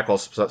their tackle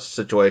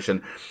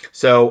situation.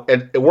 So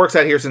it works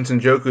out here since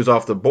Njoku's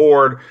off the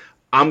board.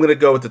 I'm going to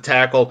go with the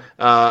tackle.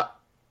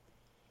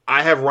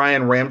 I have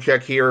Ryan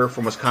Ramczyk here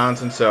from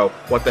Wisconsin, so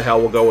what the hell,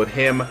 we'll go with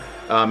him.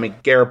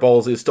 Garrett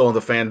Bowles is still on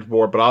the fans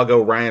board, but I'll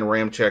go Ryan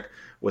Ramczyk,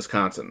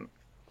 Wisconsin.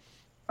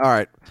 All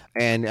right,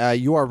 and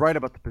you are right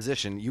about the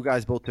position. You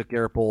guys both took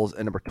Garrett Bowles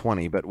at number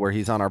 20, but where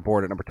he's on our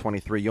board at number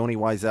 23, Yoni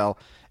Weisel.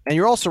 And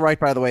you're also right,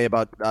 by the way,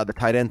 about the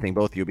tight end thing,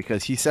 both of you,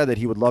 because he said that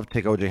he would love to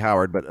take O.J.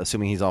 Howard, but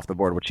assuming he's off the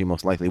board, which he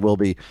most likely will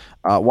be,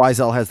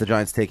 Weisel has the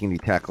Giants taking the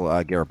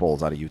tackle Garrett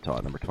Bowles out of Utah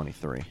at number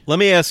 23. Let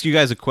me ask you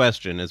guys a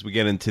question as we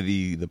get into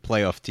the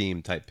playoff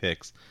team type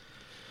picks.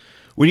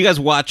 When you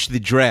guys watch the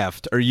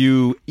draft, are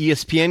you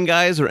ESPN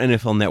guys or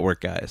NFL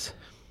Network guys?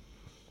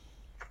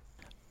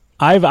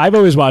 I've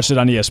always watched it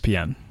on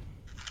ESPN.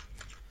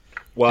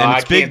 Well, and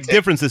it's big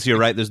difference this year,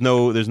 right? There's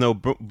no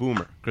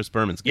Boomer. Chris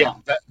Berman's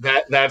gone. Yeah,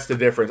 that's the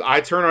difference. I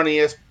turn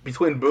on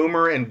between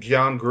Boomer and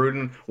John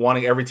Gruden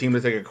wanting every team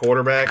to take a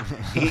quarterback.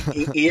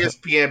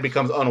 ESPN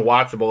becomes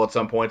unwatchable at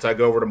some point. So I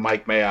go over to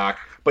Mike Mayock.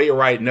 But you're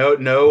right.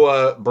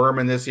 No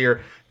Berman this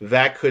year.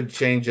 That could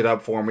change it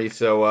up for me.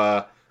 So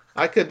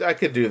I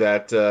could do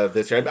that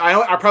this year.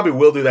 I probably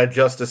will do that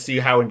just to see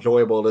how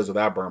enjoyable it is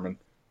without Berman.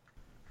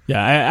 Yeah,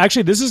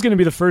 actually, this is going to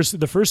be the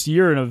first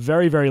year in a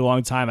very, very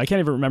long time. I can't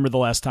even remember the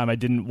last time I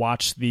didn't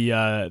watch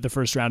the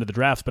first round of the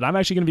draft. But I'm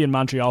actually going to be in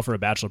Montreal for a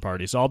bachelor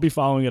party, so I'll be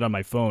following it on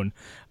my phone.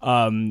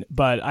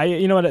 But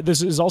you know what?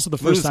 This is also the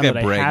first time that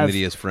I have. That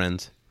he has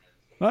friends.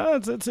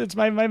 Well, it's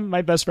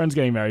my best friend's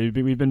getting married.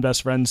 We've been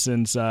best friends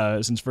since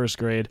first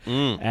grade,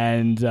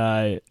 and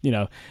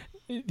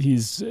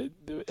he's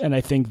and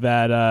I think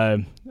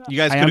that you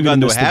guys could have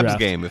gone to a Habs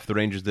game if the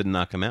Rangers didn't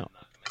knock him out.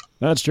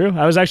 That's true.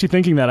 I was actually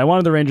thinking that. I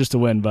wanted the Rangers to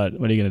win, but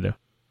what are you going to do?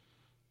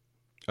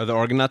 Are the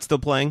Argonauts still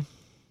playing?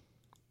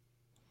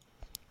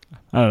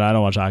 I don't know. I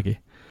don't watch hockey.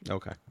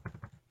 Okay.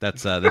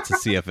 That's a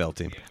CFL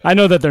team. I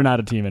know that they're not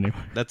a team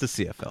anymore. That's a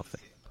CFL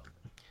thing.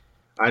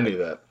 I knew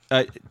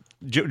that.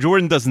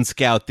 Jordan doesn't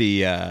scout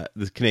the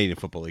Canadian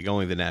Football League,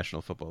 only the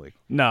National Football League.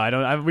 No, I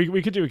don't.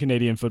 We could do a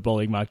Canadian Football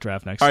League mock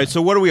draft next time. All right,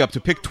 so what are we up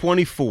to? Pick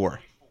 24.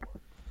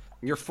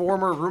 Your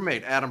former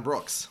roommate, Adam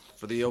Brooks.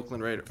 For the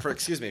Oakland Raiders.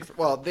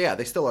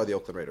 They still are the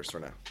Oakland Raiders for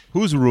now.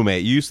 Who's a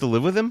roommate? You used to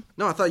live with him?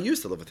 No, I thought you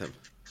used to live with him.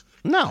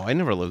 No, I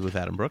never lived with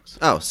Adam Brooks.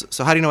 Oh,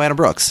 so how do you know Adam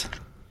Brooks?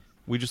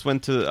 We just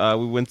went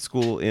to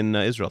school in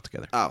Israel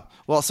together. Oh,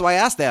 well, so I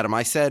asked Adam,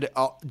 I said,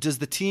 does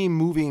the team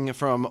moving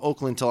from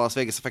Oakland to Las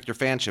Vegas affect your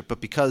fanship?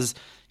 But because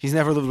he's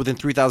never lived within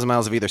 3,000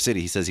 miles of either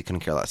city, he says he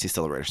couldn't care less. He's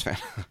still a Raiders fan.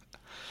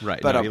 Right,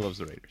 But he loves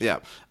the Raiders. Yeah.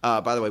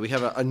 By the way, we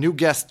have a new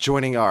guest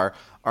joining our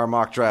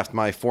mock draft,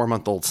 my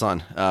 4-month-old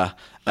son.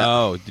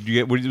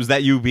 Was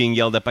that you being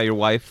yelled at by your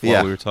wife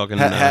while we were talking?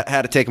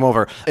 Had to take him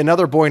over.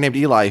 Another boy named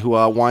Eli who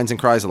whines and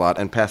cries a lot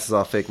and passes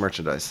off fake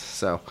merchandise.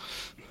 So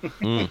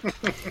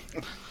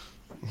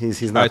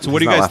he's not. All right. So what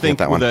do you guys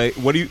think?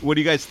 What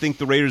do you guys think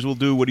the Raiders will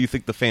do? What do you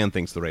think the fan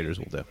thinks the Raiders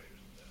will do?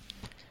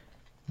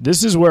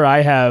 This is where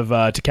I have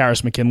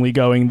Takaris McKinley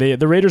going.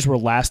 The Raiders were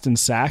last in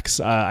sacks.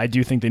 I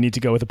do think they need to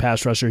go with a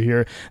pass rusher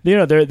here.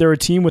 They're a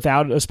team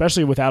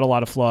especially without a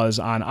lot of flaws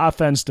on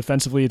offense.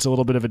 Defensively, it's a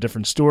little bit of a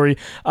different story.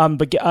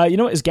 But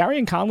is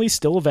Gary Conley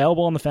still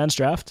available on the fans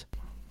draft?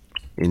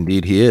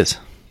 Indeed, he is.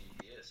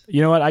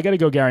 You know what? I got to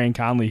go Gary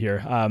Conley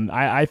here.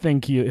 I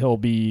think he'll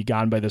be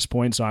gone by this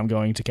point, so I'm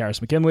going to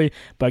Takaris McKinley.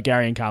 But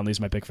Gary Conley is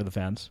my pick for the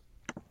fans.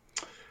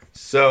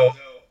 So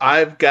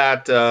I've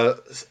got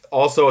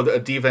also a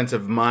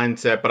defensive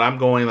mindset, but I'm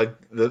going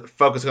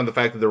focusing on the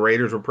fact that the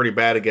Raiders were pretty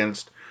bad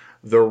against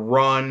the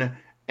run,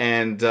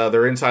 and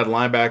their inside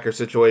linebacker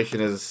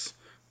situation is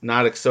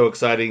not so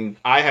exciting.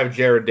 I have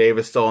Jared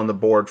Davis still on the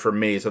board for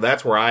me, so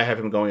that's where I have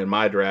him going in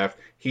my draft.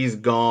 He's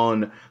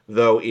gone,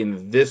 though,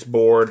 in this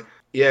board.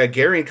 Yeah,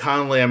 Gary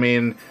Conley, I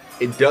mean,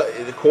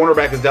 the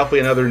cornerback is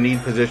definitely another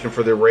need position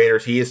for the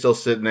Raiders. He is still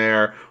sitting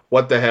there.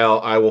 What the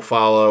hell? I will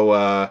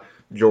follow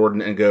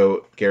Jordan and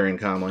go Gary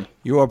Conley.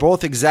 You are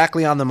both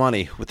exactly on the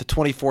money. With the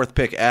 24th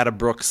pick, Adam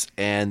Brooks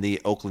and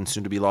the Oakland,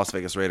 soon-to-be Las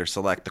Vegas Raiders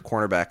select the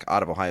cornerback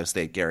out of Ohio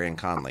State, Gary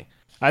Conley.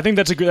 I think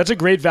that's a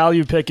great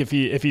value pick if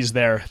he's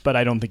there, but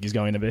I don't think he's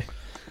going to be.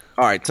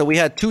 All right, so we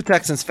had two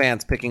Texans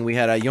fans picking. We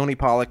had Yoni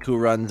Pollock, who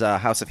runs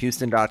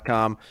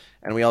houseofhouston.com,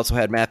 and we also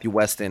had Matthew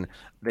Weston.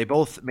 They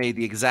both made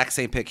the exact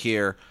same pick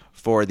here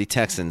for the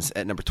Texans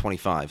at number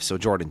 25. So,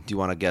 Jordan, do you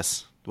want to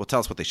guess? Well, tell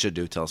us what they should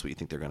do. Tell us what you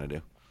think they're going to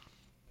do.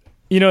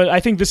 I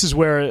think this is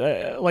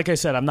where, like I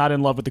said, I'm not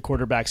in love with the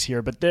quarterbacks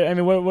here. But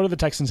what do the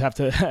Texans have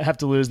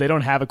to lose? They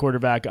don't have a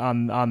quarterback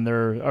on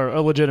or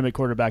a legitimate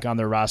quarterback on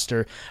their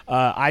roster.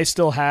 I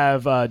still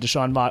have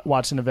Deshaun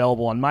Watson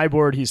available on my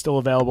board. He's still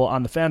available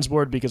on the fans'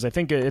 board because I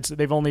think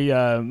they've only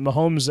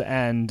Mahomes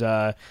and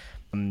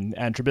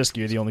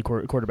Trubisky are the only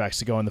quarterbacks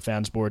to go on the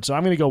fans' board. So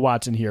I'm going to go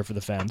Watson here for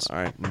the fans. All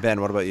right, Ben,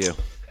 what about you?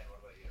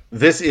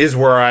 This is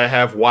where I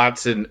have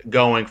Watson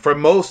going. For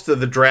most of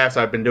the drafts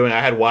I've been doing,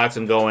 I had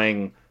Watson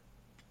going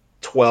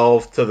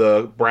 12 to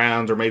the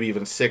Browns or maybe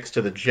even 6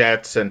 to the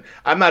Jets. And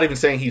I'm not even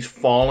saying he's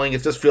falling.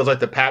 It just feels like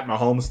the Pat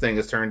Mahomes thing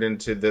has turned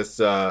into this,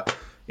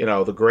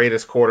 the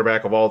greatest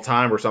quarterback of all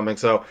time or something.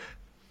 So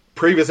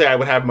previously I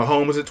would have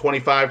Mahomes at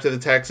 25 to the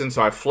Texans,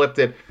 so I flipped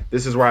it.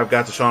 This is where I've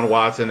got Deshaun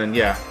Watson. And,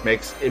 yeah,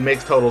 it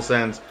makes total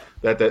sense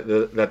that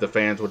the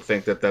fans would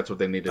think that that's what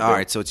they need to do. All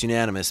right, so it's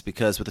unanimous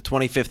because with the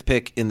 25th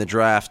pick in the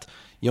draft,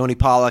 Yoni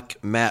Pollock,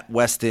 Matt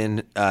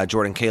Weston,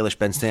 Jordan Kalish,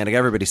 Ben Stanek,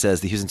 everybody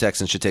says the Houston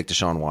Texans should take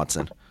Deshaun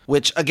Watson.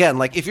 Which, again,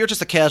 if you're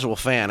just a casual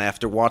fan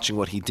after watching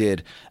what he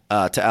did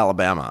to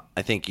Alabama,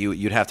 I think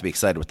you'd have to be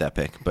excited with that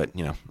pick. But,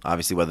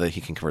 obviously whether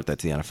he can convert that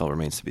to the NFL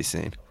remains to be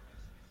seen.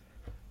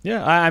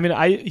 Yeah,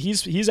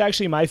 he's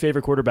actually my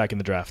favorite quarterback in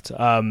the draft.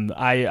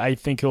 I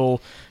think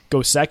he'll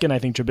go second. I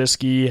think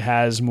Trubisky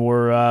has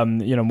more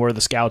of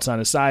the scouts on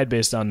his side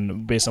based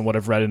on what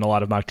I've read in a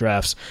lot of mock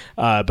drafts.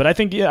 But I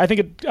think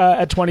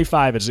at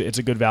 25 it's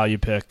a good value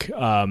pick.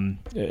 And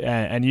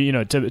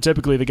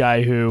typically the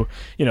guy who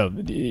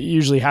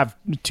usually have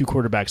two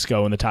quarterbacks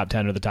go in the top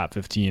 10 or the top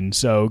 15.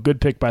 So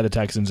good pick by the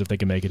Texans if they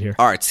can make it here.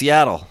 All right,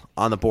 Seattle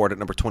on the board at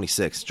number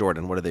 26.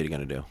 Jordan, what are they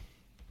going to do?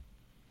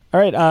 All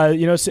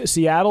right,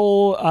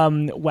 Seattle,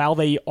 while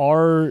they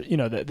are,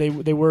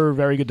 they were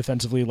very good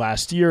defensively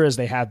last year, as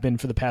they have been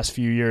for the past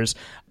few years,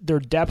 their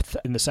depth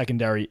in the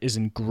secondary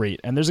isn't great.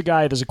 And there's a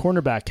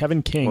cornerback,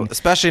 Kevin King. Well,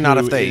 especially not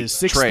if they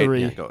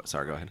trade. Yeah, go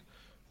ahead.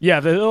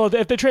 Yeah,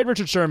 if they trade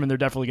Richard Sherman, they're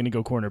definitely going to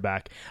go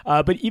cornerback.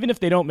 But even if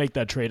they don't make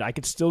that trade, I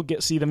could still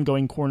see them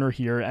going corner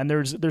here. And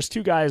there's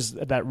two guys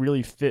that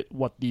really fit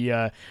what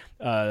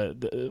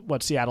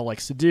what Seattle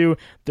likes to do.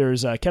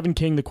 There's Kevin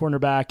King, the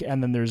cornerback,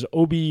 and then there's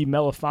Obi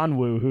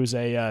Melifonwu, who's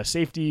a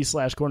safety /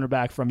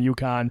 cornerback from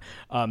UConn.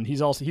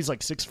 He's like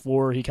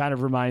 6'4". He kind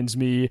of reminds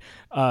me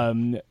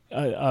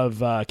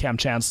of Cam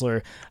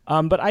Chancellor.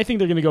 But I think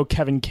they're going to go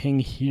Kevin King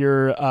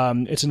here.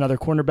 It's another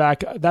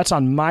cornerback. That's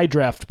on my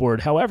draft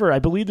board. However, I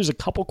believe there's a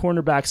couple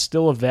cornerbacks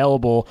still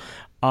available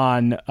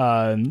on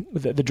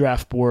the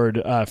draft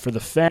board for the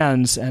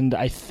fans, and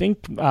I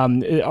think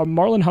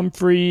Marlon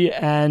Humphrey's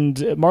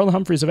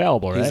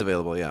available, right? He's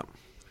available, yeah.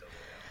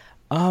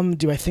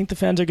 Do I think the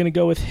fans are going to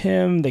go with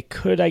him? They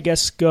could, I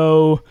guess,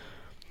 go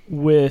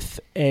with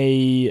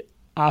a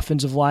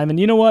offensive lineman.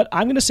 You know what?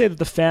 I'm going to say that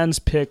the fans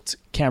picked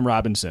Cam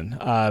Robinson,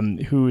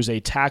 who's a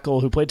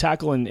tackle, who played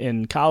tackle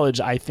in college.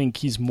 I think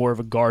he's more of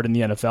a guard in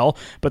the NFL,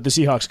 but the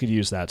Seahawks could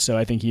use that. So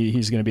I think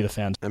he's going to be the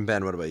fans. And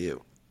Ben, what about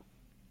you?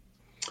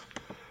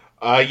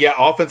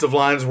 Offensive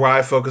line is where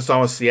I focused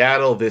on with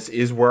Seattle. This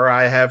is where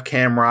I have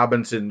Cam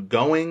Robinson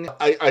going.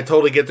 I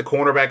totally get the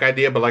cornerback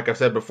idea, but like I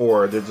said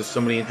before, there's just so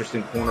many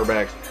interesting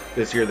cornerbacks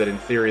this year that in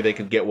theory they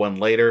could get one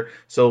later.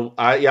 So,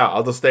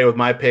 I'll just stay with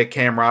my pick,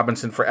 Cam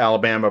Robinson for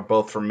Alabama,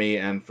 both for me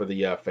and for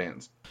the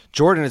fans.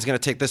 Jordan is going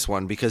to take this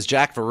one because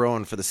Jack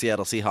Verone for the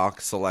Seattle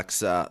Seahawks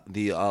selects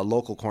the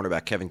local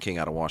cornerback Kevin King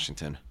out of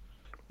Washington.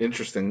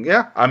 Interesting.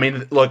 Yeah. I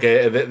mean, look,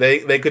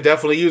 they could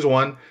definitely use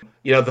one.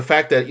 The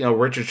fact that,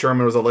 Richard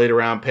Sherman was a later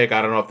round pick,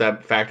 I don't know if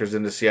that factors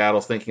into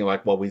Seattle's thinking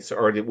like, well, we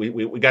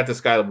got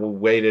this guy that we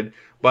waited,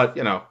 but,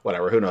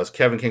 whatever, who knows?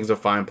 Kevin King's a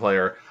fine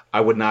player. I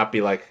would not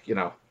be like,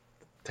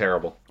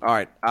 terrible. All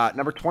right.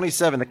 Number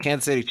 27, the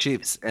Kansas City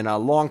Chiefs, and a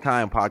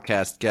longtime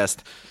podcast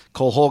guest,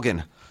 Cole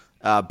Hogan,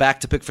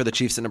 back to pick for the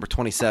Chiefs at number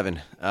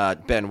 27.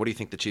 Ben, what do you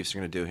think the Chiefs are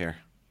going to do here?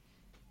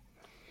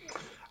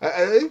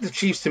 I think the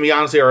Chiefs, to me,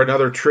 honestly, are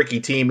another tricky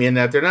team in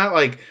that they're not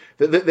like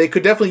they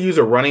could definitely use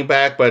a running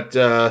back, but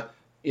I've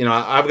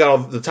got all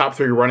the top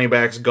 3 running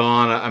backs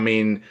gone. I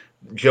mean,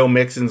 Joe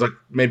Mixon's like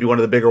maybe one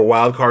of the bigger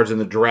wild cards in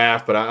the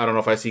draft, but I don't know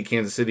if I see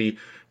Kansas City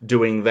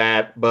doing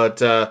that.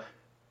 But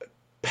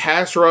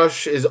pass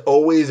rush is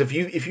always if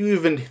you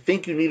even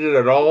think you need it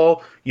at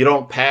all, you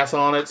don't pass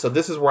on it. So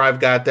this is where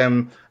I've got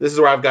them. This is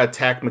where I've got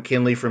Takk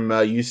McKinley from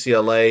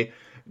UCLA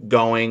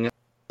going.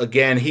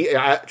 Again,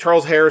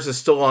 Charles Harris is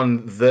still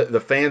on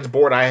the fans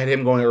board. I had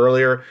him going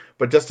earlier,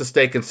 but just to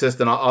stay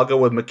consistent, I'll go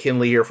with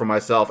McKinley here for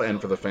myself and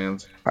for the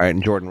fans. All right,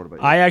 and Jordan, what about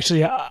you? I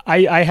actually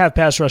I have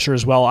pass rusher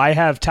as well. I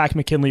have Takk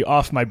McKinley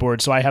off my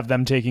board, so I have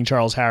them taking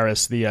Charles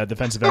Harris, the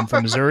defensive end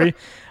from Missouri.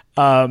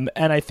 And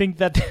I think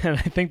that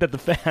the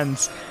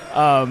fans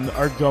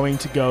are going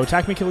to go.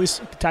 Takk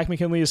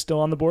McKinley is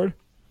still on the board.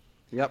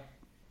 Yep.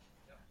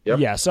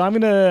 Yeah, so I'm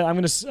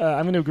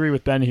gonna agree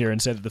with Ben here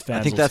and say that the fans.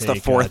 I think that's the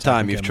 4th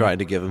time you've tried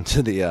to give him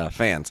to the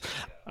fans.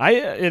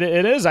 It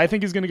is. I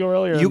think he's going to go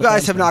earlier. You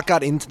guys have not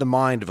got into the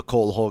mind of a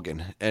Cole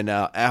Hogan, and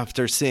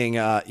after seeing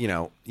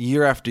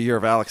year after year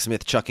of Alex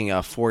Smith chucking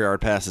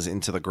 4-yard passes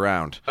into the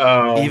ground,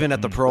 even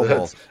at the Pro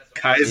Bowl.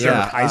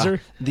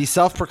 Kaiser. The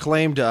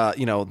self-proclaimed,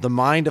 the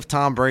mind of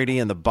Tom Brady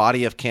and the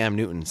body of Cam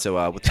Newton.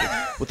 So with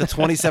the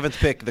 27th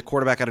pick, the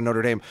quarterback out of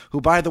Notre Dame,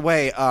 who, by the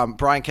way,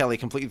 Brian Kelly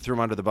completely threw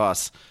him under the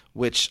bus,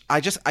 which I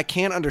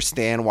can't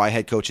understand why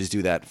head coaches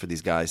do that for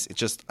these guys. It's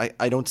just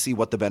I don't see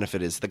what the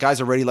benefit is. The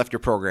guy's already left your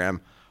program.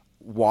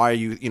 Why are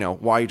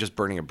you just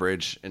burning a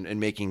bridge and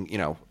making,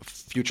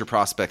 future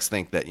prospects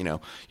think that,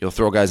 you'll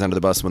throw guys under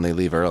the bus when they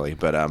leave early.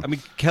 But I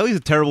mean, Kelly's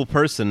a terrible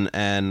person,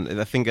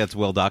 and I think that's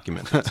well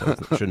documented, so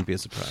it shouldn't be a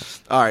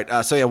surprise. All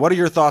right. What are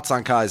your thoughts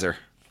on Kaiser?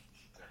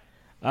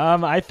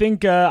 I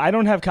think I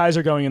don't have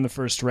Kaiser going in the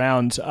first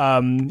round.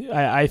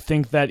 I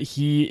think that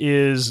he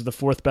is the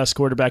 4th best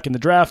quarterback in the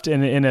draft,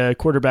 and in a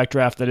quarterback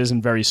draft that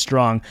isn't very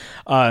strong.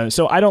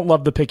 So I don't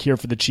love the pick here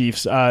for the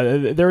Chiefs.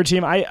 They're a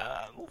team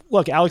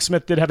Look, Alex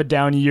Smith did have a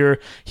down year.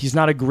 He's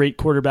not a great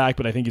quarterback,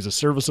 but I think he's a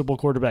serviceable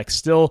quarterback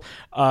still.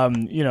 I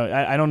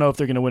don't know if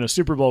they're going to win a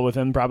Super Bowl with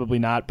him. Probably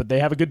not, but they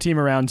have a good team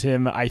around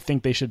him. I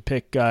think they should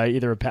pick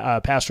either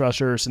a pass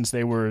rusher, since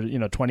they were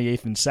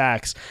 28th in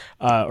sacks,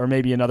 or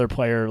maybe another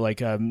player like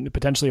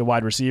potentially a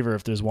wide receiver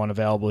if there's one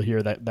available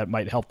here that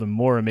might help them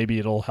more, and maybe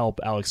it'll help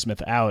Alex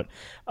Smith out.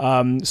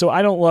 So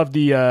I don't love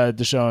the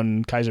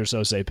Deshaun Kaiser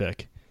Sose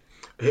pick.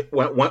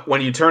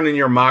 When you turn in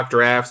your mock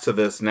drafts to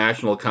this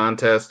national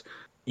contest,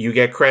 you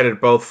get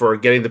credit both for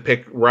getting the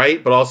pick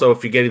right, but also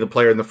if you're getting the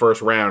player in the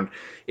first round.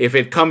 If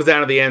it comes down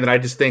to the end, and I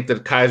just think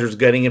that Kaiser's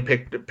getting a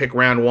pick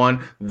round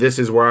 1, this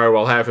is where I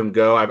will have him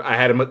go. I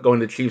had him going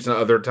to Chiefs at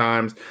other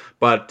times,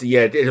 but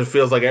yeah, it just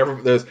feels like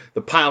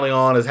the piling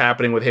on is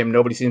happening with him.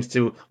 Nobody seems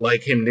to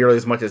like him nearly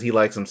as much as he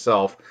likes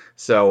himself.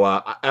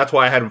 So that's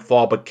why I had him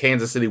fall, but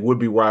Kansas City would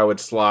be where I would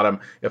slot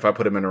him if I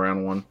put him in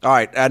round 1. All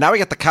right, now we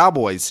got the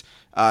Cowboys.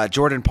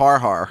 Jordan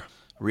Parhar,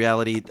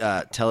 reality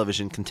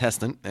television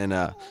contestant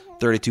and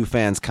 32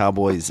 Fans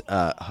Cowboys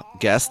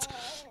guest.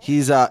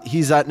 He's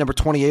at number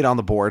 28 on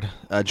the board.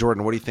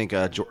 Jordan, what do you think?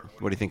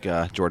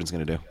 Jordan's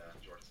going to do?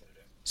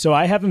 So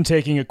I have him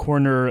taking a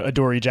corner,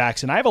 Adoree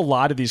Jackson. I have a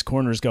lot of these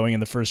corners going in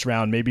the first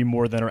round, maybe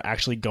more than are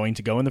actually going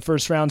to go in the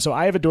first round. So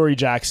I have Adoree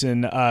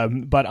Jackson,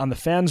 but on the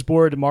fans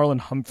board, Marlon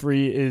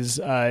Humphrey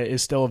is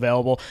still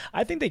available.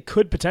 I think they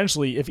could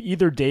potentially, if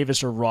either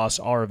Davis or Ross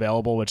are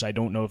available, which I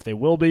don't know if they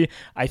will be,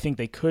 I think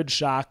they could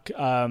shock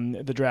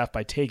the draft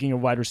by taking a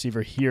wide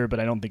receiver here, but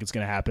I don't think it's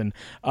going to happen.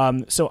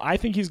 So I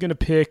think he's going to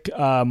pick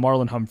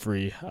Marlon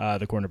Humphrey,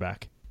 the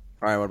cornerback.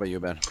 All right, what about you,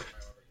 Ben?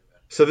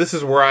 So this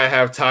is where I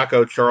have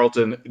Taco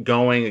Charlton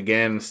going,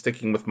 again,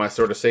 sticking with my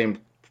sort of same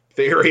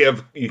theory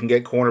of you can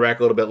get cornerback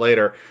a little bit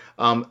later.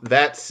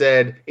 That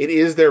said, it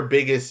is their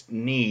biggest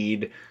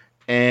need,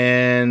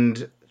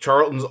 and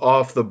Charlton's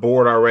off the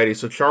board already.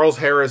 So Charles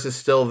Harris is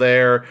still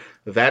there.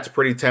 That's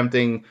pretty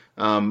tempting.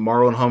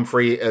 Marlon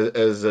Humphrey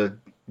as a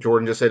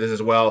Jordan just said this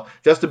as well.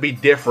 Just to be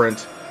different,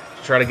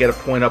 to try to get a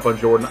point up on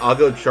Jordan, I'll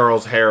go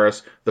Charles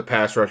Harris, the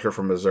pass rusher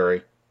from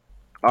Missouri.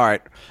 All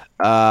right.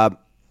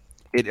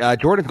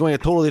 Jordan's going a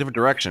totally different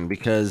direction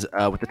because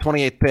with the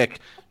 28th pick,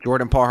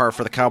 Jordan Parhar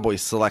for the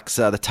Cowboys selects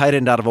the tight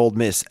end out of Ole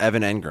Miss,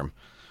 Evan Engram.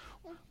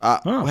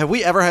 Have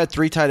we ever had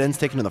 3 tight ends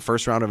taken in the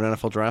first round of an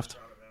NFL draft?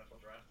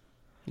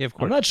 Yeah, of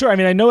course. I'm not sure. I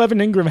mean, I know Evan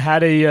Engram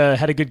had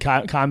a good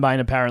combine.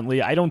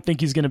 Apparently, I don't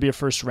think he's going to be a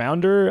first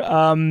rounder.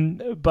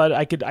 But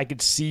I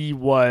could see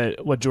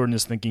what Jordan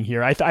is thinking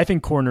here. I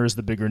think corner is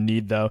the bigger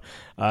need, though.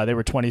 They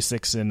were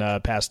 26 in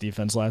pass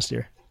defense last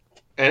year.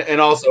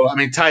 And also, I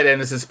mean, tight end,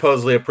 this is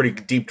supposedly a pretty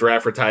deep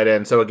draft for tight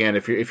end. So again,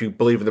 if you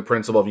believe in the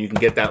principle of you can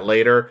get that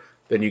later,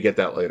 then you get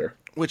that later.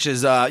 Which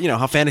is,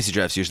 how fantasy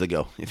drafts usually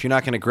go. If you're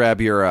not going to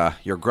grab your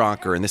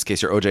Gronk, or in this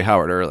case, your O.J.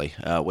 Howard early,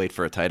 wait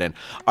for a tight end.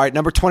 All right,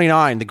 number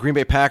 29, the Green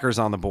Bay Packers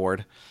on the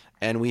board.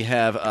 And we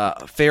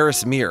have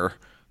Ferris Mir,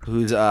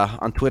 who's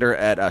on Twitter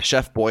at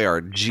Chef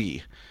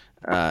Boyardg.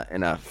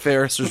 And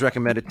Ferris was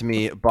recommended to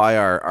me by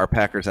our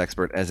Packers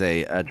expert as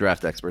a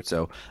draft expert.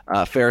 So,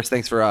 Ferris,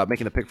 thanks for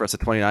making the pick for us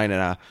at 29.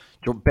 And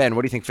Ben,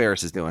 what do you think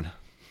Ferris is doing?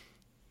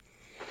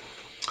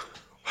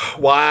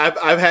 Well,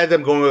 I've had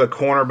them going with a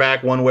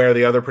cornerback one way or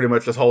the other pretty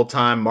much this whole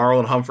time.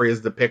 Marlon Humphrey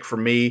is the pick for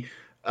me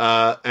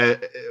at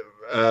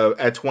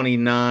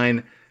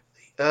 29.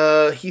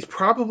 He's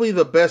probably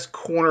the best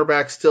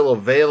cornerback still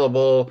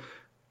available.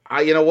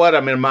 You know what?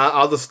 I mean,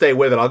 I'll just stay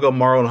with it. I'll go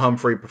Marlon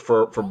Humphrey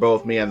for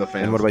both me and the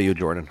fans. And what about you,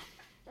 Jordan?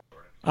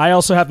 I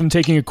also have them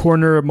taking a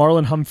corner.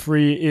 Marlon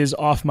Humphrey is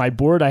off my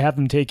board. I have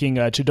them taking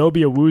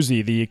Chidobe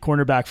Awuzie, the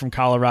cornerback from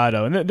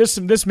Colorado. And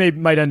this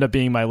might end up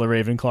being my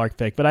LaRaven Clark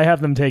pick, but I have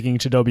them taking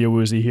Chidobe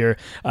Awuzie here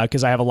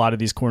because I have a lot of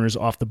these corners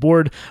off the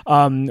board.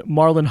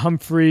 Marlon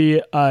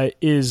Humphrey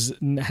has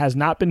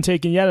not been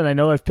taken yet, and I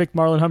know I've picked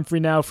Marlon Humphrey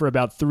now for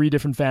about 3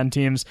 different fan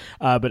teams,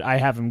 but I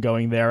have him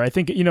going there. I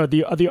think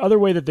the other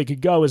way that they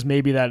could go is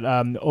maybe that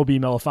Obi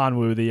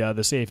Melifonwu,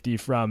 the safety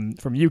from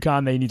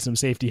UConn. They need some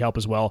safety help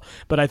as well,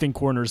 but I think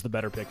corner is the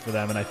better pick for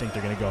them, and I think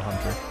they're going to go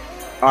Humphrey.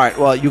 All right,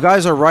 well, you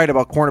guys are right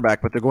about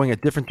cornerback, but they're going a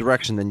different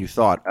direction than you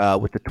thought.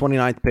 With the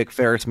 29th pick,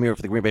 Ferris Mir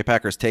for the Green Bay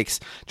Packers takes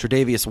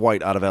Tre'Davious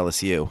White out of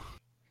LSU.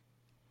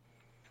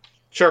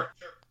 Sure.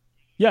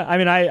 Yeah, I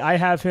mean, I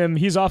have him.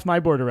 He's off my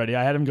board already.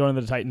 I had him going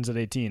to the Titans at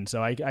 18,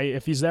 so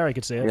if he's there, I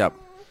could say it. Yep.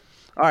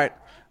 All right.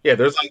 Yeah,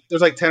 there's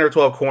like 10 or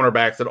 12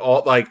 cornerbacks that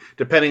all, like,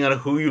 depending on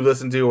who you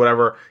listen to,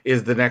 whatever,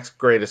 is the next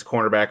greatest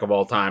cornerback of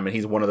all time, and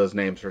he's one of those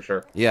names for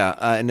sure. Yeah,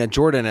 and then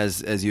Jordan,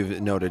 as you've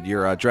noted,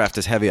 your draft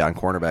is heavy on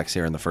cornerbacks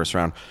here in the first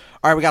round.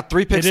 All right, we got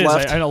 3 picks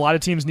left. And a lot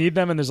of teams need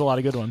them, and there's a lot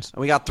of good ones.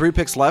 We got 3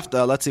 picks left.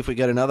 Let's see if we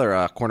get another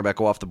cornerback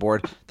go off the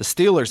board. The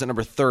Steelers at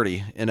number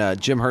 30,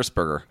 and Jim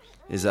Hertzberger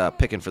is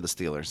picking for the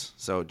Steelers.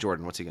 So,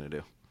 Jordan, what's he going to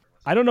do?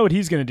 I don't know what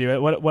he's going to do.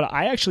 What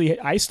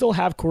I still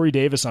have Corey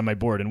Davis on my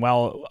board, and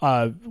while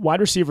wide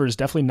receiver is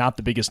definitely not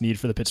the biggest need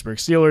for the Pittsburgh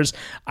Steelers,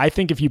 I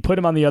think if you put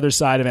him on the other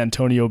side of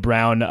Antonio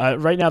Brown,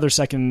 right now their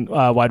second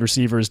wide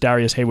receiver is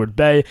Darius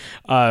Hayward-Bay,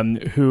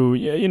 who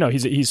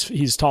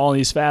he's tall and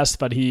he's fast,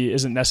 but he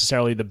isn't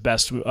necessarily the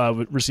best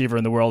receiver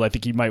in the world. I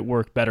think he might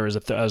work better as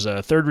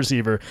a third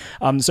receiver.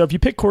 So if you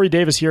pick Corey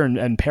Davis here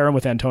and pair him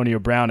with Antonio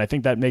Brown, I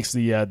think that makes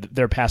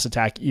their pass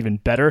attack even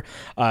better.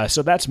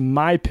 So that's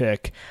my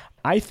pick.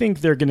 I think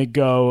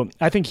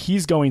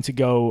he's going to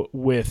go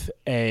with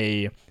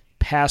a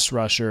pass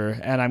rusher,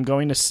 and I'm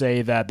going to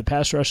say that the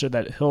pass rusher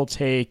that he'll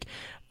take,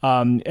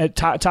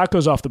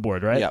 Taco's off the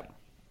board, right? Yep.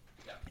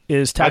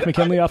 Is Takk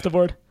McKinley off the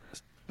board?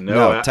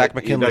 No, Takk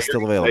McKinley is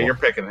still available. You're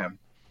picking him.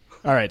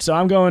 All right, so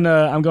I'm going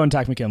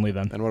Takk McKinley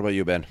then. And what about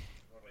you, Ben?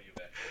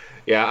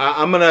 Yeah,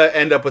 I'm going to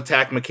end up with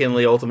Takk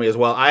McKinley ultimately as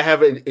well. I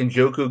have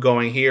Njoku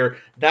going here.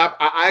 Now,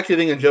 I actually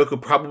think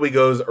Njoku probably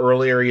goes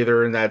earlier,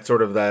 either in that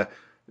sort of the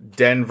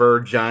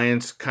Denver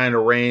Giants kind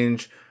of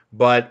range,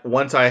 but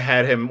once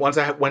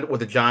I went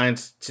with the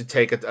Giants to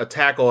take a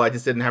tackle, I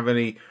just didn't have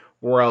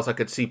anywhere else I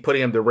could see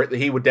putting him.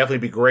 He would definitely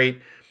be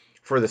great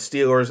for the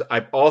Steelers.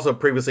 I also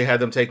previously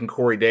had them taking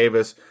Corey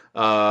Davis,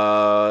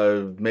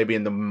 maybe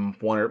in the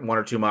one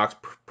or two mocks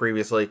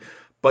previously.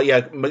 But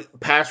yeah,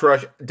 pass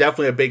rush,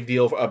 definitely a big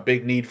deal, a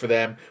big need for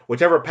them.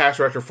 Whichever pass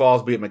rusher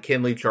falls, be it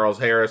McKinley, Charles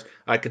Harris,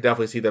 I could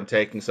definitely see them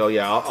taking. So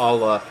yeah,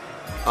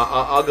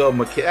 I'll go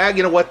McKinley.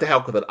 You know what? The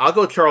heck with it. I'll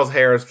go Charles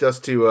Harris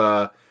just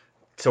to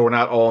so we're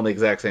not all on the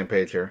exact same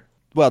page here.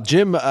 Well,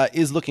 Jim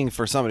is looking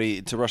for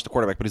somebody to rush the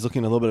quarterback, but he's looking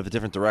in a little bit of a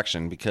different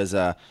direction because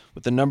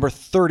with the number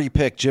 30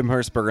 pick, Jim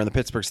Hertzberger and the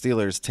Pittsburgh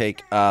Steelers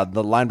take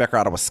the linebacker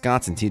out of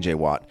Wisconsin, T.J.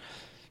 Watt.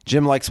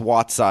 Jim likes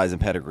Watt's size and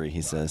pedigree,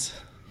 he says.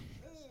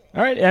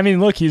 All right. I mean,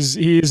 look, he's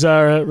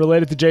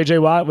related to J.J.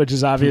 Watt, which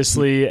is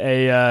obviously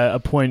a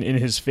point in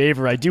his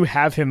favor. I do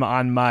have him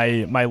on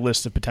my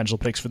list of potential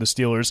picks for the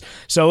Steelers.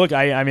 So look,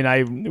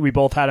 we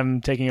both had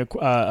him taking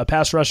a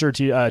pass rusher.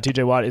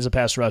 T.J. Watt is a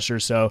pass rusher,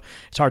 so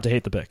it's hard to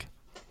hate the pick.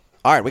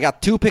 All right, we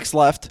got 2 picks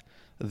left.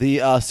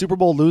 The Super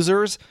Bowl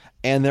losers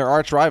and their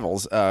arch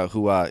rivals,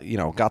 who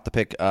got the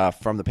pick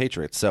from the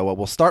Patriots. So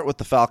we'll start with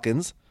the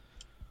Falcons.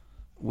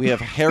 We have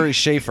Harry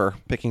Schaefer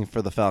picking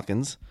for the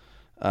Falcons.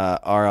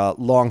 our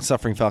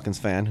long-suffering Falcons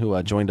fan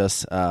who joined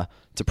us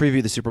to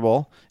preview the Super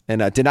Bowl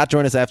and did not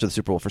join us after the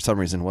Super Bowl for some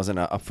reason, wasn't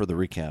up for the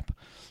recap.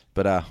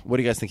 But what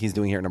do you guys think he's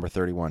doing here at number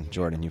 31?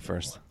 Jordan, you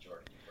first.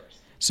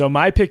 So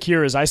my pick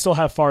here is I still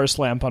have Forrest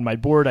Lamp on my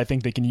board. I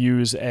think they can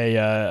use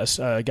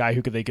a guy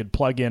they could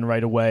plug in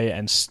right away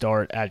and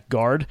start at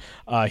guard.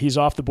 He's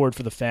off the board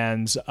for the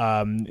fans.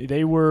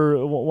 They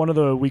were one of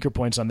the weaker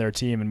points on their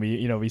team, and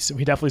we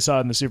definitely saw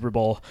it in the Super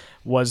Bowl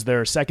was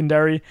their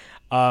secondary.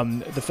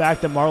 The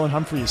fact that Marlon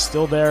Humphrey is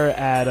still there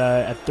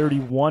at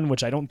 31,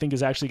 which I don't think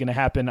is actually going to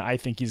happen. I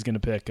think he's going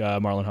to pick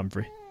Marlon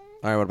Humphrey.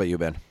 All right, what about you,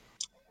 Ben?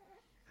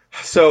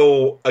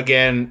 So,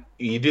 again,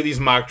 you do these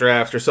mock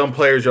drafts. There's some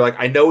players you're like,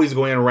 I know he's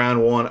going in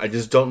round one. I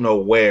just don't know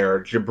where.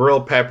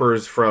 Jabril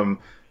Peppers from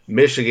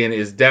Michigan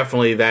is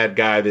definitely that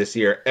guy this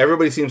year.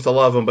 Everybody seems to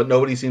love him, but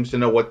nobody seems to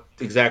know what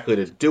exactly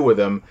to do with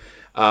him.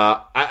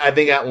 I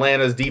think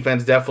Atlanta's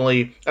defense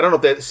definitely, I don't know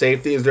if that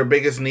safety is their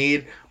biggest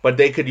need, but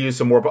they could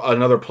use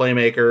another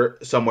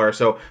playmaker somewhere.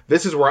 So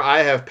this is where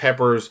I have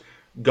Peppers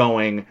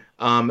going.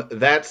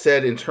 That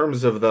said, in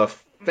terms of the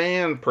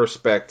fan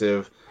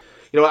perspective,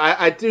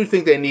 I do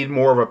think they need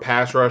more of a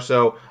pass rush,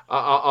 so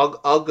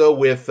I'll go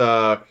with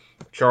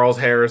Charles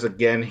Harris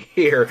again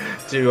here.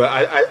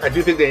 I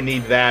do think they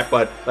need that,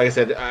 but like I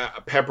said,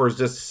 Pepper's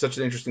just such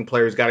an interesting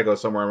player. He's got to go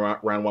somewhere in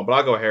round one, but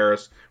I'll go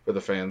Harris for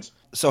the fans.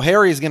 So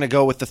Harry's going to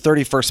go with the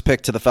 31st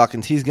pick to the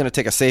Falcons. He's going to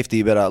take a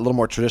safety, but a little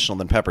more traditional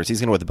than Peppers. He's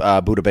going to go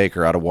with Budda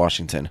Baker out of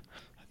Washington.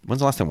 When's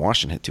the last time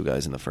Washington hit two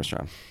guys in the first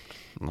round?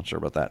 I'm not sure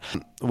about that.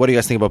 What do you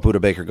guys think about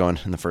Budda Baker going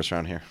in the first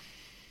round here?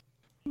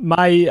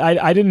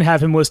 I didn't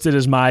have him listed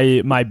as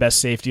my best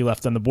safety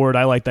left on the board.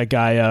 I like that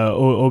guy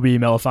Obi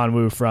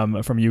Melifonwu from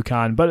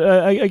UConn,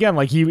 but again,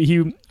 like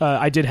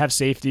I did have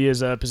safety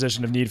as a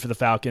position of need for the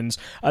Falcons.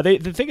 The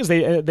thing is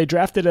they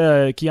drafted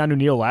Keanu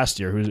Neal last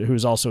year,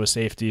 who's also a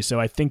safety, so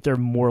I think they're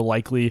more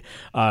likely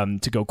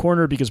to go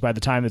corner because by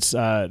the time it's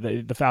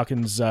the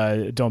Falcons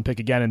don't pick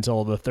again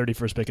until the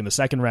 31st pick in the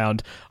second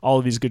round, all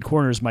of these good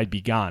corners might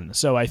be gone.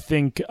 So I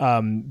think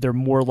they're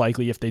more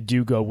likely if they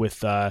do go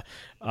with the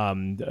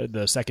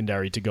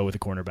secondary to go with a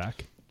cornerback.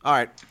 All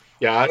right.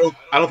 Yeah, I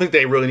don't think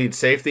they really need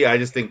safety. I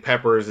just think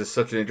Peppers is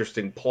such an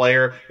interesting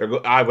player.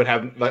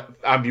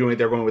 I'm viewing it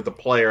they're going with the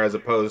player as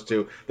opposed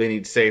to they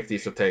need safety,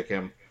 so take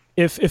him.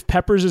 If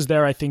Peppers is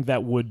there, I think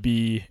that would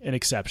be an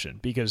exception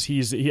because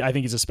I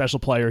think he's a special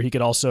player. He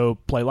could also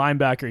play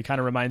linebacker. He kind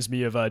of reminds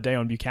me of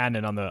Dayon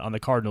Buchanan on the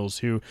Cardinals,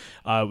 who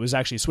was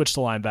actually switched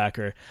to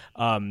linebacker.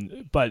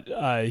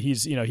 But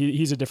he's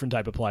a different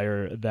type of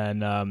player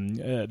than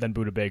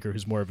Budda Baker,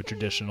 who's more of a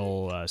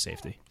traditional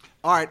safety.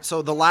 All right,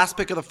 so the last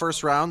pick of the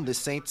first round, the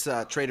Saints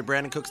traded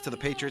Brandon Cooks to the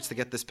Patriots to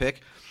get this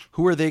pick.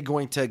 Who are they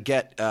going to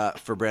get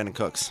for Brandon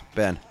Cooks,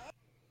 Ben?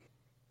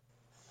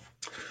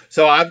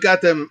 So I've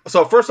got them.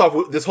 So first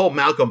off, this whole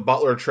Malcolm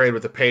Butler trade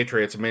with the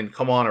Patriots. I mean,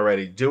 come on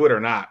already, do it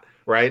or not,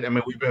 right? I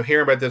mean, we've been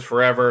hearing about this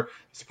forever.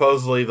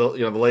 Supposedly, the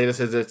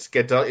latest is it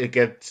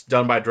gets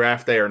done by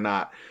draft day or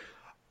not.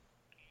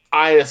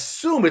 I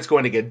assume it's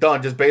going to get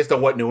done just based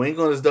on what New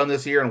England has done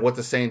this year and what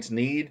the Saints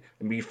need,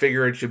 and we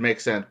figure it should make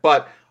sense.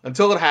 But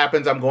until it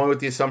happens, I'm going with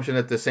the assumption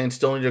that the Saints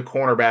still need a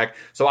cornerback.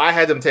 So I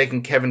had them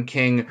taking Kevin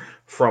King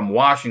from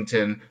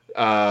Washington,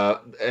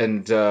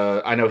 and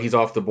I know he's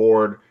off the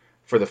board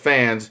for the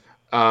fans.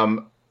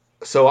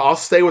 So I'll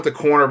stay with the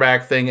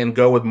cornerback thing and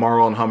go with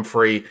Marlon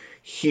Humphrey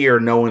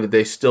here, knowing that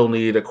they still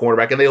need a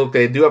cornerback. And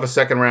they do have a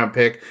second-round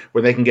pick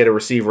where they can get a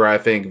receiver, I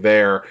think,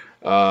 there.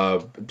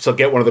 So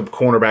get one of the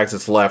cornerbacks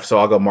that's left. So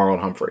I'll go Marlon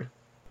Humphrey.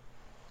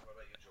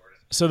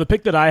 So the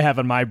pick that I have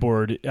on my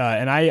board,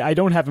 and I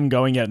don't have him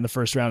going yet in the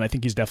first round. I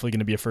think he's definitely going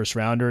to be a first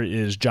rounder.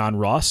 Is John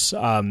Ross?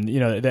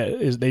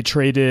 They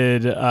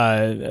traded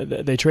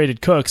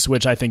Cooks,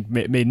 which I think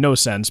made no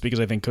sense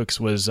because I think Cooks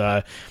was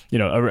a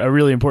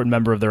really important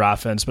member of their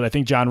offense. But I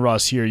think John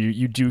Ross here,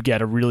 you do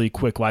get a really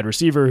quick wide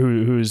receiver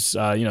who's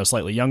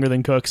slightly younger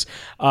than Cooks.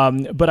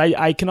 But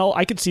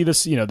I could see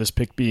this this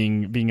pick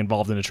being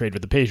involved in a trade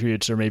with the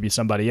Patriots or maybe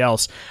somebody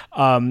else.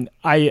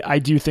 I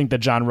do think that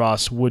John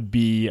Ross would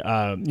be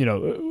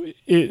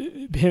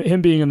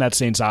him being in that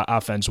Saints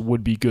offense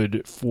would be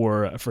good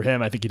for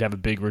him. I think he'd have a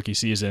big rookie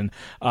season.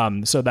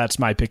 So that's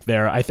my pick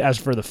there. As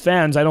for the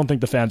fans, I don't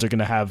think the fans are going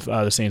to have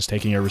the Saints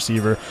taking a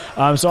receiver.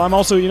 So I'm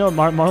also,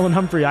 Marlon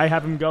Humphrey, I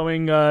have him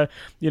going,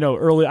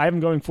 early. I have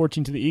him going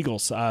 14 to the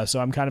Eagles. So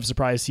I'm kind of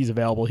surprised he's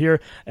available here.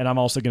 And I'm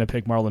also going to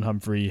pick Marlon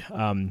Humphrey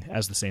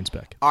as the Saints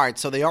pick. All right.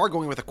 So they are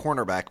going with a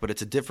cornerback, but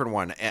it's a different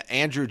one.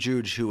 Andrew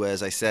Juge, who,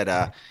 as I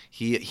said,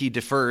 he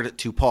deferred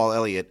to Paul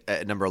Elliott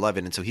at number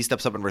 11. And so he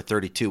steps up at number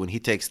 32 and he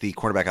takes the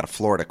cornerback out of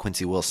Florida,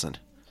 Quincy Wilson.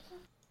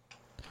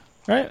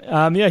 All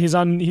right. He's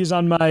on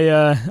my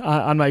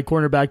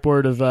cornerback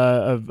board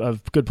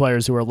of good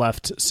players who are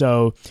left.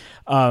 So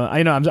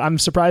I'm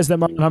surprised that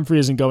Marlon Humphrey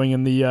isn't going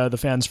in the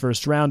fans'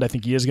 first round. I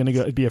think he is going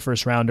to be a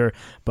first rounder,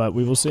 but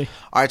we will see.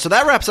 All right. So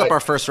that wraps up our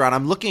first round.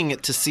 I'm looking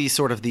to see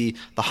sort of the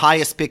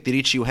highest pick that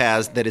each of you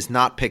has that is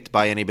not picked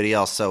by anybody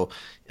else. So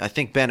I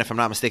think, Ben, if I'm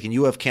not mistaken,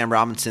 you have Cam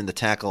Robinson, the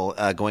tackle,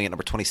 going at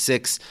number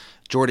 26.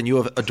 Jordan, you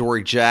have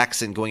Adoree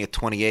Jackson going at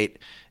 28.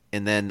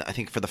 And then I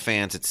think for the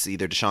fans, it's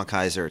either DeShone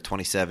Kizer at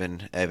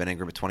 27, Evan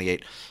Ingram at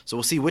 28. So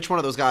we'll see which one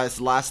of those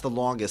guys lasts the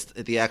longest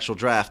at the actual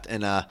draft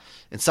and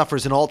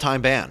suffers an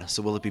all-time ban.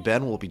 So will it be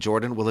Ben? Will it be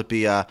Jordan? Will it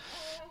be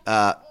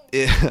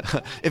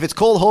if it's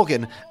Cole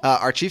Hogan,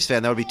 our Chiefs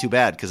fan, that would be too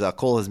bad because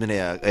Cole has been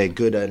a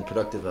good and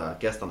productive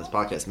guest on this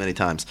podcast many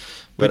times.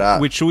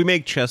 But should we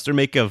make Chester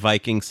make a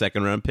Viking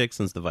second-round pick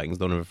since the Vikings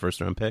don't have a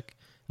first-round pick?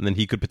 And then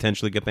he could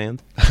potentially get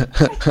banned?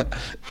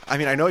 I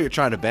mean, I know you're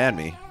trying to ban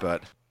me,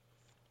 but...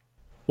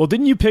 Well,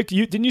 didn't you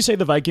say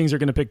the Vikings are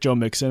going to pick Joe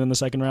Mixon in the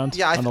second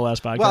round on the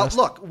last podcast? Well,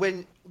 look,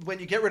 when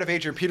you get rid of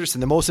Adrian Peterson,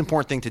 the most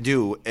important thing to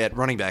do at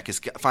running back is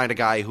find a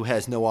guy who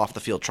has no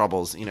off-the-field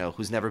troubles,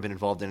 who's never been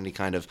involved in any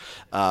kind of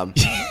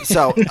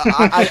so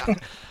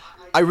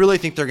I really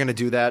think they're going to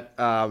do that.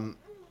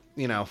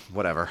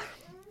 Whatever.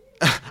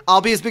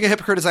 I'll be as big a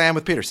hypocrite as I am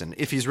with Peterson.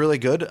 If he's really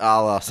good,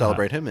 I'll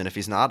celebrate him, and if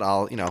he's not,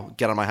 I'll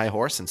get on my high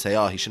horse and say,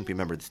 oh, he shouldn't be a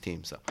member of this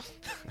team. So.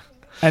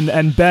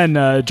 And Ben,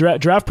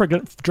 draft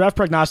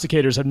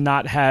prognosticators have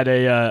not had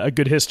a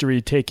good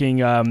history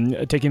taking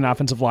an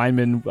offensive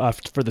lineman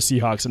for the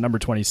Seahawks at number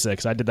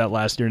 26. I did that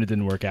last year and it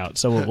didn't work out,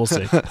 so we'll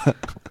see.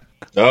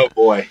 Oh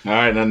boy! All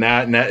right,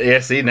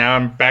 now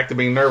I'm back to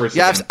being nervous.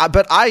 Yeah,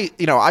 but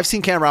I've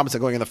seen Cam Robinson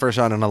going in the first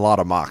round in a lot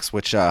of mocks,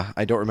 which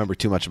I don't remember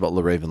too much about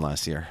LeRaven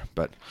last year.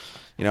 But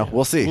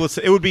we'll see.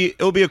 It would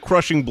be a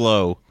crushing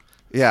blow.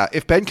 Yeah,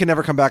 if Ben can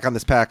never come back on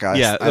this podcast,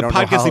 yeah, I don't know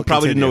how podcast he probably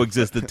continue. didn't know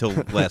existed till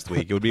last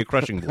week. It would be a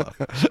crushing blow.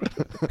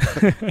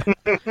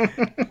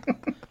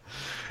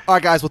 All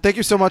right, guys. Well, thank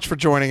you so much for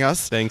joining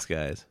us. Thanks,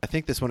 guys. I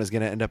think this one is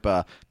going to end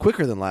up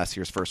quicker than last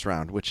year's first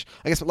round, which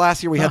I guess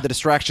last year we had the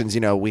distractions.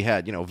 We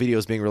had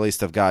videos being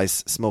released of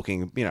guys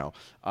smoking,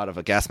 out of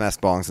a gas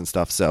mask bongs and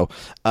stuff. So,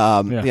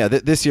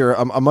 this year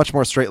a much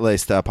more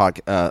straight-laced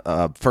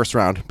first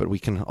round. But we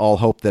can all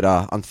hope that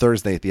on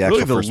Thursday at the actual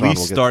really first round,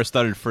 the least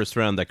star-studded first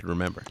round I can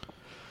remember.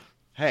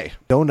 Hey,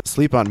 don't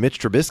sleep on Mitch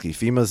Trubisky.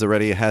 FEMA's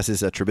already has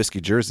his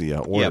Trubisky jersey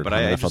ordered. Yeah, but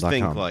I just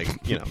think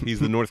NFL.com. he's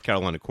the North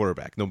Carolina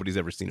quarterback. Nobody's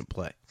ever seen him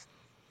play.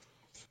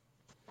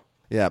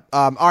 Yeah.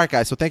 All right,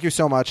 guys. So thank you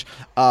so much,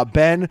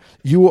 Ben.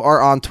 You are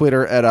on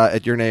Twitter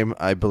at your name,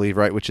 I believe,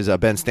 right? Which is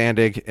Ben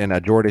Standig,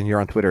 and Jordan, you're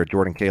on Twitter at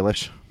Jordan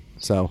Kalish.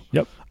 So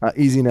yep,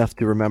 easy enough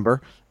to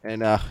remember.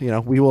 And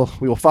we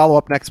will follow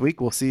up next week.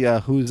 We'll see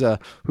who's going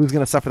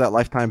to suffer that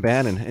lifetime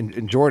ban.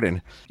 And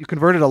Jordan, you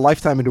converted a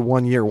lifetime into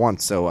 1 year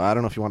once, so I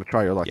don't know if you want to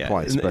try your luck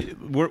twice. But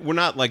we're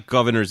not like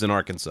governors in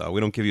Arkansas. We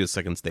don't give you a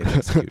second state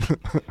execution.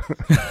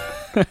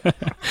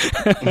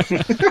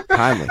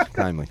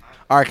 Timely.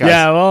 All right, guys.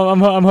 Yeah, well,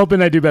 I'm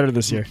hoping I do better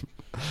this year.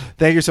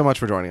 Thank you so much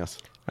for joining us.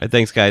 All right,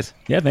 thanks, guys.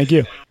 Yeah, thank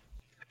you.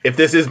 If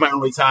this is my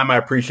only time, I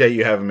appreciate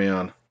you having me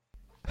on.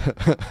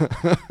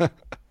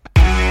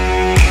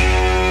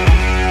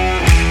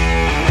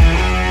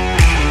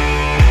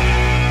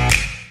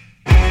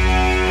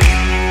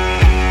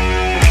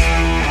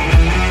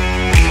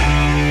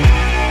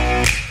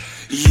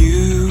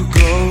 You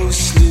go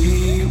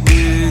sleep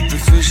with the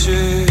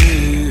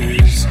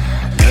fishes.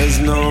 There's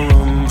no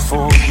room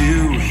for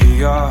you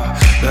here.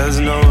 There's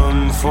no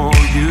room for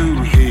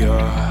you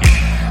here.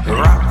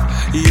 Wrap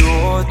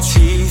your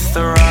teeth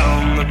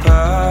around the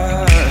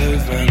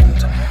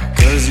pavement,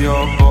 'cause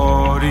your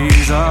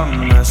body's a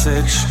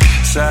message.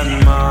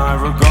 Send my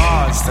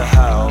regards to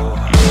hell.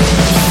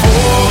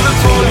 Fall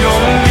upon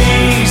your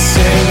knees,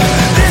 sing,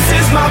 this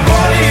is my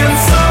body and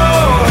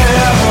soul.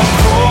 Here,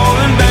 crawl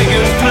and beg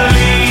and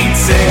plead,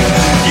 sing,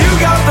 you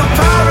got the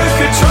power and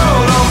control.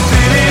 Don't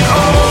feel it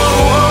on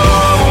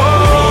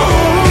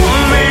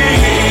me.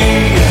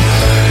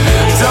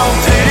 Don't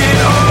feel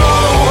it on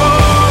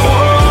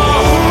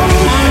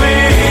me.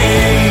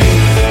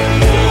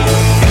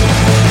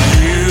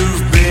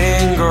 You've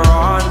been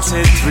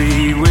granted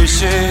 3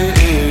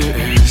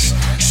 wishes.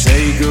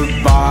 Say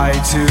goodbye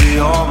to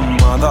your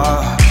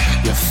mother,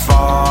 your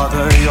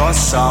father, your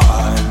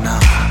son.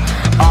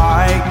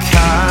 I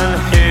can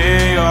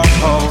hear your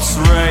pulse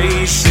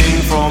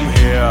racing from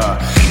here.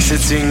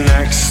 Sitting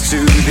next to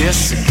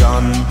this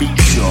gun,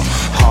 beat your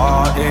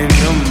heart in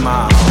your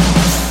mouth.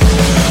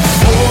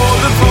 Fall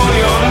upon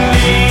your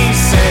knees,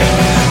 sing,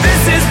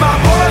 this is my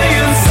body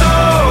and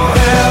soul.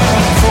 Here,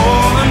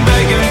 crawl and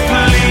beg and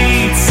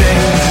plead,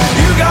 sing,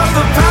 you got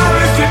the power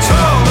and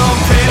control. Don't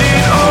put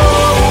it on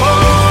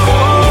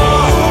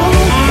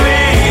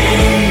me.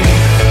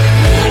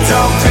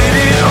 Don't put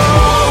it on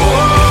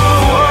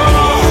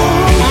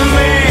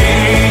me.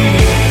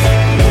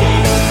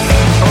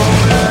 Oh,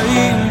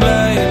 blame,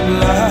 blame,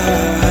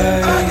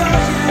 blame. I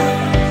got you,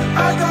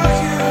 I got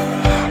you.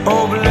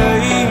 Oh,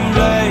 blame,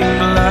 blame,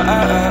 blame.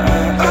 I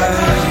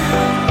got you,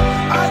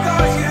 I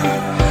got you.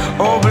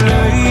 Oh,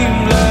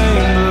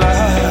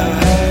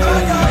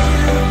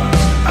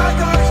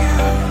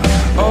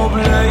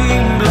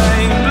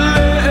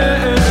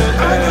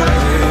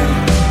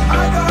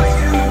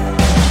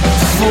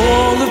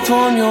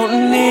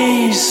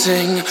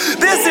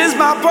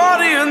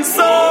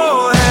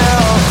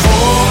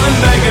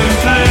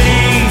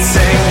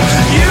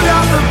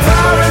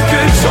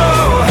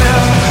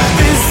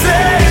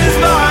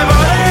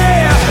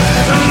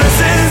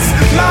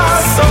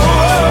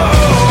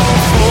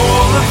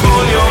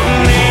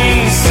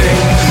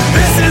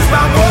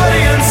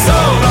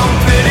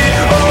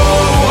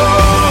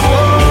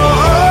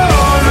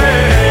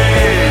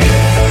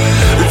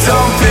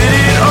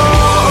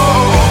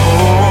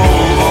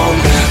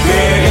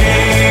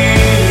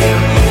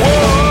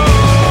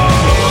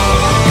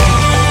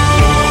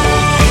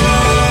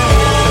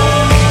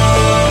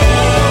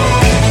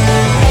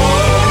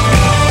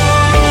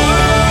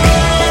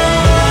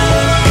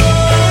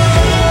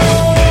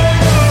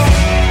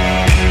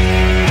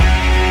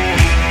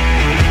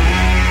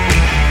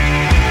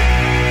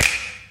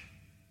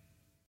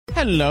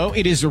 Hello,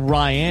 it is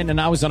Ryan, and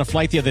I was on a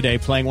flight the other day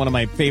playing one of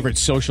my favorite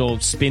social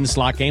spin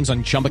slot games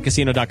on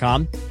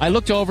ChumbaCasino.com. I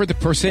looked over at the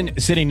person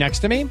sitting next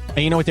to me, and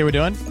you know what they were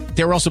doing?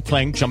 They were also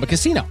playing Chumba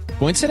Casino.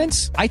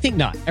 Coincidence? I think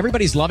not.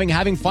 Everybody's loving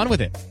having fun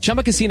with it.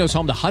 Chumba Casino is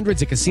home to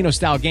hundreds of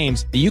casino-style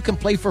games that you can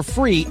play for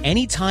free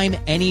anytime,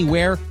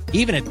 anywhere,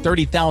 even at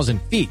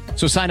 30,000 feet.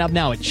 So sign up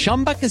now at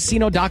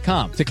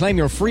ChumbaCasino.com to claim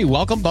your free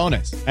welcome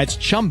bonus. That's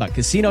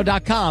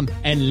ChumbaCasino.com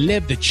and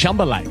live the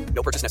Chumba life.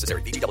 No purchase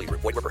necessary. VGW.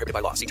 Void where prohibited by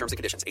law. See terms and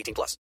conditions.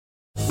 18+.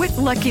 With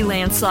Lucky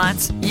Land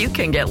Slots, you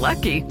can get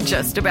lucky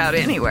just about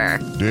anywhere.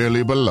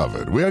 Dearly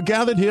beloved, we are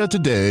gathered here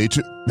today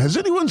to... Has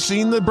anyone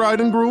seen the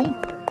bride and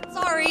groom?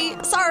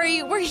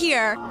 Sorry, we're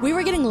here. We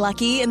were getting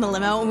lucky in the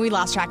limo and we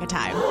lost track of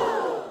time.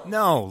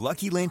 No,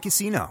 Lucky Land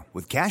Casino,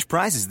 with cash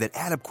prizes that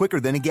add up quicker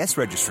than a guest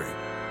registry.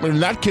 In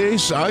that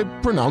case, I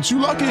pronounce you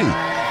lucky.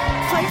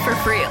 Play for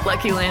free at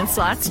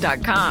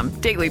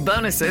LuckyLandSlots.com. Daily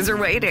bonuses are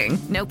waiting.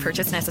 No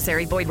purchase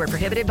necessary. Void where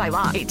prohibited by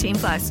law.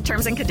 18+.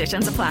 Terms and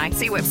conditions apply.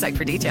 See website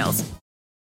for details.